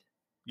good.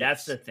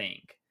 That's Yes. the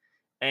thing.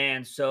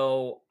 And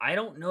so I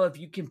don't know if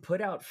you can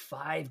put out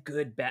 5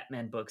 good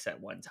Batman books at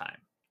one time.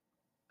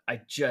 I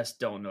just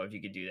don't know if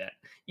you could do that.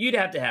 You'd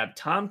have to have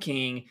Tom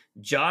King,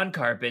 John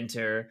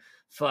Carpenter,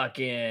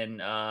 fucking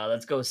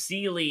let's go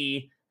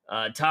Seeley,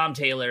 Tom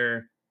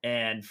Taylor,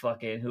 and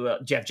fucking who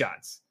else? Jeff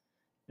Johns.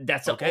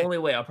 That's the Okay. only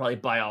way I'll probably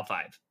buy all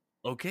 5.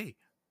 Okay.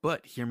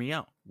 But hear me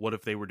out. What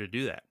if they were to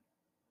do that?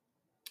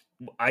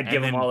 I'd give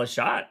And them then all a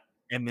shot.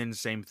 and then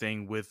same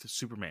thing with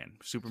Superman.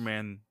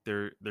 Superman,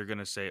 they're going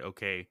to say,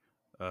 okay,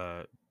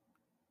 uh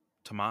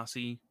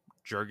Tomasi,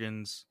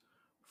 Jurgens,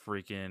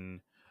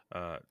 freaking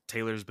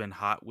Taylor's been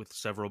hot with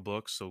several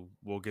books, so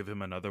we'll give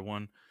him another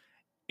one.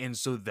 And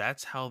so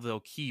that's how they'll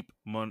keep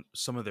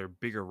some of their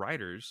bigger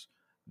writers.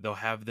 They'll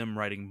have them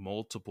writing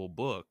multiple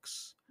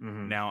books.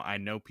 Mm-hmm. Now, I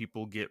know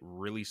people get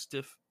really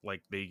stiff,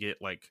 like they get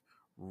like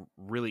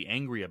really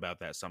angry about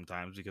that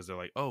sometimes because they're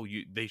like, "Oh,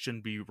 they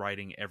shouldn't be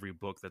writing every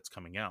book that's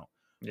coming out."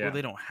 Well, Yeah.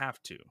 they don't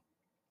have to.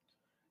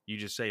 You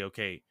just say,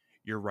 "Okay,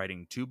 you're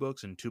writing 2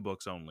 books and 2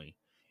 books only.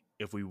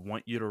 If we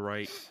want you to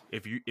write,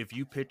 if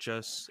you pitch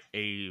us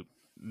a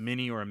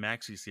mini or a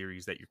maxi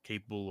series that you're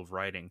capable of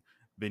writing,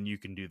 then you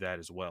can do that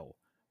as well.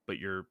 But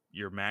your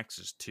max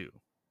is 2."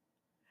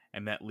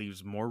 And that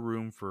leaves more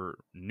room for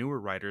newer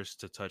writers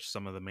to touch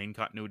some of the main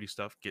continuity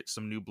stuff, get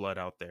some new blood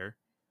out there,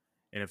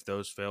 and if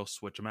those fail,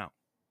 switch them out.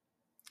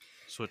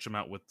 Switch them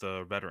out with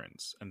the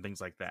veterans and things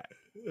like that.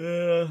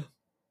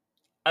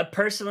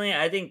 Personally,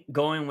 I think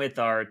going with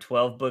our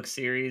 12 book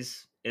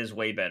series is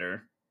way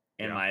better,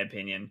 in Yeah. my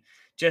opinion.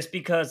 Just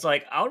because,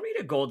 like, I'll read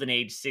a Golden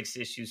Age 6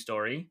 issue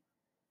story,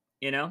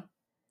 you know?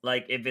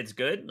 Like, if it's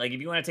good, like,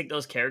 if you want to take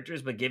those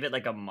characters but give it,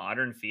 like, a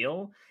modern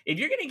feel, if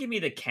you're going to give me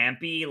the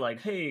campy,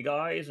 like, hey,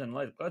 guys, and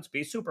let's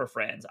be super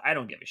friends, I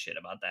don't give a shit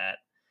about that.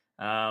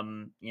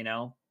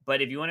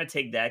 But if you want to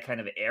take that kind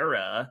of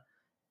era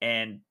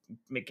and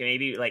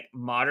maybe like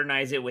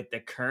modernize it with the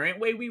current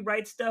way we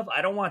write stuff.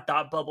 I don't want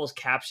thought bubbles,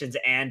 captions,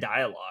 and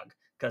dialogue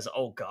because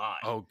oh god.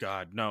 Oh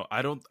God, no!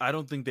 I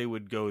don't think they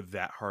would go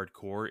that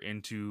hardcore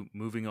into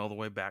moving all the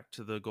way back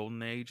to the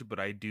golden age. But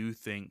I do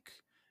think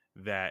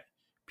that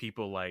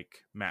people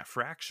like Matt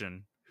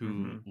Fraction, who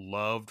Mm-hmm.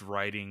 loved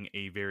writing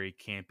a very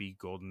campy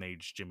golden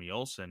age Jimmy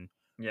Olsen,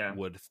 Yeah,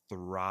 would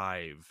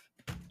thrive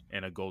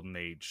in a golden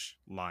age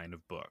line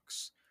of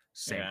books.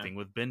 Same yeah, thing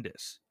with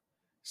Bendis.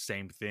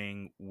 Same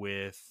thing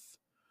with,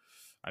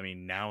 I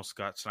mean, now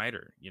Scott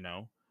Snyder.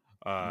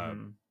 Uh,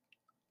 mm-hmm.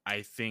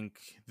 I think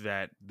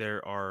that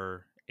there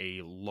are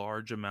a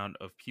large amount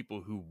of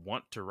people who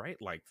want to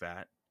write like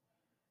that,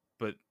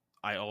 but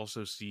I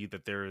also see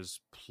that there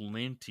is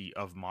plenty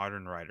of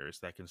modern writers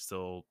that can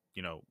still,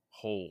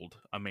 hold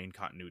a main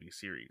continuity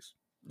series.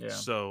 Yeah.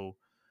 So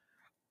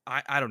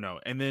I don't know.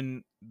 And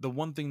then the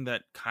one thing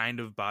that kind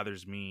of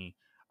bothers me,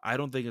 I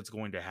don't think it's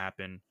going to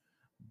happen,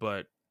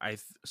 but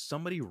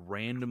somebody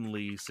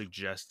randomly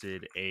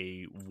suggested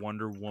a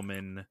Wonder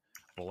Woman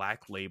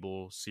Black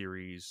Label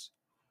series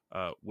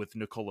with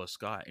Nicola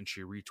Scott, and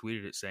she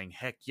retweeted it saying,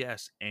 "Heck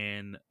yes!"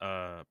 And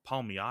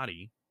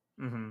Palmiotti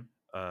Mm-hmm.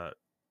 uh,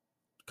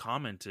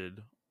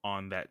 commented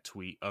on that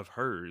tweet of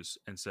hers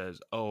and says,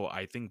 "Oh,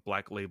 I think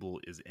Black Label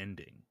is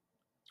ending."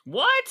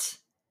 What?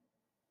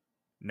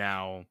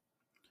 Now,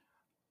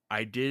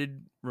 I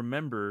did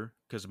remember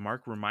because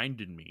Mark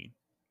reminded me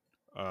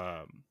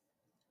um,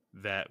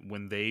 that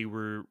when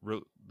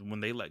when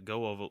they let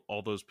go of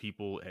all those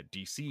people at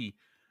DC,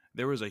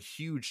 there was a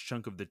huge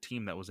chunk of the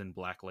team that was in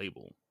Black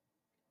Label.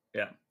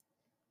 Yeah.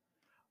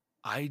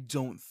 I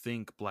don't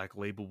think Black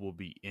Label will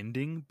be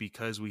ending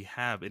because we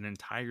have an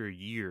entire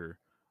year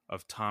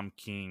of Tom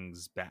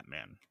King's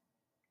Batman.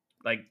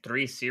 Like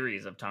 3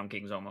 series of Tom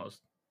King's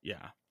almost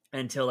Yeah.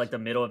 until like the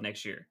middle of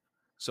next year.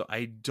 So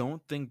I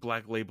don't think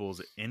Black Label is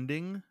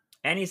ending.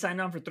 And he signed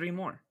on for 3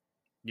 more.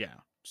 Yeah.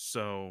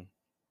 So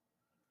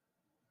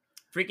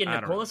Freaking I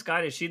don't know. Nicola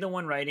Scott, is she the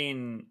one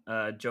writing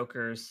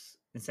Joker's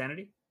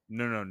Insanity?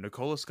 No.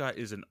 Nicola Scott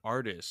is an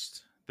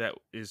artist that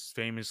is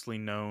famously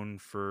known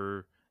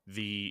for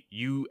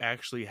you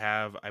actually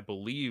have, I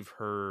believe,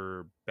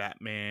 her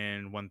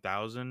Batman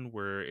 1000,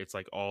 where it's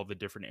like all the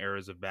different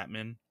eras of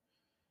Batman.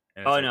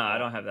 And it's Oh like no, I all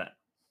don't have that.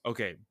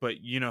 okay, but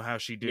you know how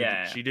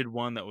Yeah. she did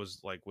one that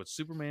was like with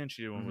Superman,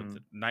 she did one with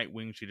Mhm.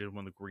 Nightwing, she did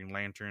one with Green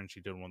Lantern, she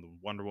did one with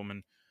Wonder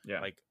Woman. Yeah.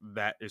 Like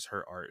that is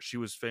her art. She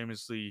was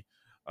famously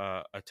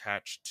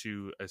attached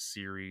to a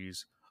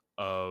series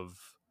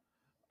of,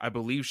 I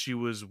believe she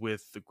was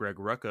with Greg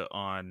Rucka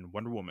on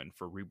Wonder Woman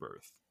for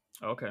Rebirth.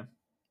 Okay.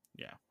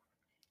 Yeah.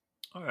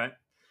 All right.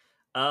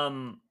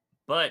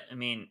 But I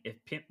mean, if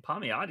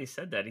Palmiotti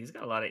said that, he's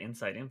got a lot of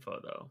inside info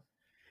though.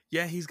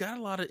 Yeah, he's got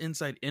a lot of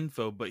inside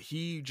info, but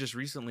he just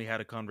recently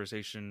had a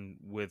conversation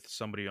with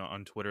somebody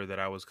on Twitter that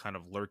I was kind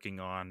of lurking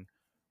on,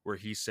 where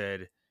he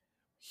said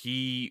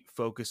he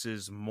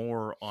focuses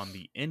more on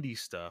the indie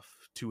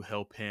stuff to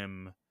help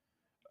him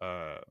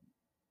uh,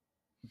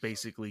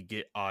 basically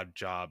get odd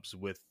jobs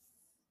with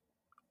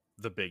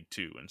the big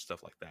two and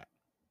stuff like that.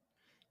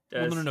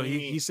 Well, Does no.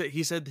 he?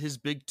 He said his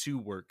big two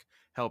work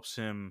helps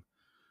him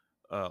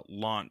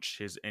launch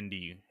his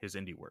indie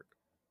work.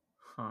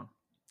 Huh.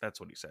 That's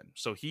what he said.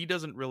 So he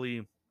doesn't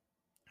really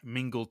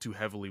mingle too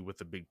heavily with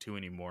the big two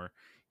anymore.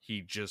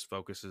 He just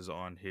focuses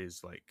on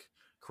his like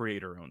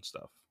creator owned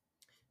stuff.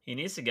 He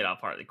needs to get off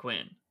Harley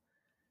Quinn.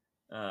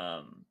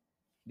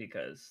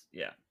 Because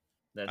yeah,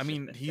 that's I just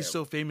mean, been he's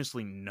terrible. so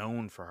famously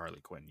known for Harley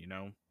Quinn, you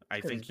know. I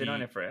Because think he's been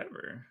on it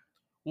forever.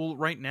 well,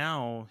 right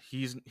now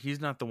he's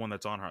not the one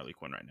that's on Harley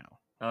Quinn right now.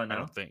 Oh I no.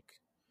 don't think.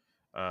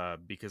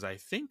 Because I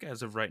think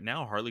as of right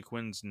now Harley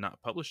Quinn's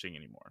not publishing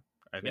anymore.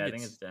 I Yeah, think I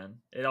think it's done.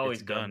 It it's always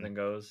comes done. and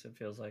goes. It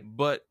feels like.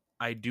 But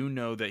I do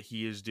know that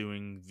he is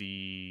doing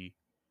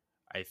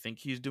I think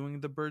he's doing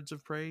the Birds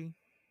of Prey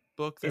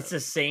book that It's the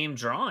same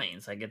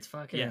drawings. Like it's yeah.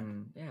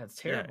 fucking yeah.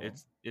 It's Yeah, terrible.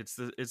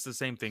 it's the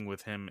same thing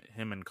with him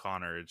and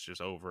Connor. It's just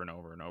over and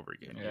over and over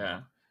again. You know,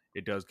 Yeah.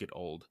 it does get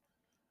old,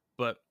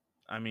 but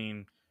I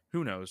mean,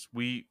 who knows?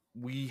 We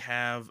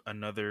have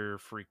another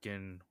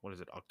freaking what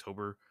is it?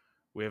 October.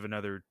 We have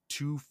another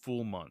 2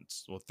 full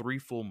months. Well, 3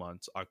 full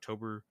months.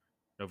 October,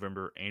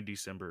 November, and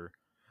December.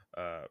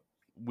 Uh,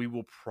 we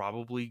will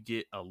probably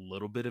get a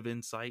little bit of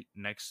insight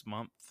next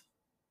month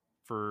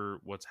for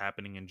what's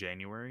happening in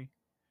January,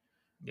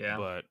 Yeah.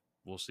 but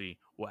we'll see.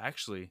 Well,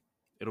 actually,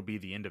 it'll be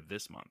the end of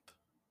this month.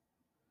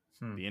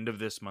 Hmm. The end of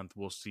this month,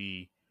 we'll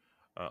see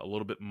a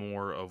little bit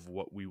more of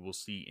what we will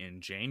see in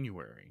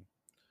January.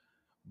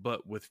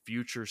 But with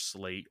future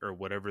slate or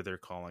whatever they're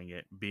calling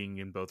it being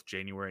in both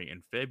January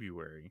and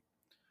February,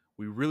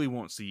 we really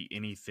won't see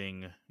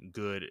anything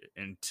good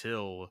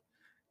until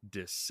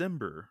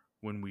December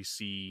when we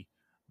see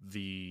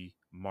the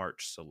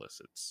March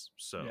solicits.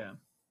 So Yeah.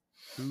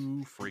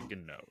 who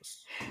freaking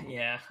knows?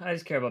 Yeah. I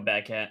just care about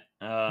Batcat.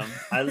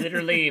 I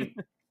literally.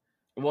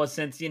 Well,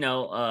 since I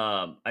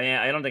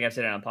don't think I've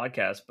said it on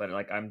podcast, but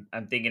like I'm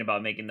thinking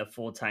about making the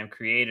full time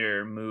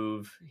creator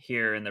move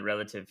here in the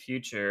relative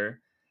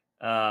future.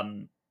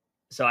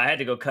 So I had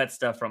to go cut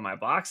stuff from my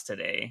box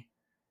today,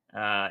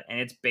 and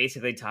it's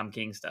basically Tom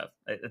King stuff.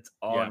 That's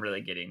all Yeah. I'm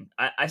really getting.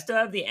 I still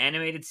have the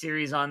animated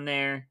series on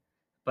there,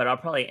 but I'll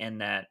probably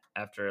end that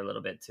after a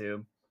little bit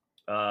too,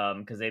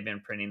 because they've been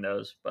printing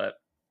those. But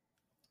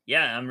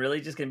yeah, I'm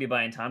really just gonna be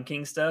buying Tom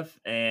King stuff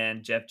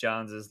and Jeff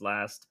Johns'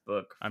 last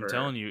book. I'm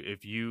telling you,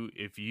 if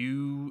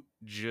you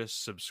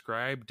just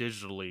subscribe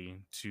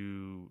digitally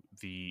to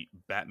the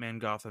Batman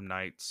Gotham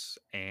Knights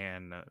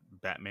and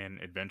Batman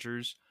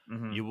Adventures,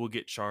 Mhm. you will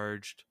get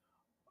charged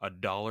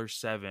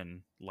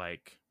 $1.07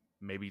 like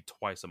maybe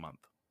twice a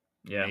month.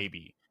 Yeah.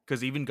 Maybe.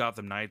 Because even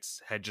Gotham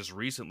Knights had just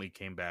recently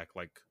came back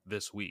like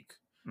this week.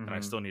 And I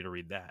Mhm. still need to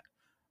read that.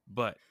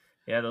 But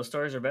Yeah, those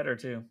stories are better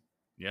too.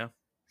 yeah.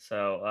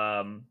 So,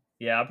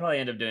 yeah, I'll probably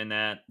end up doing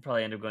that.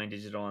 Probably end up going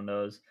digital on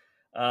those.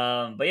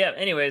 But yeah,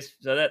 anyways,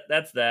 so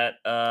that's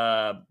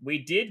that. We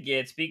did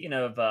get, speaking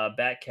of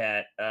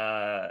Batcat,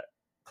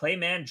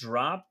 Clayman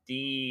dropped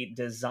the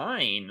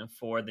design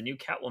for the new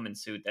Catwoman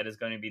suit that is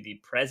going to be the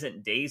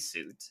present day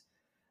suit.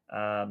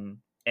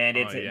 And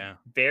Oh it's yeah.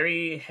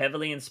 very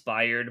heavily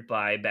inspired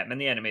by Batman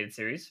the Animated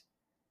Series.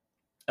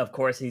 Of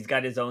course, he's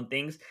got his own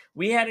things.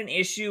 We had an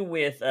issue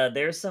with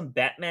there's some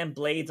Batman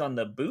blades on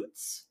the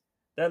boots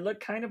that look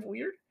kind of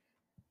weird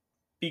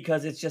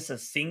because it's just a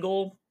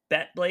single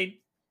bat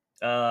blade.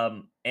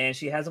 And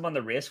she has them on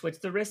the wrist, which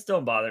the wrists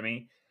don't bother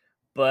me.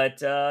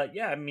 But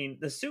yeah, I mean,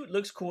 the suit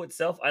looks cool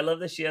itself. I love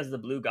that she has the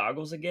blue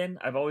goggles again.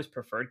 I've always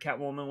preferred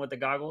Catwoman with the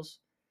goggles.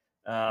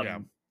 Yeah.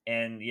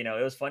 And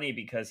it was funny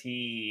because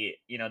these,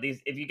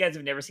 if you guys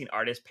have never seen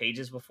artist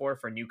pages before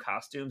for new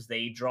costumes,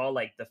 they draw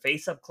like the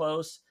face up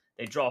close,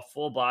 they draw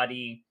full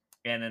body,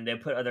 and then they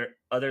put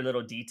other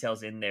little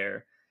details in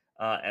there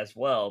as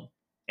well.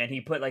 And he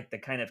put like the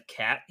kind of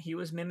cat he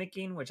was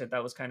mimicking, which I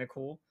thought was kind of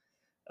cool.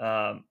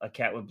 A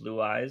cat with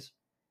blue eyes.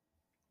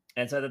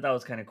 And so I thought that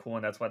was kind of cool,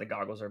 and that's why the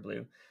goggles are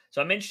blue.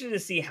 So I'm interested to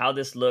see how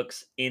this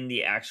looks in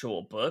the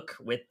actual book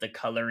with the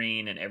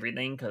coloring and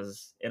everything,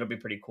 because it'll be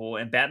pretty cool.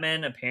 And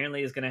Batman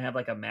apparently is going to have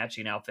like a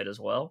matching outfit as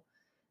well,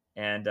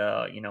 and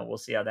we'll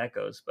see how that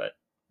goes. But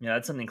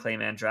that's something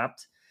Clayman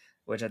dropped,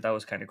 which I thought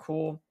was kind of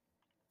cool.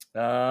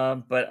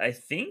 But I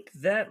think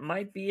that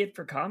might be it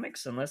for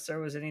comics, unless there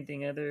was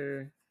anything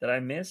other that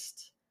I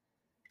missed.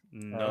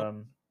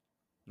 Nope,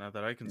 not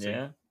that I can see.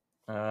 Yeah.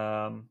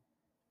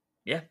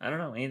 Yeah, I don't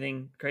know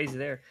anything crazy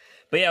there,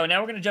 but yeah, now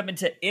we're gonna jump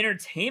into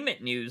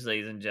entertainment news,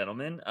 ladies and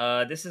gentlemen.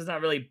 This is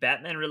not really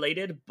Batman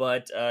related,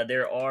 but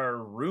there are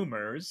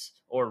rumors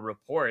or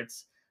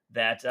reports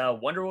that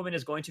Wonder Woman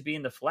is going to be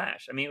in the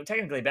Flash. I mean,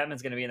 technically,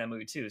 Batman's going to be in that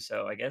movie too,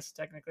 so I guess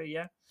technically,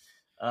 yeah.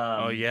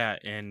 Oh yeah,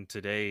 and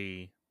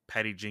today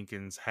Patty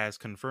Jenkins has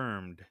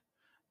confirmed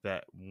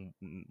that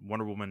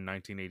Wonder Woman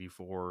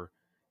 1984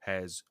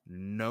 has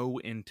no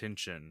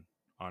intention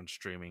on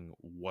streaming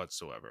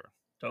whatsoever.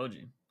 Told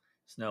you,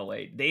 it's no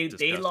way. They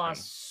Disgusting.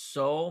 lost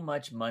so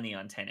much money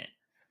on Tenet,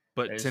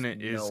 but There's Tenet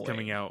no is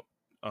coming way. out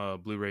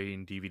Blu-ray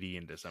and DVD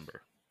in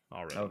December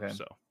already. Okay.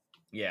 So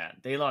Yeah,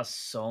 they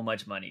lost so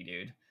much money,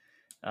 dude.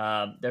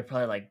 They're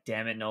probably like,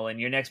 "Damn it, Nolan,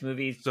 your next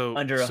movie's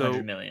under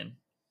 100 million."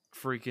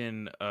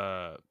 Freaking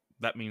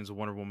that means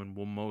Wonder Woman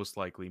will most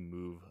likely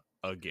move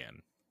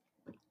again.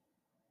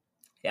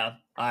 Yeah,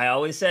 I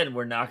always said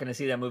we're not going to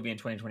see that movie in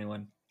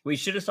 2021. We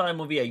should have saw that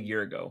movie a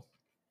year ago.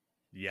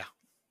 Yeah,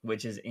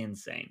 which is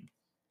insane.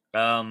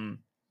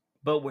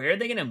 But where are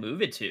they going to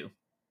move it to?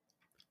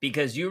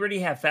 Because you already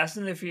have Fast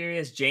and the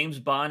Furious, James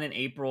Bond in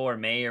April or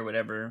May or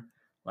whatever.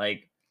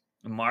 Like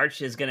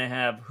March is going to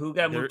have who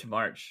got moved to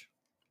March?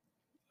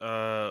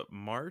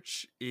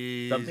 March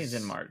is something's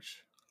in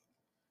March,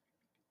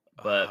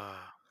 but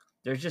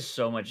there's just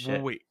so much shit.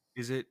 Well, wait,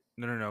 is it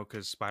no?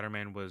 Because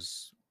Spider-Man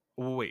was.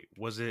 Well, wait,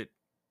 was it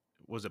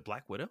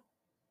Black Widow?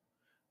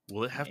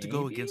 Will it have to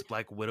go against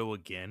Black Widow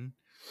again?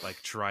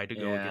 Like try to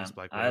go against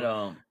Black Widow? I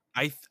don't.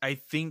 I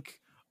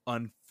think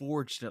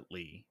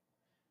unfortunately,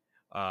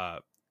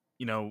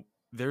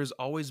 there's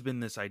always been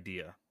this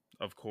idea.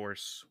 Of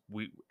course,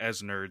 we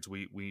as nerds,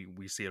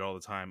 we see it all the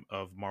time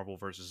of Marvel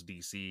versus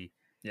DC.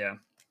 Yeah.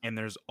 And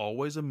there's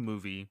always a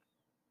movie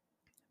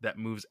that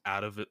moves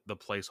out of the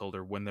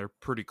placeholder when they're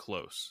pretty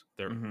close.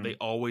 They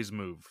always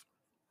move.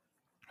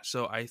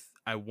 So I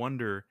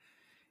wonder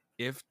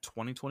if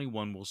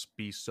 2021 will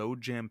be so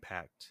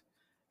jam-packed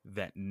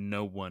that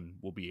no one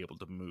will be able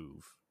to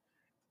move,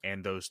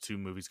 and those two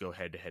movies go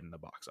head-to-head in the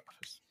box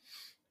office.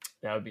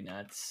 That would be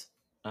nuts.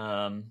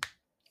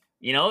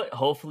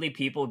 Hopefully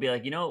people will be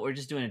like, we're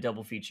just doing a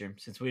double feature.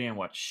 Since we didn't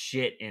watch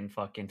shit in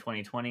fucking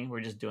 2020, we're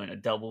just doing a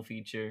double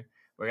feature.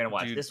 We're going to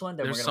watch this one,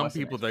 then we're going to watch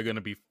some people that are going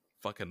to be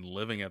fucking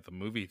living at the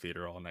movie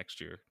theater all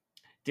next year.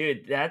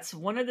 Dude, that's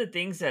one of the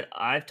things that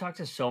I've talked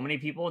to so many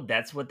people.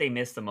 That's what they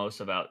miss the most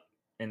about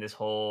in this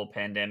whole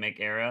pandemic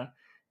era,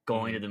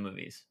 going to the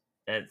movies.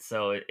 It's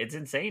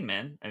insane,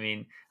 man. I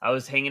mean, I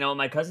was hanging out with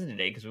my cousin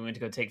today because we went to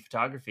go take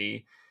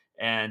photography,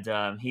 and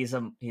he's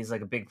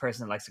like a big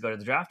person that likes to go to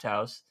the Draft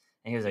House,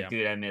 and he was like,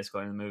 "Dude, I miss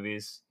going to the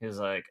movies." He was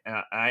like,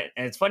 and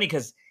it's funny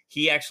because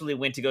he actually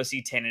went to go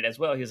see Tenet as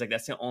well. He was like,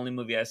 "That's the only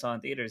movie I saw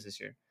in theaters this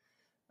year."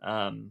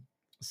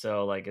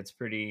 So like it's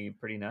pretty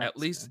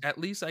nuts. At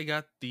least I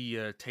got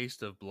the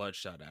taste of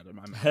Bloodshot out of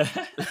my mouth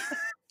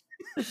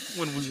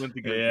when we went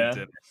to go see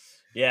Tenet.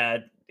 Yeah,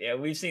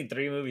 we've seen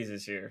 3 movies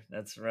this year.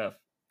 That's rough.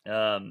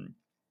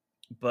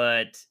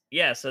 But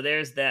yeah, so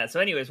there's that. So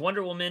anyways,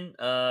 Wonder Woman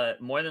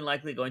more than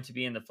likely going to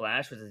be in the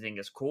Flash, which I think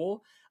is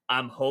cool.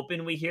 I'm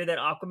hoping we hear that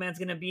Aquaman's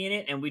going to be in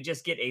it, and we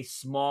just get a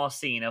small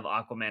scene of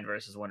Aquaman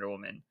versus Wonder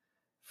Woman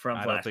from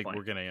Flashpoint. I don't think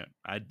we're gonna.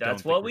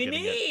 That's what we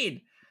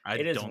need.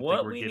 It is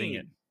what we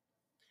need.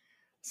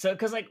 So,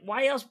 because like,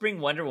 why else bring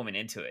Wonder Woman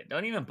into it?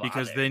 Don't even bother.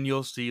 Because then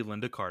you'll see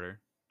Linda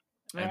Carter.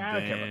 I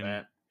don't care about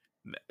that.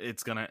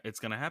 It's gonna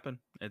happen.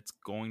 It's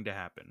going to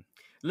happen.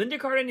 Linda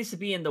Carter needs to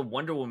be in the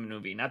Wonder Woman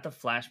movie, not the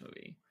Flash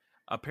movie.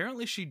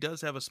 Apparently, she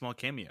does have a small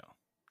cameo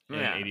in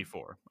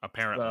 '84.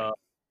 Apparently,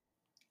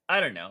 I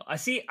don't know.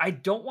 I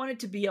don't want it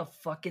to be a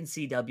fucking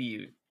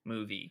CW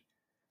movie.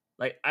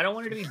 Like, I don't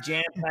want it to be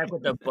jam packed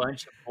with a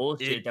bunch of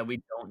bullshit that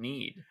we don't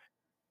need.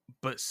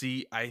 But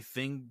see, I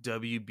think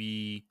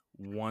WB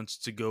wants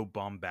to go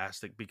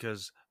bombastic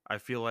because I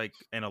feel like,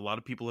 and a lot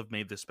of people have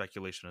made this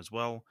speculation as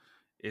well,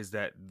 is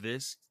that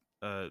this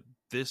I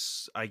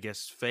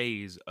guess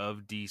phase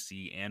of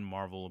DC and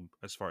Marvel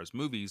as far as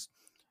movies,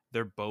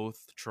 they're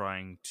both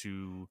trying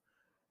to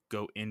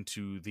go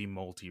into the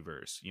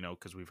multiverse,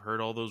 because we've heard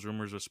all those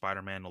rumors with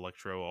Spider-Man,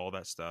 Electro, all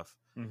that stuff.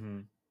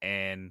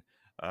 And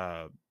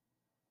I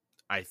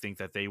think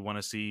that they want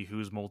to see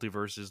whose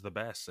multiverse is the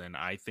best, and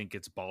I think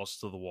it's balls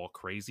to the wall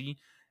crazy,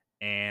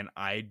 and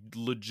I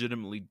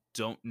legitimately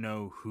don't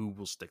know who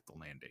will stick the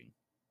landing.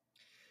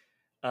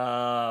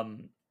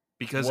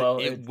 Because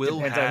it will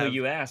depends on who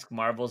you ask.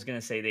 Marvel's going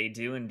to say they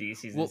do, and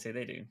DC's going to say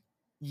they do.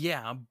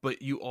 Yeah,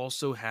 but you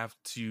also have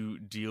to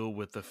deal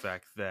with the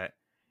fact that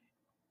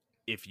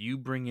if you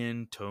bring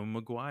in Tobey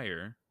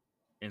Maguire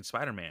in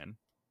Spider-Man,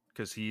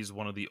 because he's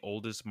one of the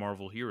oldest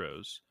Marvel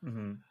heroes,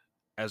 Mm-hmm.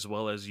 as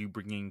well as you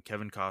bringing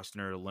Kevin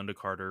Costner, Linda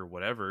Carter,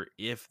 whatever.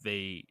 If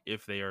they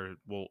are,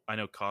 well, I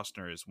know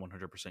Costner is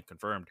 100%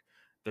 confirmed.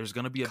 There's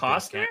gonna be a big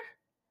Costner?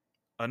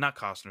 not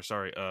Costner,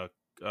 sorry, Uh,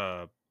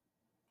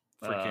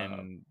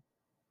 freaking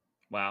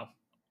wow.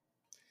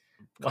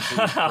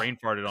 completely Wow. brain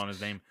farted on his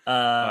name.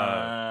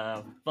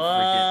 Freaking,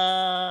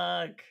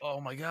 Fuck. oh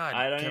my god,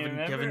 I don't even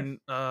remember.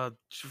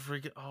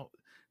 freaking, oh,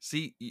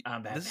 see,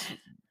 I'm this Batman.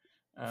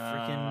 Uh,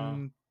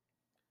 freaking,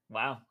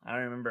 wow. I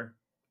don't remember.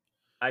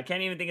 I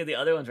can't even think of the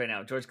other ones right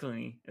now. George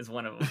Clooney is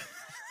one of them.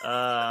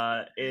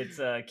 It's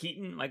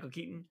Keaton, Michael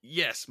Keaton.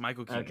 yes,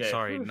 Michael Keaton. Okay.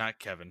 Sorry, Whew. not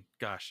Kevin.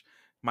 Gosh,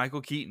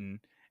 Michael Keaton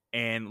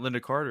and Linda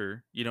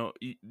Carter.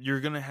 You're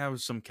gonna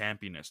have some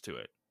campiness to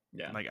it.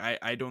 Yeah. Like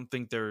I don't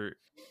think they're.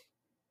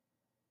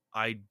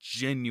 I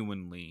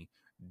genuinely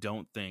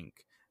don't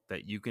think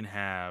that you can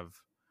have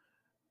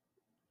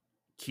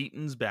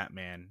Keaton's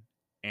Batman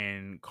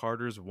and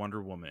Carter's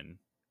Wonder Woman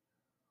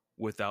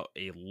without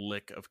a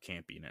lick of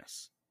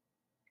campiness,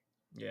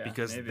 Yeah.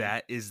 because Maybe.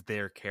 that is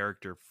their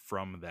character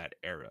from that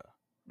era.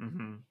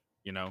 Mm-hmm.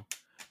 You know,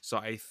 so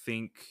I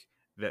think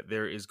that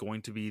there is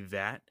going to be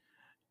that,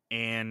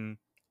 and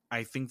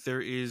I think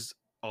there is,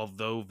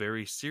 although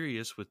very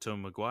serious with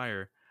Tom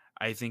Maguire,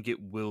 I think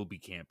it will be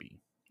campy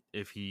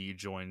if he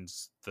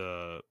joins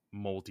the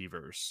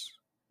multiverse.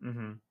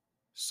 Mm-hmm.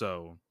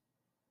 So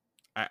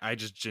I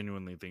just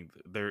genuinely think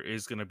that there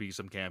is going to be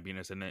some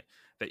campiness in it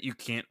that you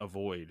can't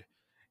avoid.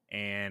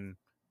 And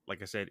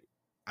like I said,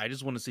 I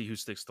just want to see who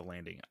sticks the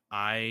landing.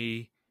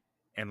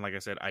 And like I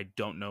said, I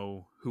don't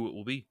know who it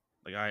will be.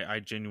 Like I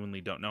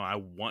genuinely don't know. I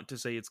want to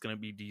say it's going to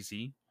be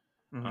DC,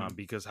 Mm-hmm.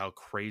 because how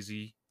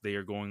crazy they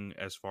are going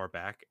as far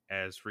back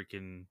as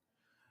freaking.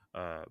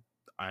 Uh,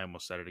 I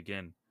almost said it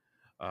again.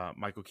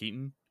 Michael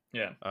Keaton.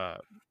 Yeah.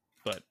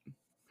 But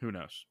who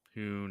knows?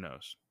 Who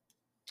knows?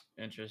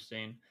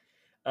 Interesting.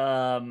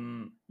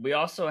 We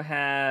also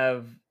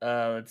have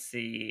let's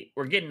see.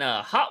 We're getting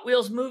a Hot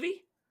Wheels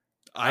movie.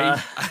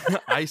 I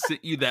I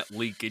sent you that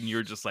link and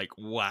you're just like,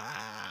 wow.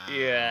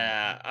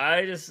 Yeah,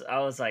 I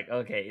was like,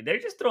 okay, they're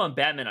just throwing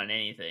Batman on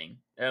anything.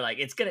 They're like,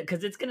 it's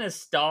gonna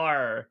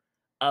star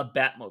a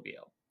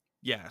Batmobile.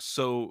 Yeah,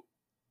 so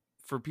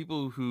for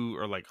people who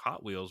are like,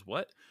 Hot Wheels,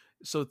 what?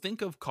 So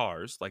think of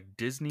cars, like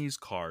Disney's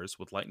Cars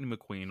with Lightning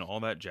McQueen, all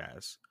that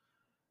jazz.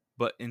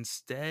 But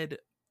instead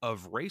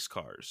of race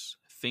cars,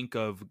 think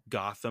of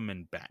Gotham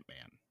and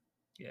Batman.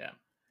 Yeah,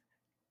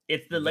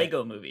 it's the That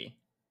Lego movie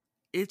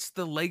It's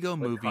the Lego with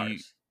movie,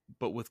 cars.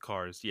 but with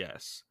cars,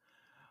 yes.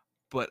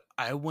 But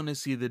I want to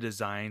see the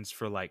designs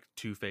for like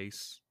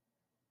Two-Face,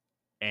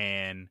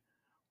 and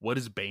what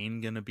is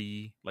Bane gonna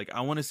be? Like, I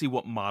want to see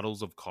what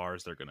models of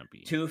cars they're gonna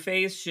be. Two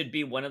Face should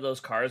be one of those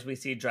cars we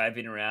see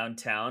driving around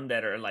town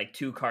that are like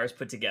two cars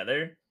put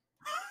together.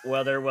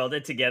 Well, they're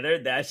welded together.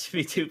 That should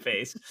be Two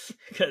Face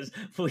because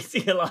we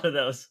see a lot of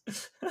those.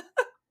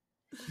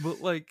 But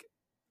like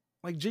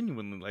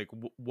genuinely, like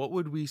what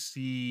would we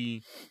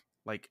see?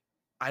 Like,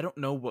 I don't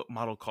know what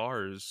model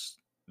cars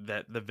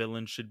that the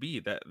villain should be.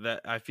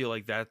 That I feel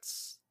like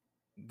that's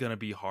gonna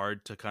be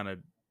hard to kind of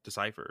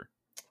decipher.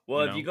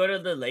 Well, You if you know? go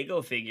to the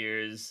Lego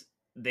figures,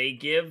 they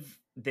give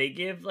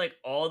like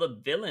all the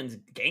villains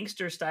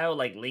gangster style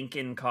like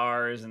Lincoln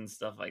cars and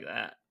stuff like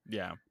that.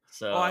 Yeah. Oh,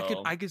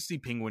 So, I could see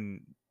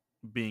Penguin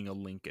being a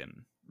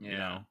Lincoln. You yeah.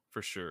 know,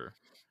 for sure.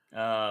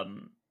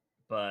 Um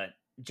but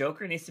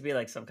Joker needs to be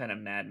like some kind of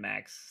Mad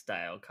Max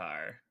style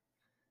car.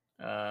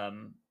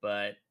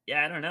 But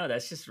yeah, I don't know.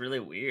 That's just really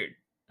weird.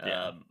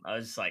 Yeah. I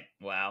was just like,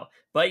 wow.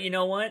 But you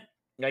know what?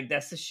 Like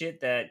that's the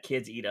shit that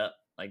kids eat up.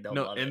 Like they'll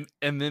No, love it.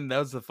 and then that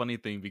was the funny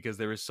thing, because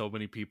there were so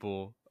many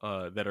people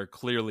that are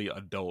clearly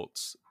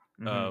adults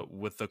Hmm.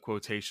 with the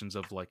quotations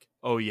of like,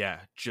 "Oh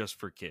yeah, just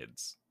for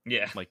kids."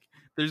 Yeah. Like,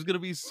 there's gonna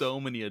be so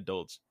many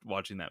adults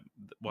watching Yeah.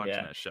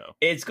 that show.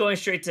 It's going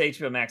straight to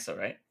HBO Max though,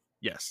 right?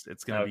 Yes,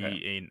 it's gonna Okay.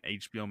 be an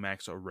HBO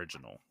Max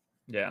original,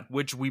 Yeah.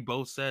 which we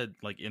both said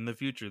like in the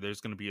future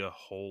there's gonna be a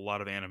whole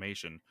lot of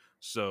animation.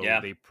 So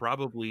Yeah.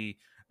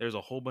 there's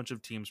a whole bunch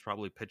of teams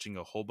probably pitching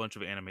a whole bunch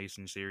of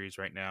animation series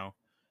right now,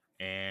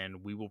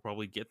 and we will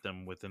probably get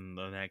them within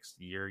the next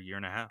year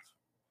and a half.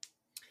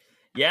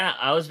 Yeah,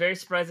 I was very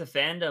surprised at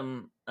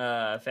fandom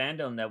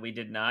that we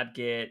did not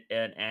get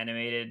an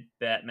animated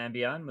Batman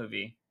Beyond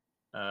movie.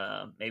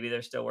 Maybe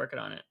they're still working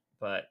on it,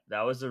 but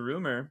that was a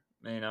rumor.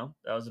 That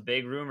was a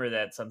big rumor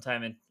that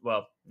sometime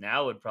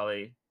now would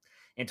probably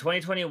in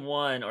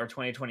 2021 or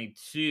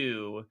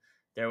 2022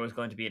 there was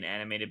going to be an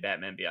animated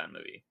Batman Beyond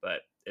movie,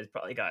 but it's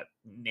probably got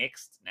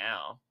nixed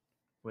now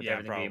with Yeah,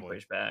 everything being probably.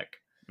 pushed back.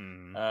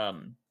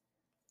 Mhm.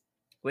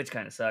 Which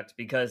kind of sucked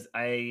because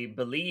I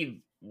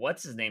believe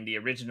what's his name, the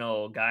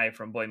original guy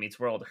from Boy Meets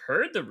World,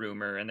 heard the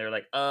rumor and they're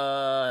like,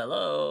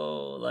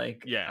 hello,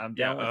 like Yeah, I'm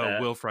down with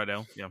that. Will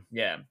Friedle, yeah.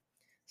 Yeah.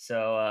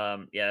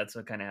 So yeah, that's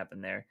what kind of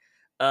happened there.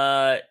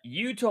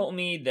 You told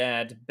me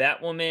that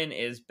Batwoman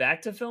is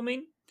back to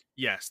filming.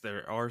 Yes,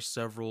 there are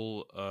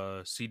several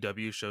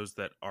CW shows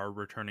that are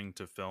returning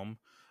to film.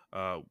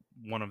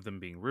 one of them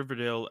being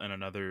Riverdale and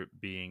another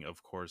being,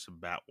 of course,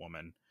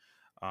 Batwoman.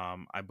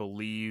 I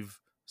believe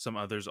some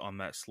others on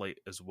that slate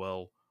as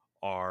well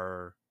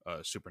are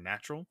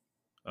Supernatural.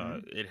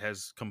 It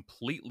has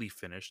completely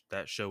finished.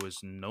 That show is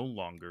no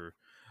longer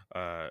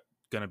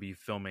going to be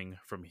filming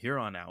from here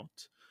on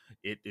out.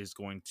 It is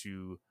going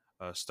to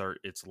start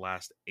its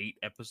last 8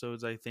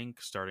 episodes, I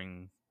think,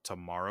 starting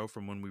tomorrow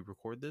from when we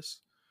record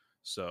this.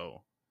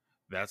 So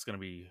that's going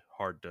to be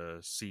hard to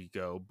see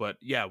go. But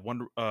yeah,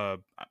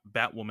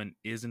 Batwoman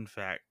is in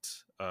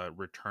fact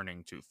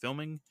returning to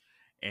filming,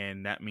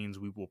 and that means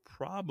we will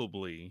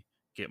probably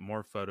get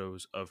more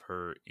photos of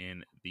her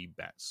in the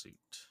bat suit.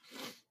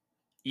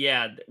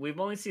 Yeah, we've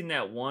only seen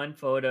that one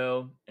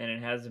photo,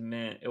 and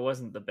it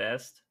wasn't the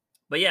best.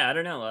 But yeah, I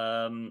don't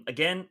know.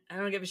 Again, I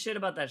don't give a shit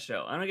about that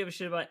show. I don't give a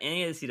shit about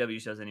any of the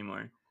CW shows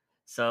anymore.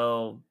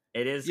 So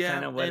it is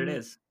kind of what it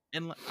is.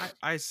 And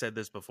I said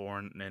this before,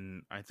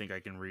 and I think I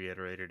can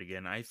reiterate it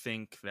again. I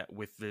think that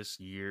with this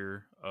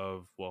year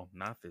of, well,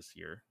 not this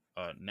year,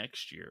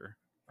 next year,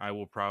 I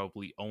will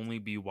probably only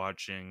be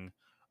watching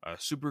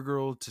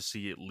Supergirl to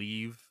see it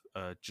leave,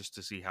 just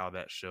to see how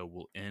that show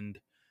will end.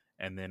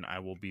 And then I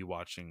will be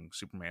watching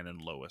Superman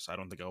and Lois. I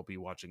don't think I'll be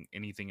watching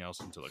anything else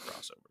until the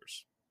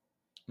crossovers.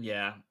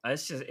 Yeah,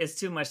 it's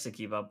too much to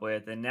keep up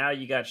with. And now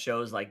you got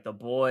shows like The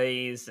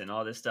Boys and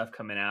all this stuff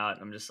coming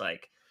out. I'm just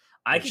like,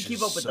 I can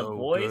keep up with The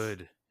Boys.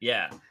 Good.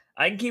 Yeah,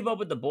 I can keep up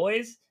with The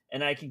Boys,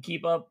 and I can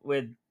keep up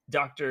with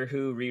Doctor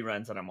Who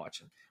reruns that I'm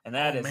watching. And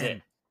that is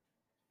it.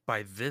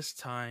 By this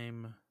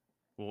time,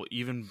 well,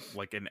 even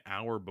like an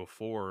hour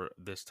before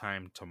this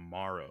time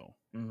tomorrow,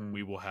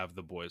 we will have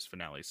The Boys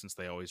finale, since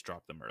they always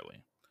drop them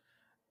early.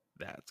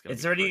 That's gonna.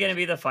 It's already going to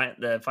be the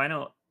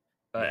final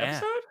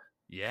episode.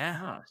 Yeah.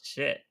 Oh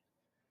shit.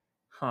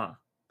 Huh.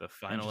 The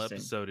final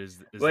episode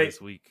is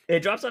this week. It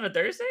drops on a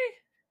Thursday?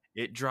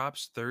 It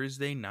drops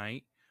Thursday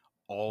night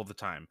all the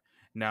time.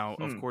 Now,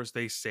 of course,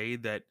 they say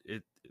that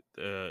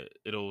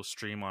it'll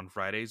stream on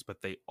Fridays,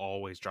 but they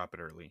always drop it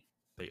early.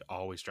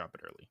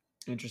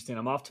 Interesting.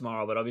 I'm off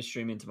tomorrow, but I'll be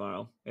streaming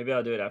tomorrow. Maybe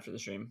I'll do it after the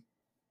stream.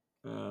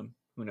 Who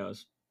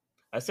knows?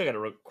 I still got to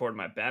record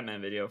my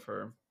Batman video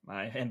for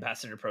my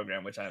ambassador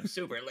program, which I'm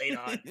super late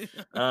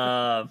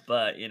on.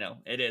 But you know,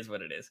 it is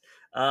what it is.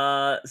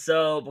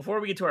 So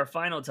before we get to our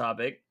final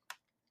topic,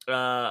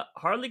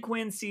 Harley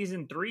Quinn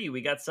season 3,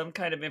 we got some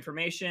kind of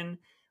information,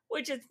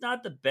 which it's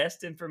not the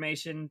best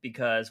information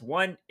because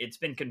one, it's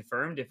been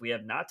confirmed if we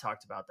have not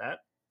talked about that.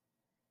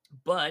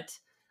 But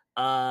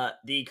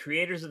the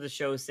creators of the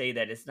show say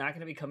that it's not going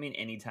to be coming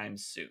anytime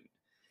soon.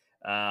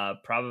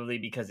 Probably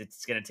because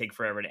it's going to take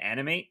forever to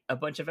animate a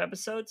bunch of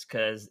episodes,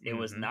 because it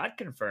was not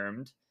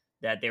confirmed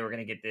that they were going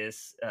to get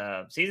this.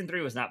 Season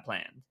 3 was not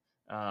planned,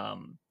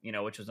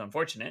 which was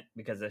unfortunate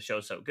because the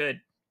show's so good.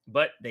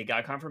 But they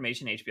got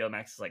confirmation. HBO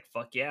Max is like,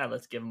 fuck yeah,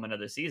 let's give them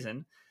another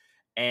season.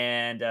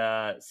 And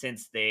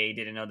since they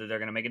didn't know that they're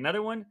going to make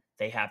another one,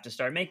 they have to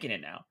start making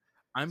it now.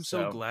 I'm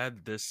so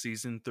glad this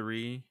season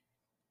 3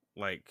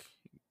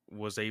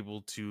 was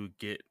able to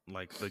get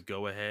the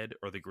go ahead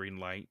or the green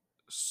light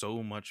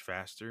so much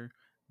faster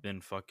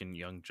than fucking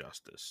Young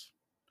Justice.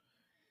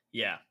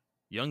 Yeah.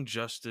 Young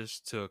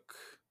Justice took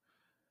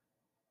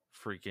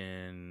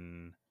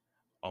freaking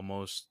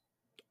almost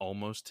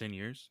 10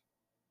 years.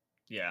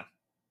 Yeah.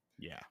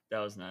 Yeah. That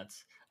was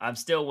nuts. I'm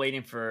still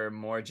waiting for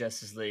more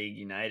Justice League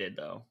United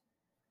though.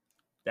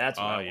 That's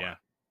what I want.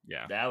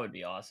 Yeah. That would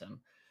be awesome.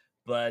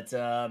 But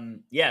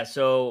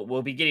so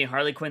we'll be getting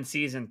Harley Quinn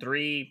season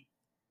 3.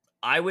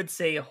 I would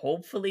say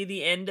hopefully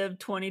the end of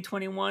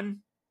 2021.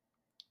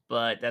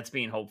 But that's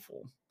being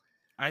hopeful.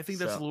 I think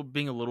that's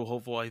being a little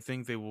hopeful. I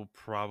think they will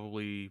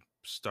probably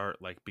start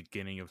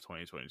beginning of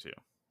 2022.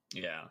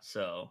 Yeah,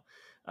 so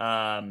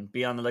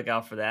be on the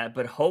lookout for that.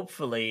 But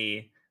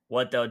hopefully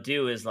what they'll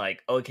do is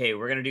okay,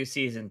 we're going to do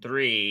season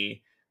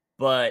 3.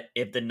 But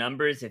if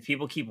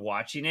people keep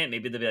watching it,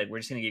 maybe they'll be we're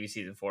just going to give you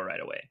season 4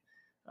 right away.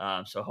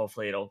 So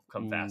hopefully it'll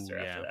come faster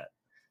after that.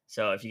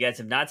 So if you guys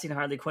have not seen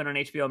Harley Quinn on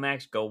HBO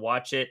Max, go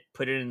watch it.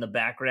 Put it in the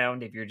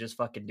background if you're just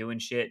fucking doing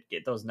shit.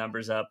 Get those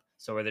numbers up.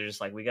 So where they're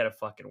just we got to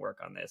fucking work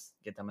on this.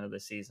 Get them another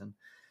season.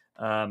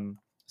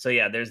 So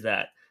yeah, there's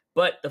that.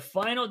 But the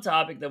final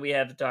topic that we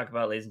have to talk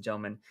about, ladies and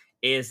gentlemen,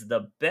 is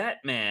the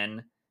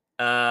Batman.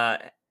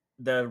 The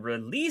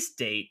release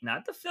date,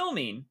 not the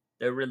filming.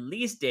 The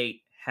release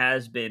date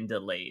has been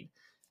delayed.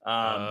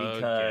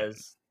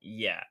 Because,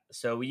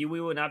 so we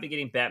will not be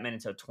getting Batman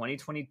until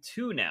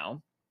 2022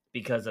 now.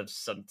 Because of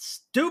some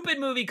stupid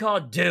movie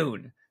called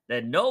Dune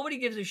that nobody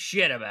gives a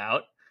shit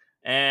about.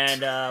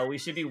 And we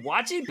should be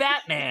watching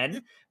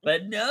Batman.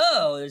 But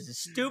no, there's a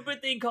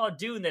stupid thing called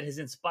Dune that has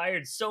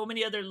inspired so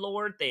many other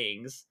lore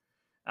things.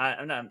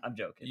 I'm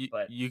joking.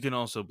 But you can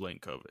also blame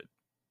COVID.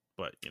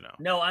 But,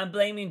 No, I'm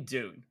blaming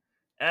Dune.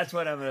 That's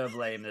what I'm going to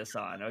blame this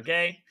on,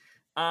 okay?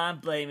 I'm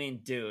blaming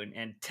Dune.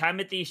 And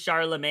Timothy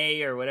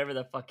Chalamet, or whatever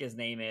the fuck his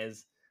name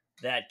is,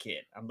 that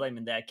kid. I'm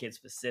blaming that kid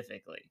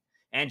specifically.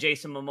 And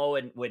Jason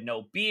Momoa with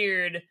no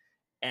beard,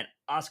 and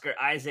Oscar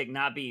Isaac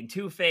not being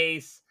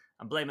Two-Face.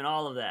 I'm blaming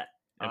all of that.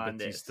 And on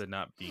Batista this.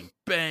 not being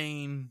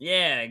Bane.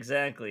 Yeah,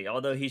 exactly.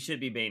 Although he should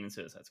be Bane in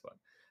Suicide Squad.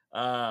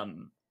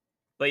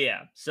 But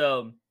yeah,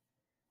 so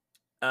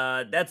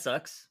that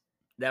sucks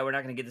that we're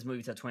not going to get this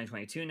movie till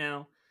 2022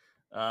 now.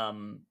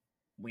 Um,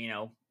 we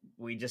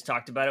we just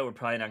talked about it. We're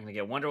probably not going to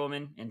get Wonder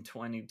Woman in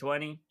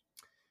 2020.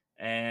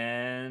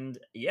 And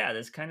yeah,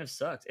 this kind of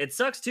sucks. It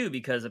sucks too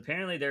because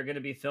apparently they're going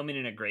to be filming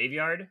in a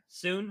graveyard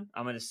soon.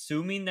 I'm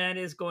assuming that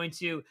is going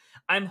to.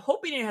 I'm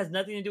hoping it has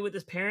nothing to do with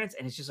his parents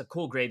and it's just a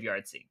cool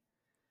graveyard scene.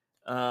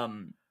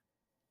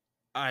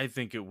 I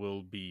think it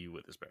will be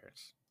with his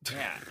parents.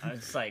 Yeah, I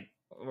was like,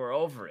 we're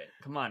over it.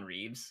 Come on,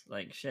 Reeves.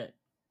 Like shit.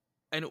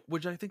 And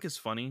which I think is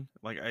funny.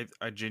 Like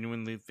I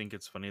genuinely think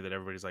it's funny that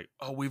everybody's like,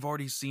 "Oh, we've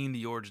already seen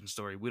the origin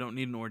story. We don't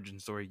need an origin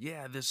story."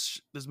 Yeah, this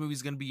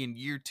movie's gonna be in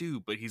year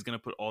 2, but he's gonna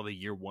put all the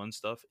year 1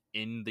 stuff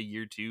in the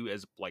year 2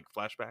 as like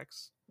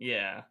flashbacks.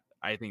 Yeah,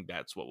 I think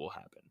that's what will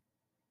happen.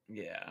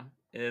 yeah.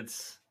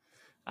 It's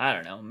I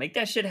don't know. Make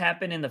that shit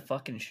happen in the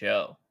fucking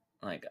show.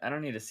 Like I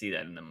don't need to see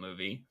that in the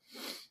movie.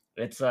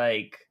 It's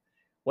like,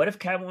 what if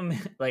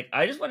Catwoman? Like,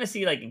 I just want to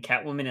see like in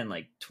Catwoman in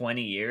like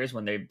 20 years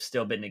when they've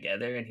still been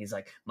together, and he's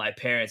like, my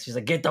parents. She's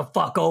like, get the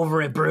fuck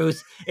over it,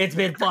 Bruce. It's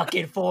been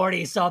fucking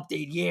 40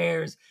 something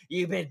years.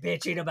 You've been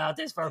bitching about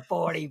this for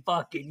 40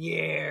 fucking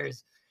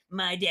years.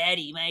 My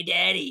daddy.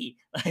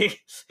 Like,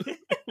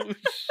 Oh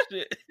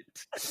shit!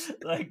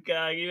 like,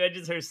 you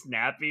imagine her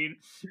snapping.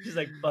 She's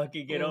like,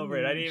 fucking get over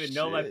it. I didn't even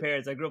know my shit.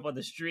 parents. I grew up on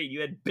the street.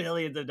 You had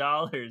billions of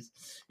dollars,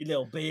 you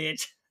little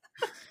bitch.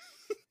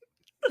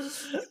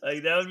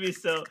 Like that would be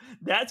so.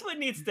 That's what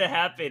needs to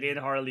happen in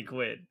Harley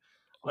Quinn.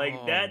 Like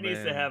Oh, that needs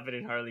to man. happen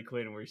in Harley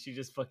Quinn, where she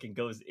just fucking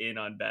goes in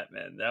on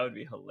Batman. That would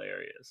be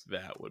hilarious.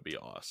 That would be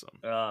awesome.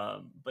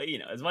 But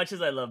as much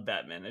as I love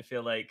Batman, I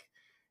feel like,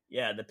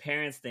 yeah, the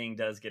parents thing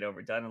does get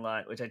overdone a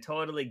lot, which I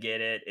totally get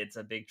it. It's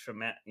a big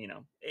trauma.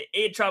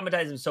 It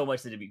traumatized him so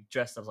much that to be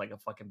dressed up like a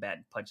fucking bat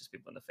and punches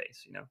people in the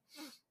face.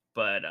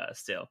 But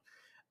still.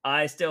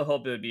 I still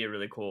hope it would be a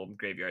really cool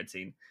graveyard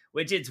scene,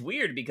 which it's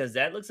weird because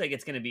that looks like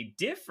it's going to be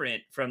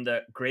different from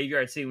the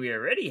graveyard scene we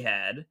already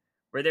had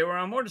where they were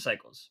on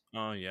motorcycles.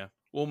 Oh yeah.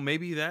 Well,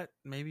 maybe that's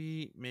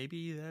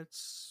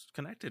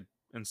connected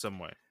in some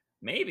way.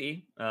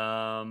 Maybe.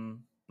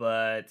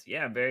 But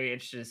yeah, I'm very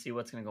interested to see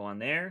what's going to go on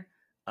there.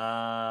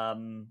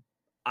 I'm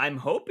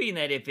hoping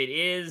that if it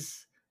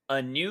is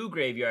a new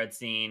graveyard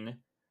scene,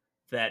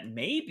 that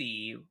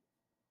maybe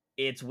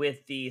it's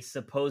with the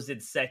supposed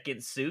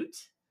second suit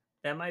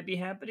that might be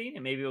happening,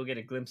 and maybe we'll get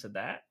a glimpse of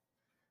that,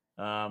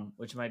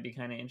 which might be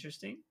kind of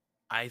interesting.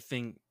 I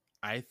think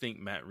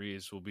Matt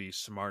Reeves will be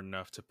smart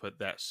enough to put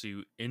that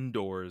suit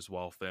indoors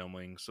while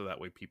filming, so that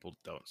way people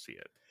don't see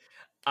it.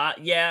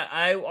 Yeah,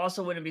 I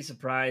also wouldn't be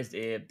surprised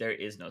if there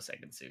is no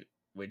second suit,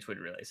 which would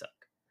really suck.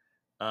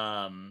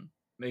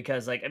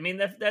 Because like I mean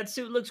that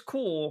suit looks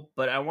cool,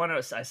 but I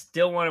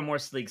still want a more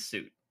sleek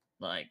suit.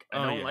 Like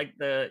I don't like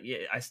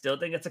I still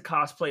think it's a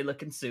cosplay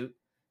looking suit,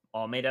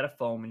 all made out of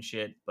foam and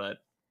shit, but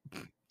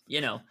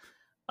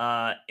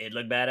it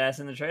looked badass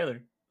in the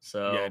trailer.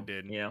 So yeah, it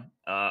did.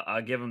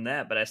 I'll give him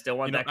that, but I still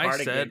want that car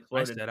to get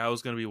exploded. I said I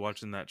was going to be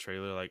watching that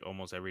trailer like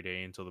almost every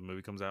day until the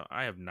movie comes out.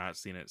 I have not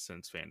seen it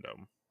since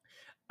Fandom.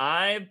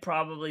 I've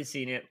probably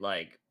seen it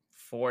like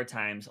 4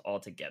 times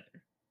altogether.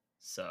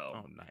 So,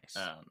 oh, nice.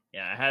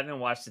 Yeah, I haven't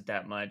watched it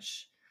that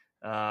much.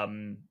 I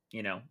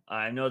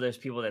know there's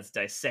people that's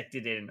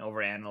dissected it and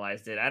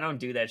overanalyzed it. I don't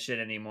do that shit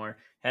anymore.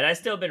 Had I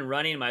still been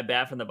running my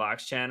Bat from the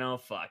Box channel,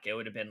 fuck, it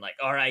would have been like,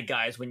 all right,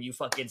 guys, when you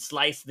fucking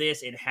slice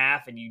this in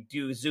half and you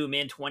do zoom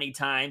in 20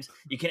 times,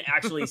 you can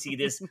actually see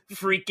this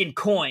freaking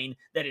coin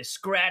that is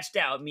scratched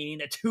out, meaning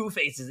the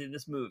Two-Face is in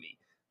this movie.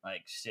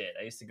 Like, shit,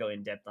 I used to go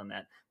in depth on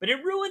that. But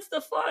it ruins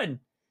the fun.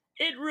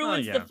 It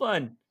ruins the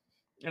fun.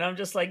 And I'm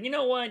just like, you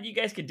know what? You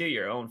guys could do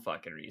your own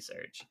fucking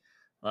research.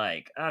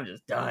 Like, I'm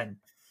just done.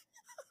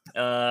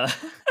 Because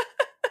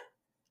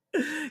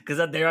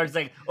they are just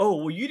like, oh,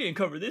 well, you didn't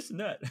cover this and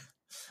that.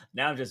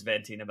 Now I'm just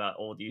venting about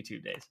old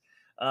YouTube days.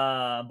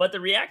 But the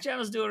React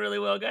channel is doing really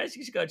well, guys.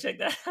 You should go check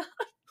that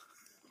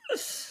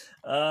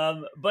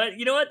out. But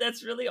you know what?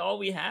 That's really all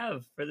we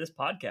have for this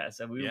podcast.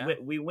 And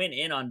we went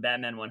in on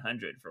Batman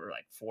 100 for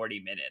like 40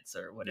 minutes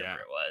or whatever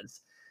it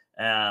was.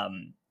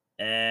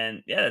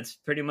 And yeah, that's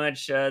pretty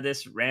much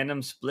this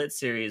random split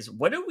series.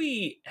 What do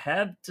we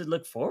have to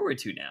look forward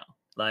to now?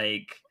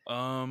 Like,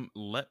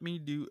 let me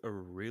do a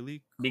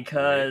really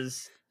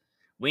because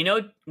we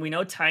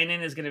know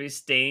Tynan is going to be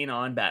staying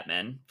on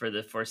Batman for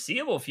the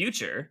foreseeable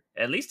future,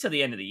 at least to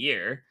the end of the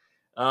year.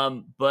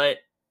 But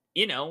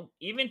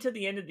even to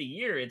the end of the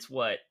year, it's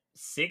what,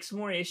 6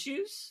 more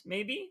issues,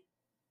 maybe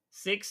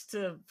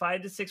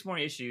 5 to 6 more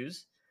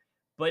issues.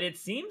 But it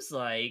seems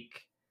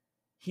like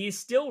he's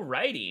still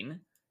writing,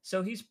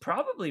 so he's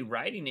probably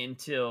writing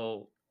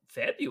until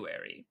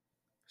February.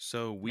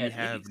 So we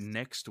have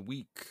next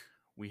week.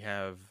 We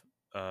have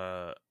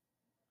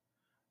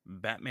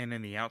Batman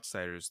and the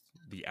Outsiders.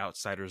 The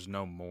Outsiders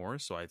No More.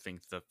 So I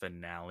think the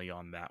finale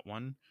on that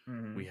one.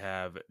 Mm-hmm. We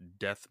have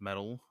Death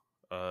Metal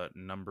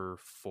number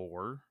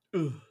 4.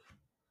 Ugh.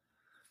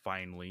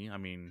 Finally, I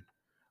mean,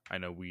 I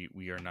know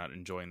we are not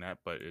enjoying that,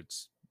 but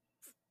it's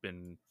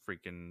been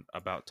freaking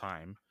about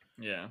time.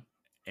 Yeah.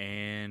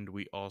 And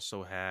we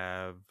also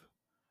have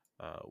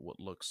what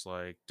looks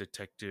like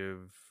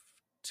Detective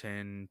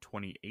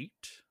 1028,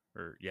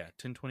 or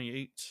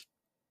 1028.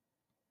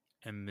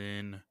 And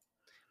then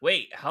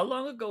Wait, how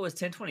long ago was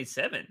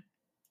 1027?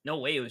 No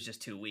way, it was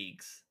just 2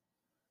 weeks.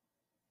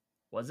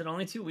 Was it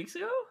only 2 weeks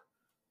ago?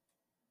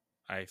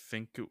 I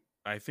think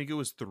it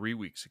was 3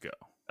 weeks ago.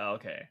 Oh,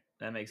 okay,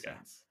 that makes Yeah.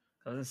 sense.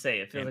 I was gonna say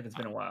it feels And like it's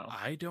been a while.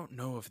 I don't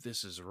know if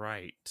this is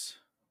right,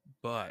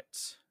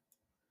 but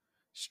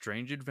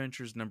Strange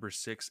Adventures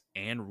 #6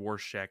 and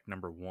Rorschach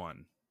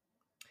 #1.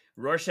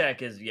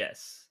 Rorschach is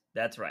yes,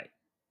 that's right.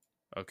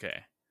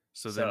 Okay.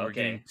 So So, then we're okay.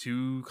 getting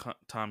 2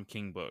 Tom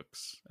King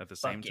books at the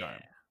same Fuck yeah,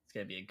 time. it's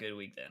gonna be a good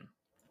week then.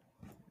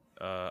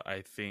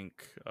 I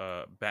think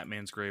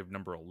Batman's Grave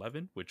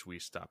 #11, which we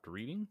stopped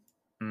reading.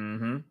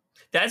 Mm-hmm.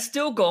 That's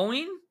still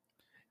going?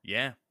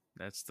 Yeah,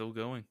 that's still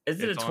going.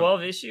 Is it It's a on-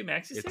 12-issue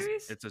maxi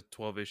series? It's a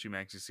 12-issue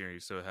maxi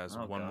series, so it has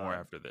Oh, one more God.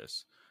 after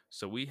this.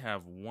 So we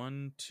have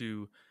 1,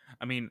 2.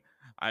 I mean,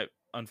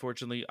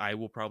 unfortunately I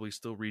will probably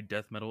still read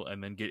Death Metal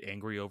and then get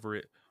angry over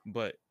it,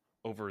 but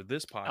over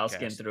this I'll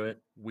skim podcast through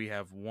it. we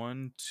have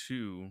 1,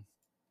 2,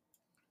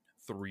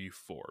 3,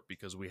 4,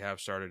 because we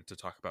have started to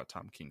talk about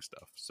Tom King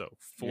stuff. So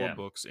 4 Yeah.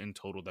 books in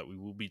total that we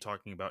will be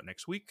talking about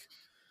next week.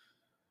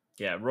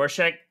 Yeah,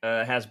 Rorschach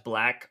has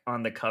black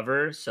on the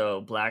cover,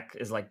 so black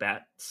is like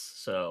bats,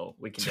 so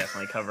we can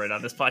definitely cover it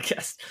on this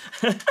podcast.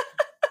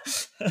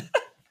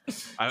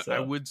 I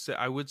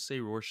would say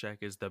Rorschach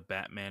is the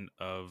Batman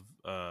of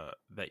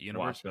that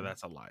universe, Watchmen. but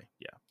that's a lie.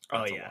 Yeah. Oh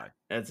That's a yeah, lie.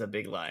 that's a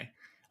big lie.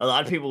 A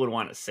lot of people would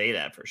want to say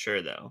that for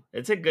sure, though.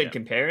 It's a good Yeah.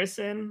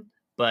 comparison,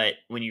 but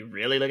when you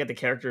really look at the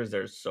characters,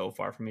 they're so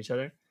far from each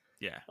other.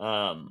 Yeah.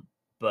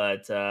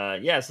 But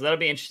yeah, so that'll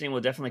be interesting.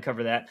 We'll definitely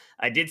cover that.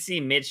 I did see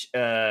Mitch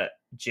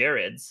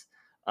Gerard's.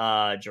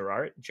 Oh man,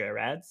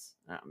 Gerard's.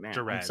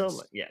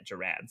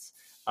 Gerard's.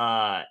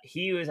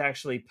 He was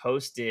actually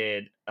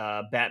posted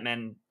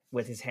Batman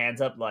with his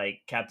hands up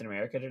like Captain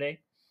America today.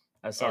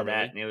 I saw Oh, that,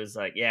 really? and it was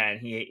like, yeah, and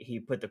he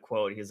put the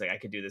quote. He was like, I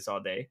could do this all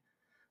day.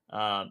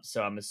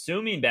 So I'm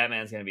assuming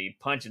Batman's going to be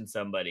punching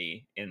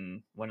somebody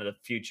in one of the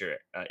future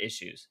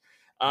issues.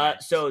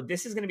 Nice. So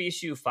this is going to be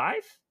issue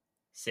 5,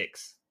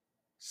 6.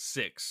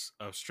 6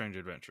 of Strange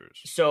Adventures.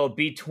 So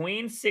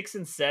between 6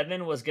 and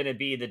 7 was going to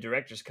be the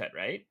director's cut,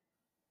 right?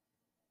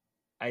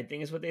 I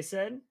think is what they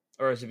said.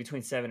 Or is it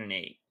between 7 and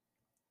 8?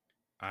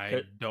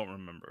 I don't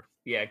remember.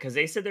 Yeah, because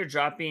they said they're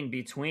dropping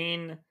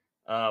between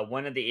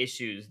one of the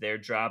issues. They're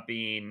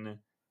dropping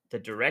the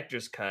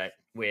director's cut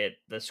with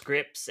the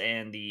scripts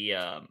and the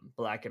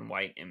black and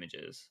white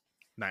images.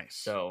 Nice.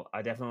 So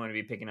I definitely want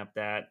to be picking up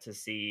that to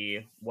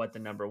see what the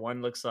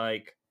 #1 looks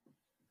like,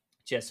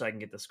 just so I can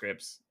get the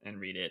scripts and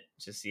read it,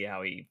 just see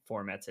how he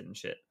formats it and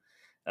shit.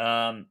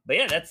 But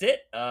yeah, that's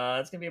it.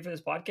 That's gonna be it for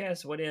this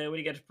podcast. What do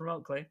you got to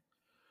promote, Clay?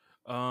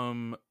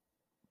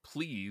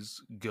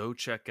 Please go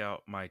check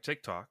out my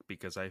TikTok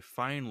because I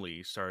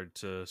finally started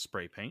to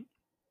spray paint.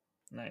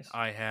 Nice.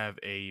 I have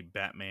a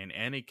Batman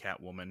and a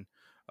Catwoman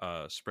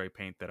spray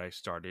paint that I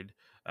started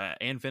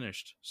and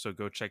finished. So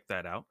go check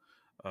that out.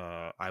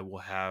 I will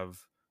have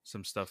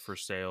some stuff for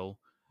sale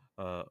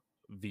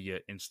via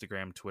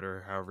Instagram,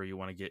 Twitter, however you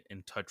want to get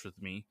in touch with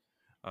me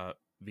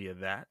via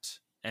that.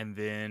 And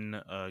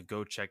then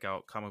go check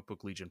out Comic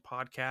Book Legion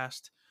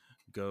podcast.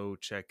 Go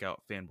check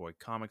out Fanboy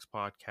Comics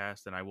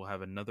podcast. And I will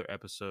have another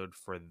episode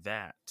for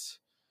that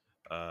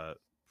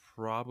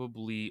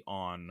probably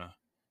on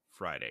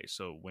Friday.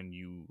 So when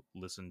you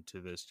listen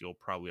to this, you'll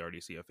probably already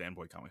see a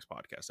Fanboy Comics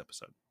podcast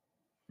episode.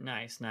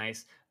 Nice.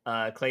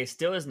 Clay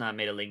still has not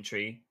made a link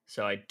tree,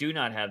 so I do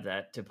not have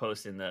that to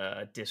post in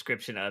the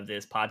description of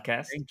this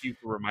podcast. Thank you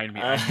for reminding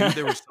me. I knew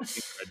there was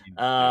something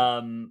that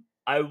I needed to do.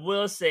 I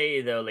will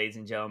say though, ladies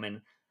and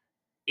gentlemen,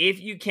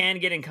 if you can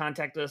get in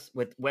contact with us,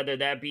 with whether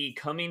that be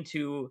coming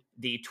to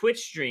the Twitch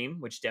stream,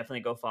 which definitely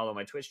go follow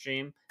my Twitch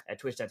stream at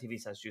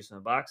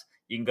twitch.tv/juiceinthebox.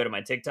 You can go to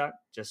my TikTok,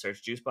 just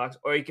search Juicebox,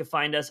 or you can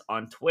find us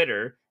on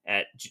Twitter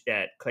at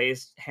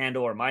Clay's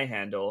handle or my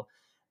handle.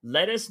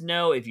 Let us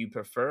know if you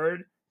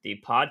preferred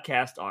the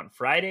podcast on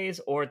Fridays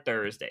or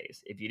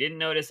Thursdays. If you didn't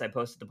notice, I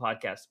posted the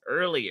podcast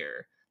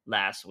earlier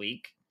last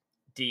week.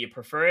 Do you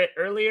prefer it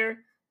earlier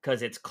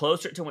because it's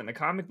closer to when the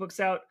comic book's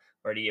out?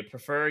 Or do you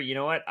prefer, you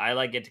know what, I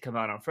like it to come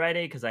out on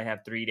Friday because I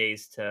have 3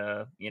 days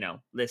to,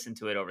 listen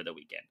to it over the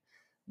weekend?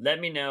 Let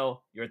me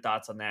know your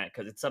thoughts on that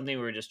because it's something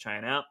we were just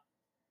trying out.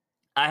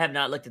 I have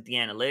not looked at the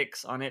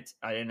analytics on it.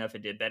 I didn't know if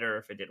it did better or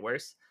if it did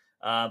worse.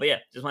 But yeah,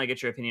 just want to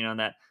get your opinion on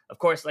that. Of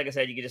course, like I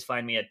said, you can just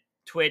find me at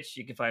Twitch.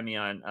 You can find me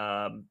on,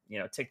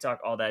 TikTok,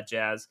 all that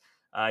jazz.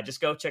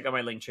 Just go check out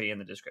my link tree in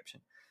the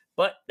description.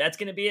 But that's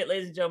going to be it,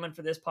 ladies and gentlemen,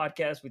 for this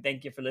podcast. We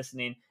thank you for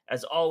listening.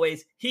 As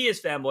always, he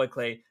is Fanboy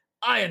Clay.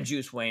 I am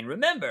Juice Wayne.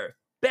 Remember,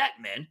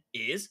 Batman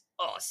is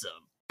awesome.